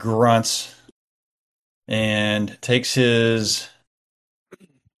 He grunts and takes his.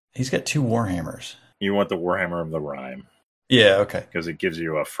 He's got 2 warhammers. You want the Warhammer of the Rhyme Yeah. Okay. because it gives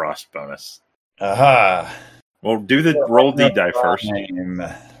you a frost bonus. Aha. Well, do the roll D die first.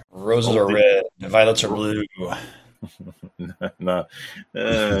 Roses are red. Violets are blue. No,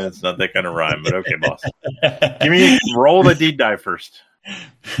 it's not that kind of rhyme, but okay, boss. Roll the D die first.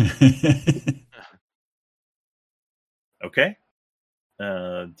 Okay.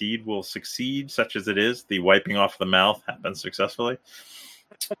 Deed will succeed, such as it is. The wiping off the mouth happens successfully.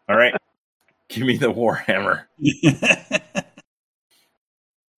 All right. Give me the Warhammer.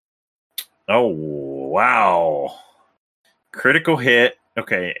 Oh, wow. Critical hit.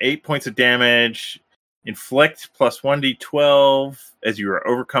 Okay, 8 points of damage. Inflict plus 1d12 as you are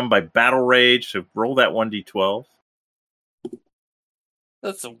overcome by battle rage. So roll that 1d12.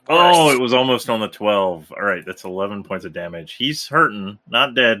 That's the worst. Oh, it was almost on the 12. All right, that's 11 points of damage. He's hurting,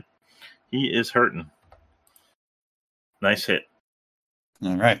 not dead. He is hurting. Nice hit.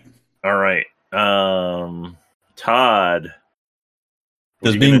 All right. All right. Todd. What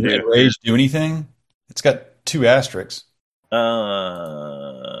Does are you being gonna do? rage do anything? It's got 2 asterisks. Well,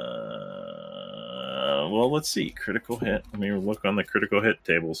 let's see. Critical hit. Let me look on the critical hit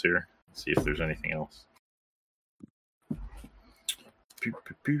tables here. See if there's anything else. Which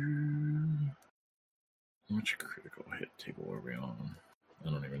critical hit table are we on? I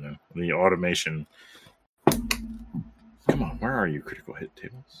don't even know. The automation. Come on, where are you, critical hit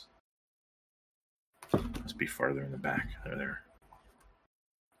tables? Must be farther in the back. There.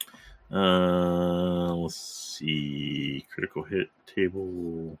 Let's see. Critical hit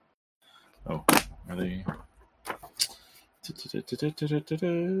table. Oh, are they?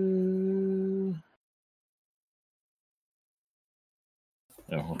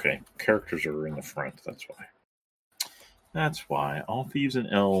 Oh, okay. Characters are in the front. That's why. That's why. All thieves and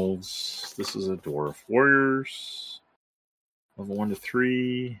elves. This is a dwarf. Warriors. Level 1 to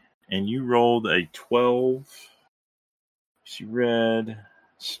 3. And you rolled a 12. She read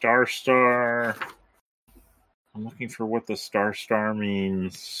Star. I'm looking for what the Star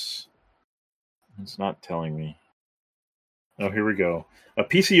means. It's not telling me. Oh, here we go. A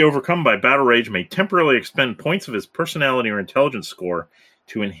PC overcome by battle rage may temporarily expend points of his personality or intelligence score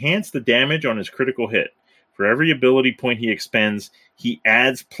to enhance the damage on his critical hit. For every ability point he expends, he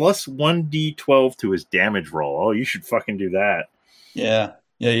adds plus 1d12 to his damage roll. Oh, you should fucking do that. Yeah.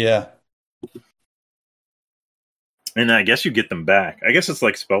 And I guess you get them back. I guess it's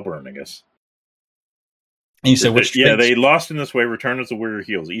like Spellburn, I guess. And you said which? Yeah, they lost in this way. Return as the warrior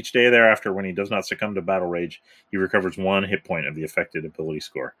heals. Each day thereafter, when he does not succumb to battle rage, he recovers 1 hit point of the affected ability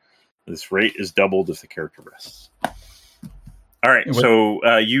score. This rate is doubled if the character rests. All right,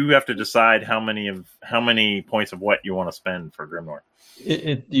 so you have to decide how many points of what you want to spend for Grimnorn.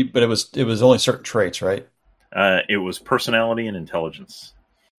 But it was only certain traits, right? It was personality and intelligence.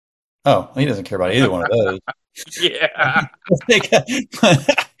 Oh, he doesn't care about either one of those. Yeah.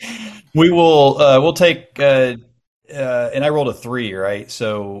 We'll take and I rolled a 3, right?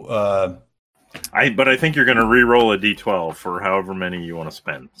 So But I think you're going to re-roll a d12 for however many you want to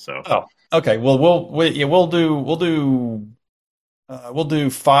spend. So okay. Well, we'll do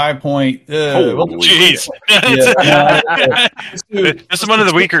 5 point. Jeez, this is one of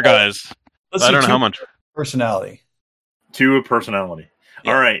the weaker guys. I don't know how much personality. 2 of personality.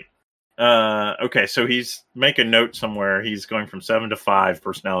 Yeah. All right. Okay, so he's make a note somewhere. He's going from 7 to 5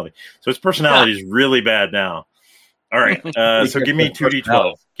 personality. So his personality is really bad now. All right. So give me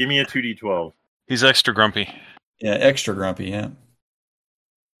 2d12. Give me a 2d12. He's extra grumpy. Yeah, extra grumpy. Yeah. All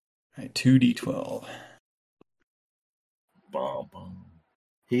right, 2d12. Bum, bum.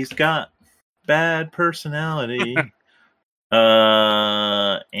 He's got bad personality.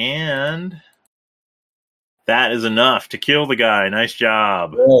 And that is enough to kill the guy. Nice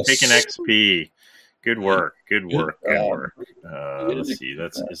job. Yes. Take an XP. Good work. Good work. Good job. work. Let's see.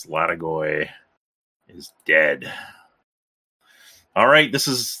 That's Islatagoy is dead. All right. This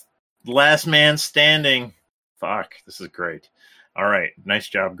is last man standing. Fuck. This is great. All right. Nice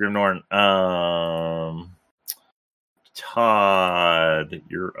job, Grimnorn. Todd,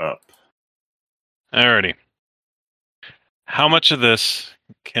 you're up. Alrighty. How much of this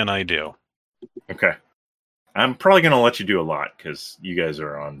can I do? Okay. I'm probably going to let you do a lot because you guys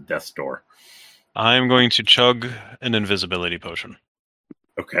are on death's door. I'm going to chug an invisibility potion.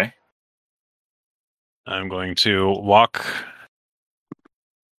 Okay. I'm going to walk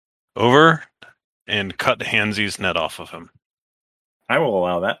over and cut Hansy's net off of him. I will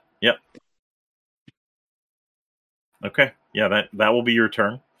allow that. Yep. Okay. Yeah, that will be your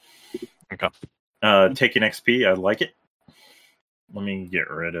turn. Okay. Take an XP. I like it. Let me get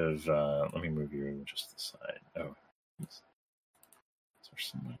rid of. Let me move you just the side. Oh, is there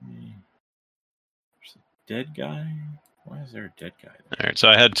somebody? There's a dead guy. Why is there a dead guy there? All right. So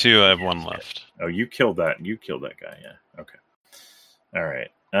I had 2. I have 1 left. Oh, you killed that. You killed that guy. Yeah. Okay. All right.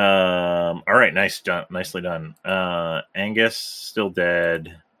 All right. Nicely done. Angus still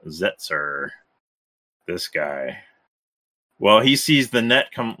dead. Zetzer. This guy. Well, he sees the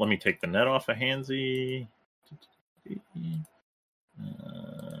net come. Let me take the net off of Hansy.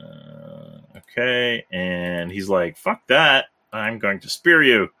 Okay, and he's like, "Fuck that! I'm going to spear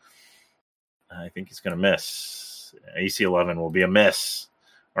you." I think he's going to miss. AC 11 will be a miss.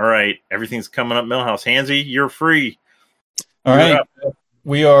 All right, everything's coming up, Millhouse. Hansy, you're free. All You're right. up.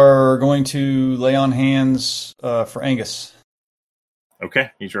 We are going to lay on hands for Angus. Okay,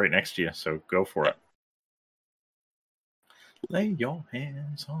 he's right next to you, so go for it. Lay your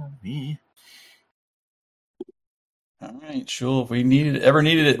hands on me. All right, sure. If we ever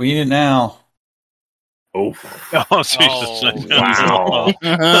needed it, we need it now. Oh, Oh, Jesus. wow.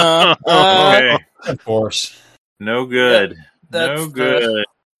 Uh, Okay, Of course. no good. That's No good.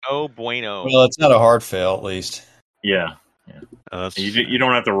 Oh bueno. Well, it's not a hard fail, at least. Yeah. That's, You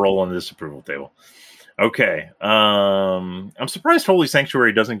don't have to roll on the disapproval table. Okay. I'm surprised Holy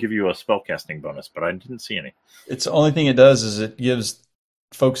Sanctuary doesn't give you a spellcasting bonus, but I didn't see any. It's the only thing it does is it gives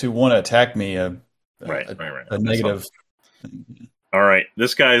folks who want to attack me a Right. negative. All right.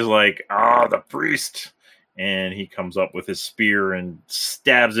 This guy's like, the priest. And he comes up with his spear and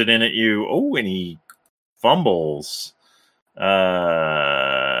stabs it in at you. Oh, and he fumbles.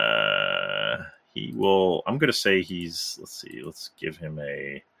 He will. I'm going to say he's. Let's see. Let's give him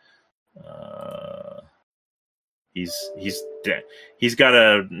a. He's got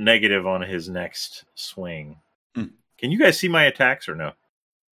a negative on his next swing. Hmm. Can you guys see my attacks or no?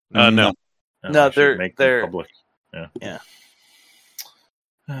 no. No, I should make them they're- public. Yeah.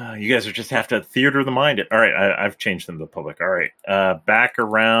 You guys just have to theater of the mind it. All right, I've changed them to public. All right, back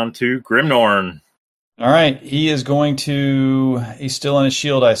around to Grimnorn. All right, he's still in his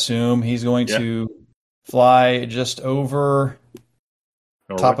shield, I assume. He's going to fly just over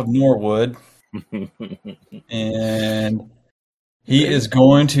top of Norwood, and he is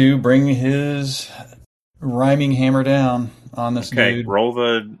going to bring his rhyming hammer down on this dude. Roll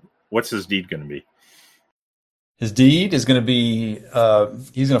the. What's his deed going to be? His deed is going to be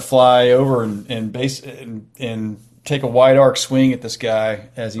he's going to fly over and take a wide arc swing at this guy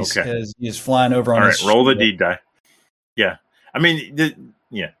as he's flying over on. All his right, roll the shield. deed die. Yeah, I mean,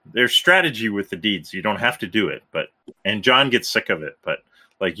 there's strategy with the deeds. You don't have to do it, and John gets sick of it. But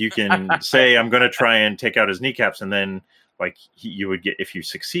like, you can say, "I'm going to try and take out his kneecaps," and then like you would get, if you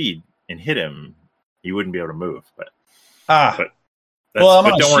succeed and hit him, you wouldn't be able to move. But I'm but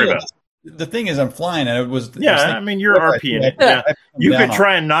on don't worry shield. about it. The thing is, I'm flying, and it was. Yeah, I mean, you're RPing it. Yeah, you could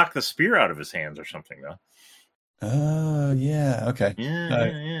try and knock the spear out of his hands or something, though. Oh, yeah. Okay.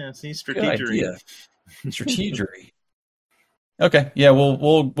 Yeah. See, Good strategery. idea. Strategery. Okay. Yeah,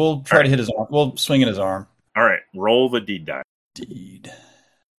 we'll try to hit his arm. We'll swing at his arm. All right, roll the deed die. Deed. There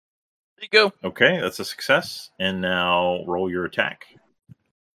you go. Okay, that's a success. And now roll your attack.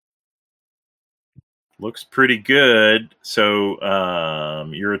 Looks pretty good. So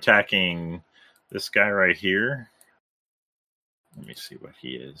you're attacking this guy right here. Let me see what he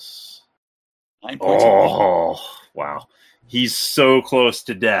is. 9 points of damage. Oh, wow. He's so close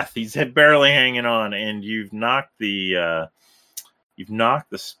to death. He's barely hanging on, and you've knocked the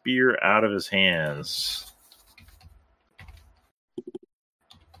spear out of his hands.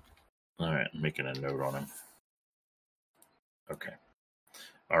 All right, I'm making a note on him. Okay.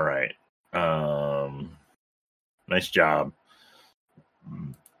 All right. Nice job.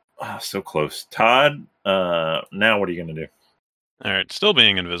 So close. Todd, now what are you going to do? All right, still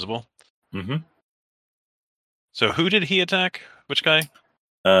being invisible. Mm-hmm. So who did he attack? Which guy?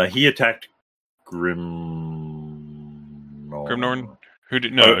 He attacked Grimnorn. Grimnorn?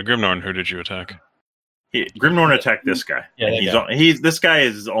 Grimnorn, who did you attack? Grimnorn attacked this guy. Yeah, This guy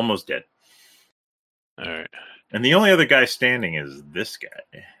is almost dead. All right. And the only other guy standing is this guy,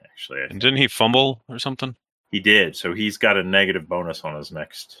 actually. And didn't he fumble or something? He did, so he's got a negative bonus on his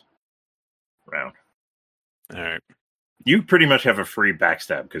next round. All right. You pretty much have a free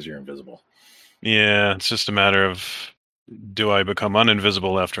backstab because you're invisible. Yeah, it's just a matter of, do I become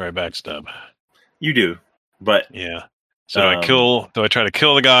uninvisible after I backstab? You do, but Yeah. So do I try to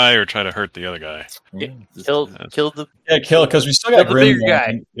kill the guy or try to hurt the other guy? Kill the kill because we still got Kill the bigger Grimnorn.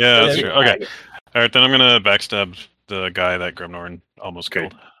 guy. Yeah, that's Yeah, true. Okay. All right, then I'm going to backstab the guy that Grimnorn almost Okay.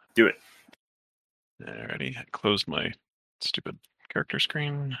 killed. do it. Alrighty, I closed my stupid character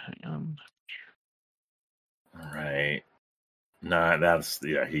screen. Hang on. All right. Nah,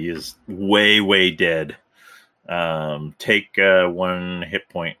 he is way dead. Take 1 hit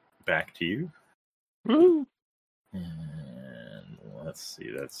point back to you. Woo! And let's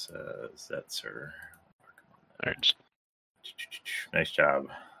see, that's her. All right. Nice job.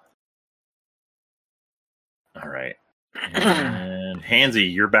 All right. And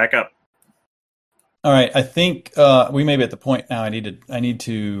Hansy, you're back up. All right, I think we may be at the point now. I need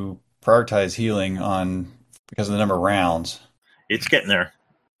to prioritize healing because of the number of rounds. It's getting there.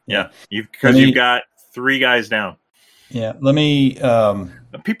 Yeah, you've Let me- got 3 guys down. Yeah, let me.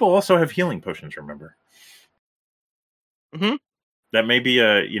 People also have healing potions. Remember. Mhm. That may be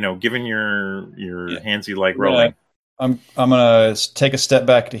given your Hansy like Yeah. rolling. I'm gonna take a step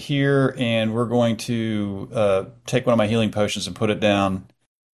back to here, and we're going to take one of my healing potions and put it down.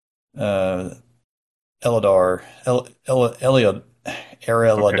 Eladar.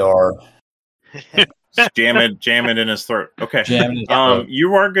 Jam it in his throat. Okay. Jam it in his throat.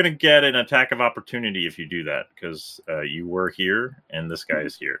 You are going to get an attack of opportunity if you do that because you were here and this guy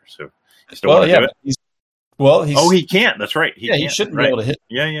is here. So you still want to do it? He Can't. That's right. he shouldn't be able to hit.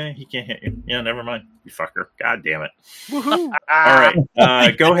 Yeah, he can't hit you. Yeah, never mind. You fucker. God damn it. Woohoo! All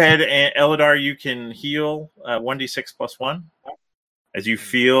right. Go ahead, and Eladar, you can heal 1d6 plus 1. As you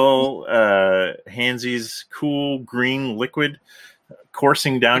feel Hansy's cool green liquid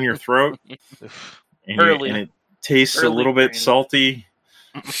coursing down your throat. And it tastes a little bit salty,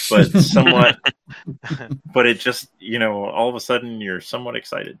 but somewhat. But it just, all of a sudden you're somewhat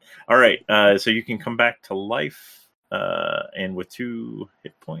excited. All right, so you can come back to life, and with 2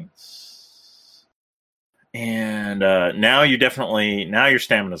 hit points. And now your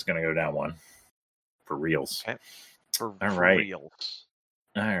stamina is going to go down 1 for reals. Okay. For right. reals.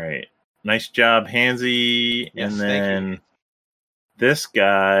 All right, nice job, Hansy. Yes, and thank then you. this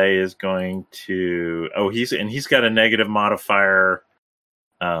guy is going to. He's got a negative modifier.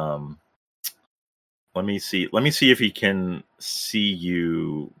 Let me see if he can see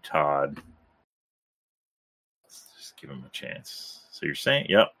you, Todd. Let's just give him a chance. So you're saying,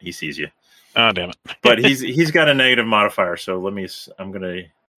 yep, he sees you. Oh, damn it. But he's got a negative modifier, so I'm gonna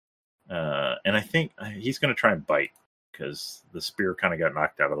and I think he's gonna try and bite because the spear kind of got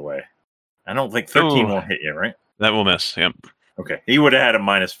knocked out of the way. I don't think 13 won't hit you, right? That will miss. Yep. Okay, he would have had a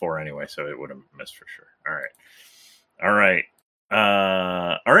 -4 anyway, so it would have missed for sure. All right.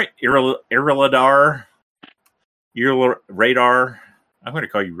 Radar. I'm going to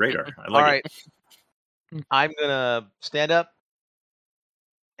call you Radar. I like All right. I'm gonna stand up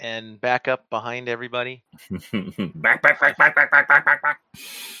and back up behind everybody, it. back.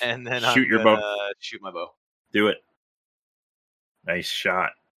 and then Shoot your bow. Shoot my bow. Do it. Nice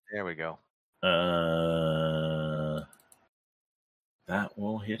shot. There we go. That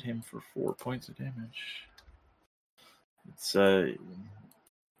will hit him for 4 points of damage. It's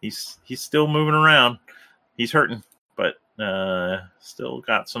he's still moving around. He's hurting, but still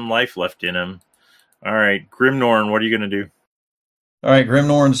got some life left in him. All right, Grimnorn, what are you going to do? All right,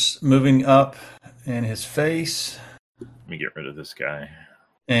 Grimnorn's moving up in his face, Let me get rid of this guy.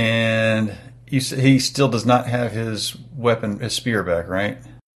 and he still does not have his spear back, right?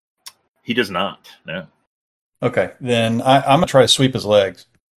 He does not. No. Okay, then I'm gonna try to sweep his legs.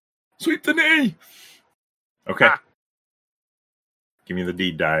 Sweep the knee. Okay. Give me the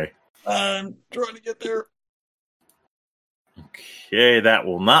D die. I'm trying to get there. Okay, that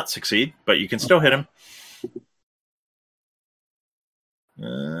will not succeed, but you can still hit him.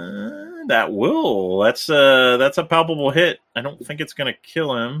 That will. That's a palpable hit. I don't think it's going to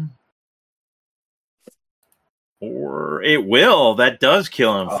kill him. Or it will. That does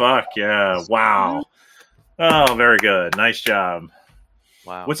kill him. Fuck yeah. Wow. Oh, very good. Nice job.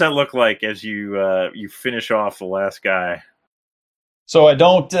 Wow. What's that look like as you finish off the last guy? So I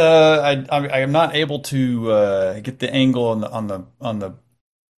don't. I am not able to get the angle on the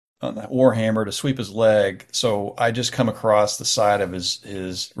warhammer to sweep his leg. So I just come across the side of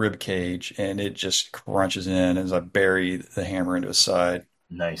his rib cage, and it just crunches in as I bury the hammer into his side.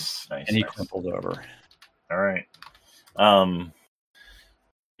 Nice. And he crumpled over. All right.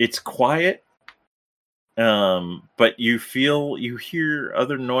 It's quiet. But you hear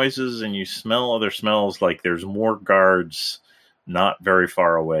other noises and you smell other smells, like there's more guards not very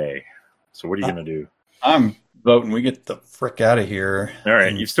far away. So what are you going to do? I'm voting we get the frick out of here. All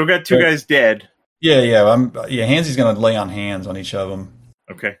right. You've still got two guys dead. Yeah. Hansy's going to lay on hands on each of them.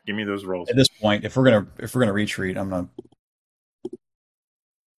 Okay. Give me those rolls. At this point, if we're gonna retreat, I'm gonna.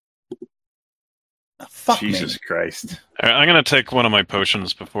 Fuck Jesus me. Christ. All right, I'm going to take one of my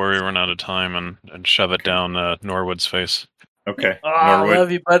potions before we run out of time and shove it down Norwood's face. Okay. I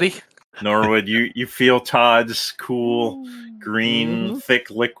love you, buddy. Norwood, you feel Todd's cool, green,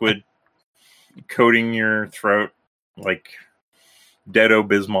 thick liquid coating your throat like Deado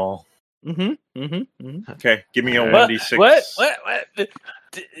Bismol. Okay, give me a 1d6. What?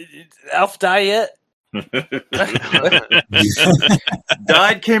 Alf die yet?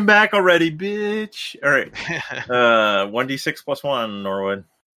 Died, came back already, bitch. All right. 1d6 plus 1, Norwood.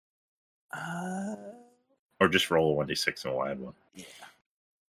 Or just roll a 1d6 and we'll add one. Yeah.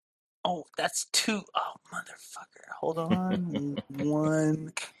 Oh, that's 2. Oh, motherfucker. Hold on.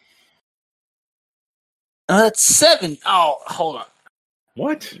 1. Oh, that's 7. Oh, hold on.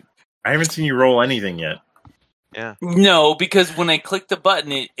 What? I haven't seen you roll anything yet. Yeah. No, because when I clicked the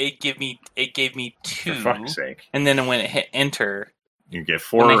button, it gave me 2. For fuck's sake. And then when it hit enter, You get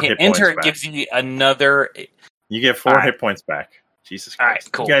 4 when I hit hit points enter, it back. gives you another. You get 4 All right. hit points back. Jesus All Christ.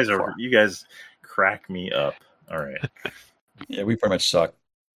 right, cool. You guys crack me up. All right. Yeah, we pretty much suck.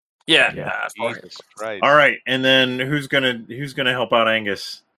 Yeah. Yeah. Jesus Christ. All right. And then who's gonna help out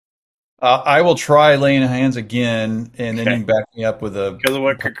Angus? I will try laying hands again, and then Okay. you can back me up with a Because of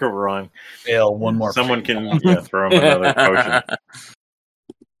what could go wrong. fail one more. Someone can throw him another potion.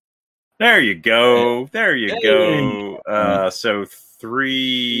 There you go. There you go. So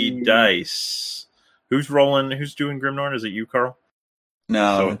 3 dice. Who's rolling? Who's doing Grimnorn? Is it you, Carl?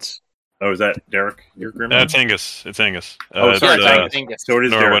 No, So- it's Oh, is that Derek? You're Grimnorn? That's Angus. It's Angus. Oh, sorry, it's, Angus. So it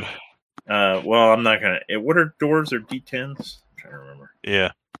is Norwood. Derek. Well, I'm not going to... What are dwarves or D10s? I'm trying to remember.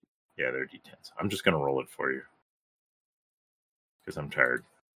 Yeah. Yeah, they're D10s. I'm just going to roll it for you. Because I'm tired.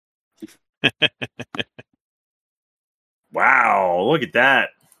 Wow, look at that.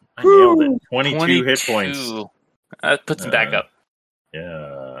 I nailed it. 22 hit points. That puts him back up.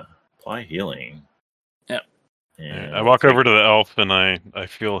 Yeah. Apply healing. Yep. And I walk over to the elf and I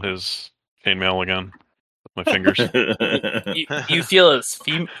feel his chainmail again with my fingers. You feel as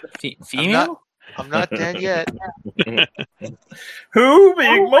female? I'm not dead yet. Who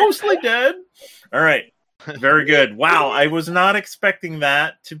being mostly dead? All right. Very good. Wow, I was not expecting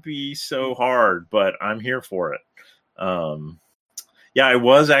that to be so hard, but I'm here for it. Yeah, I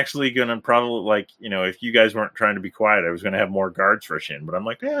was actually going to probably, if you guys weren't trying to be quiet, I was going to have more guards rush in, but I'm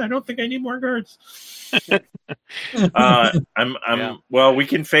like, I don't think I need more guards. Well, we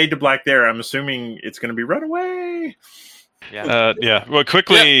can fade to black there. I'm assuming it's going to be run away. Yeah. Yeah. Well,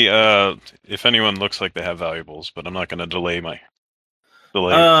 quickly, if anyone looks like they have valuables, but I'm not going to delay looting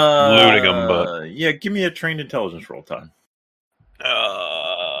them. But yeah, give me a trained intelligence roll, Todd.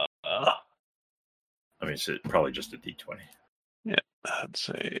 I mean, it's probably just a D20. Yeah, I'd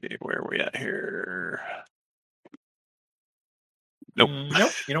say where are we at here? Nope.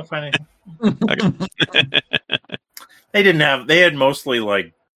 Nope, you don't find anything. Okay. They had mostly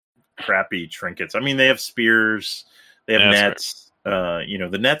like crappy trinkets. I mean, they have spears, they have nets.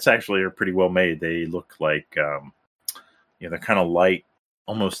 The nets actually are pretty well made. They look like, they're kind of light,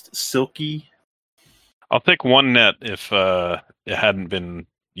 almost silky. I'll take one net if it hadn't been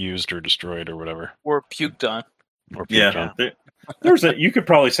used or destroyed or whatever. Or puked on. Or puked on. You could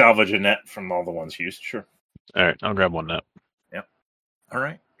probably salvage a net from all the ones used. Sure. All right, I'll grab one net. Yep. All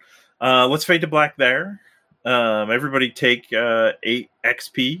right. Let's fade to black there. Everybody take 8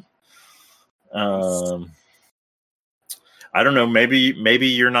 XP. I don't know. Maybe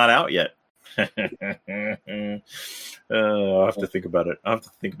you're not out yet. I'll have to think about it. I'll have to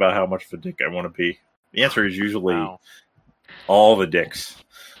think about how much of a dick I want to be. The answer is usually Wow. all the dicks.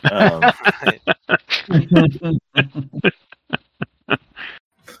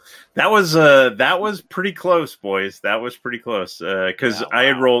 That was pretty close, boys. That was pretty close because I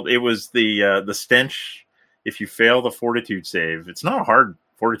had rolled. It was the stench. If you fail the fortitude save, it's not a hard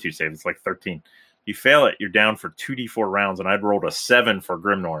fortitude save. It's like 13. You fail it, you're down for 2d4 rounds, and I'd rolled a 7 for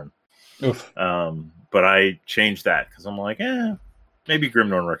Grimnorn. Oof. But I changed that because I'm like, maybe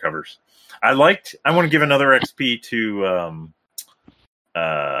Grimnorn recovers. I want to give another XP to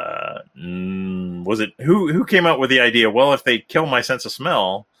was it who came up with the idea? Well, if they kill my sense of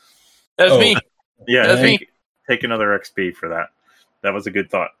smell, That was me. yeah, That's me. take another XP for that. That was a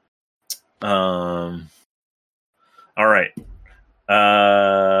good thought. All right.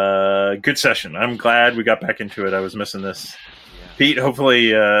 Good session. I'm glad we got back into it. I was missing this. Yeah. Pete,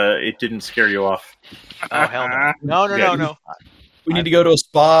 hopefully it didn't scare you off. Oh hell no! No. We need to go to a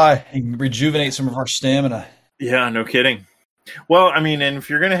spa and rejuvenate some of our stamina. Yeah, no kidding. Well, I mean, and if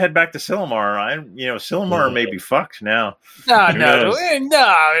you're going to head back to Silmar, Silmar may be fucked now. No.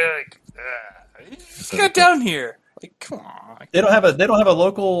 Just get down here. Like, come on. They don't have a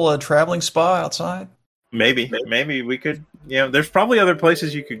local traveling spa outside. Maybe we could. There's probably other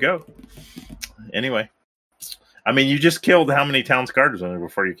places you could go. Anyway, I mean, you just killed how many town's guardsmen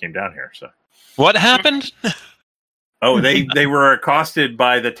before you came down here? So What happened? oh, they were accosted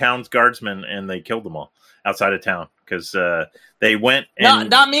by the town's guardsmen and they killed them all outside of town because they went and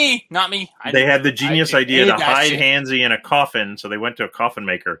Not me. they had the genius idea to hated that hide shit. Hansy in a coffin, so they went to a coffin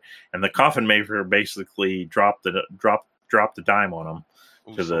maker, and the coffin maker basically dropped the dime on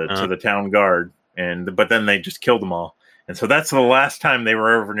them to the town guard, but then they just killed them all, and so that's the last time they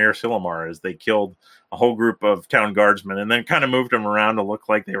were over near Silmar, is they killed a whole group of town guardsmen and then kind of moved them around to look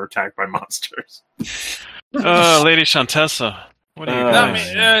like they were attacked by monsters. Lady Shantessa. What are you Not doing?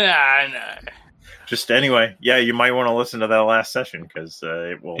 me. No. Just anyway, yeah, you might want to listen to that last session because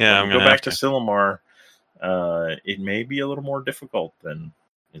it will Yeah, I'm go gonna back have to to. Silmar. It may be a little more difficult than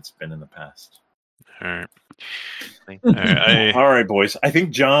it's been in the past. All right. All right. All right, boys. I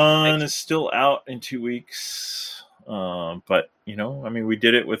think John is still out in 2 weeks. But, I mean, we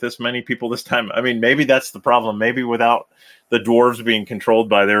did it with this many people this time. I mean, maybe that's the problem. Maybe without the dwarves being controlled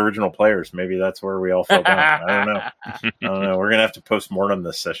by their original players, maybe that's where we all fell down. I don't know. We're going to have to post-mortem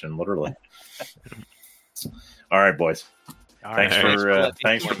this session, literally. All right, boys. All right.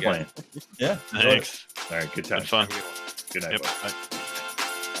 Thanks for playing. Yeah. Thanks. All right, good time. Good fun. Good night, Yep. boys. Bye.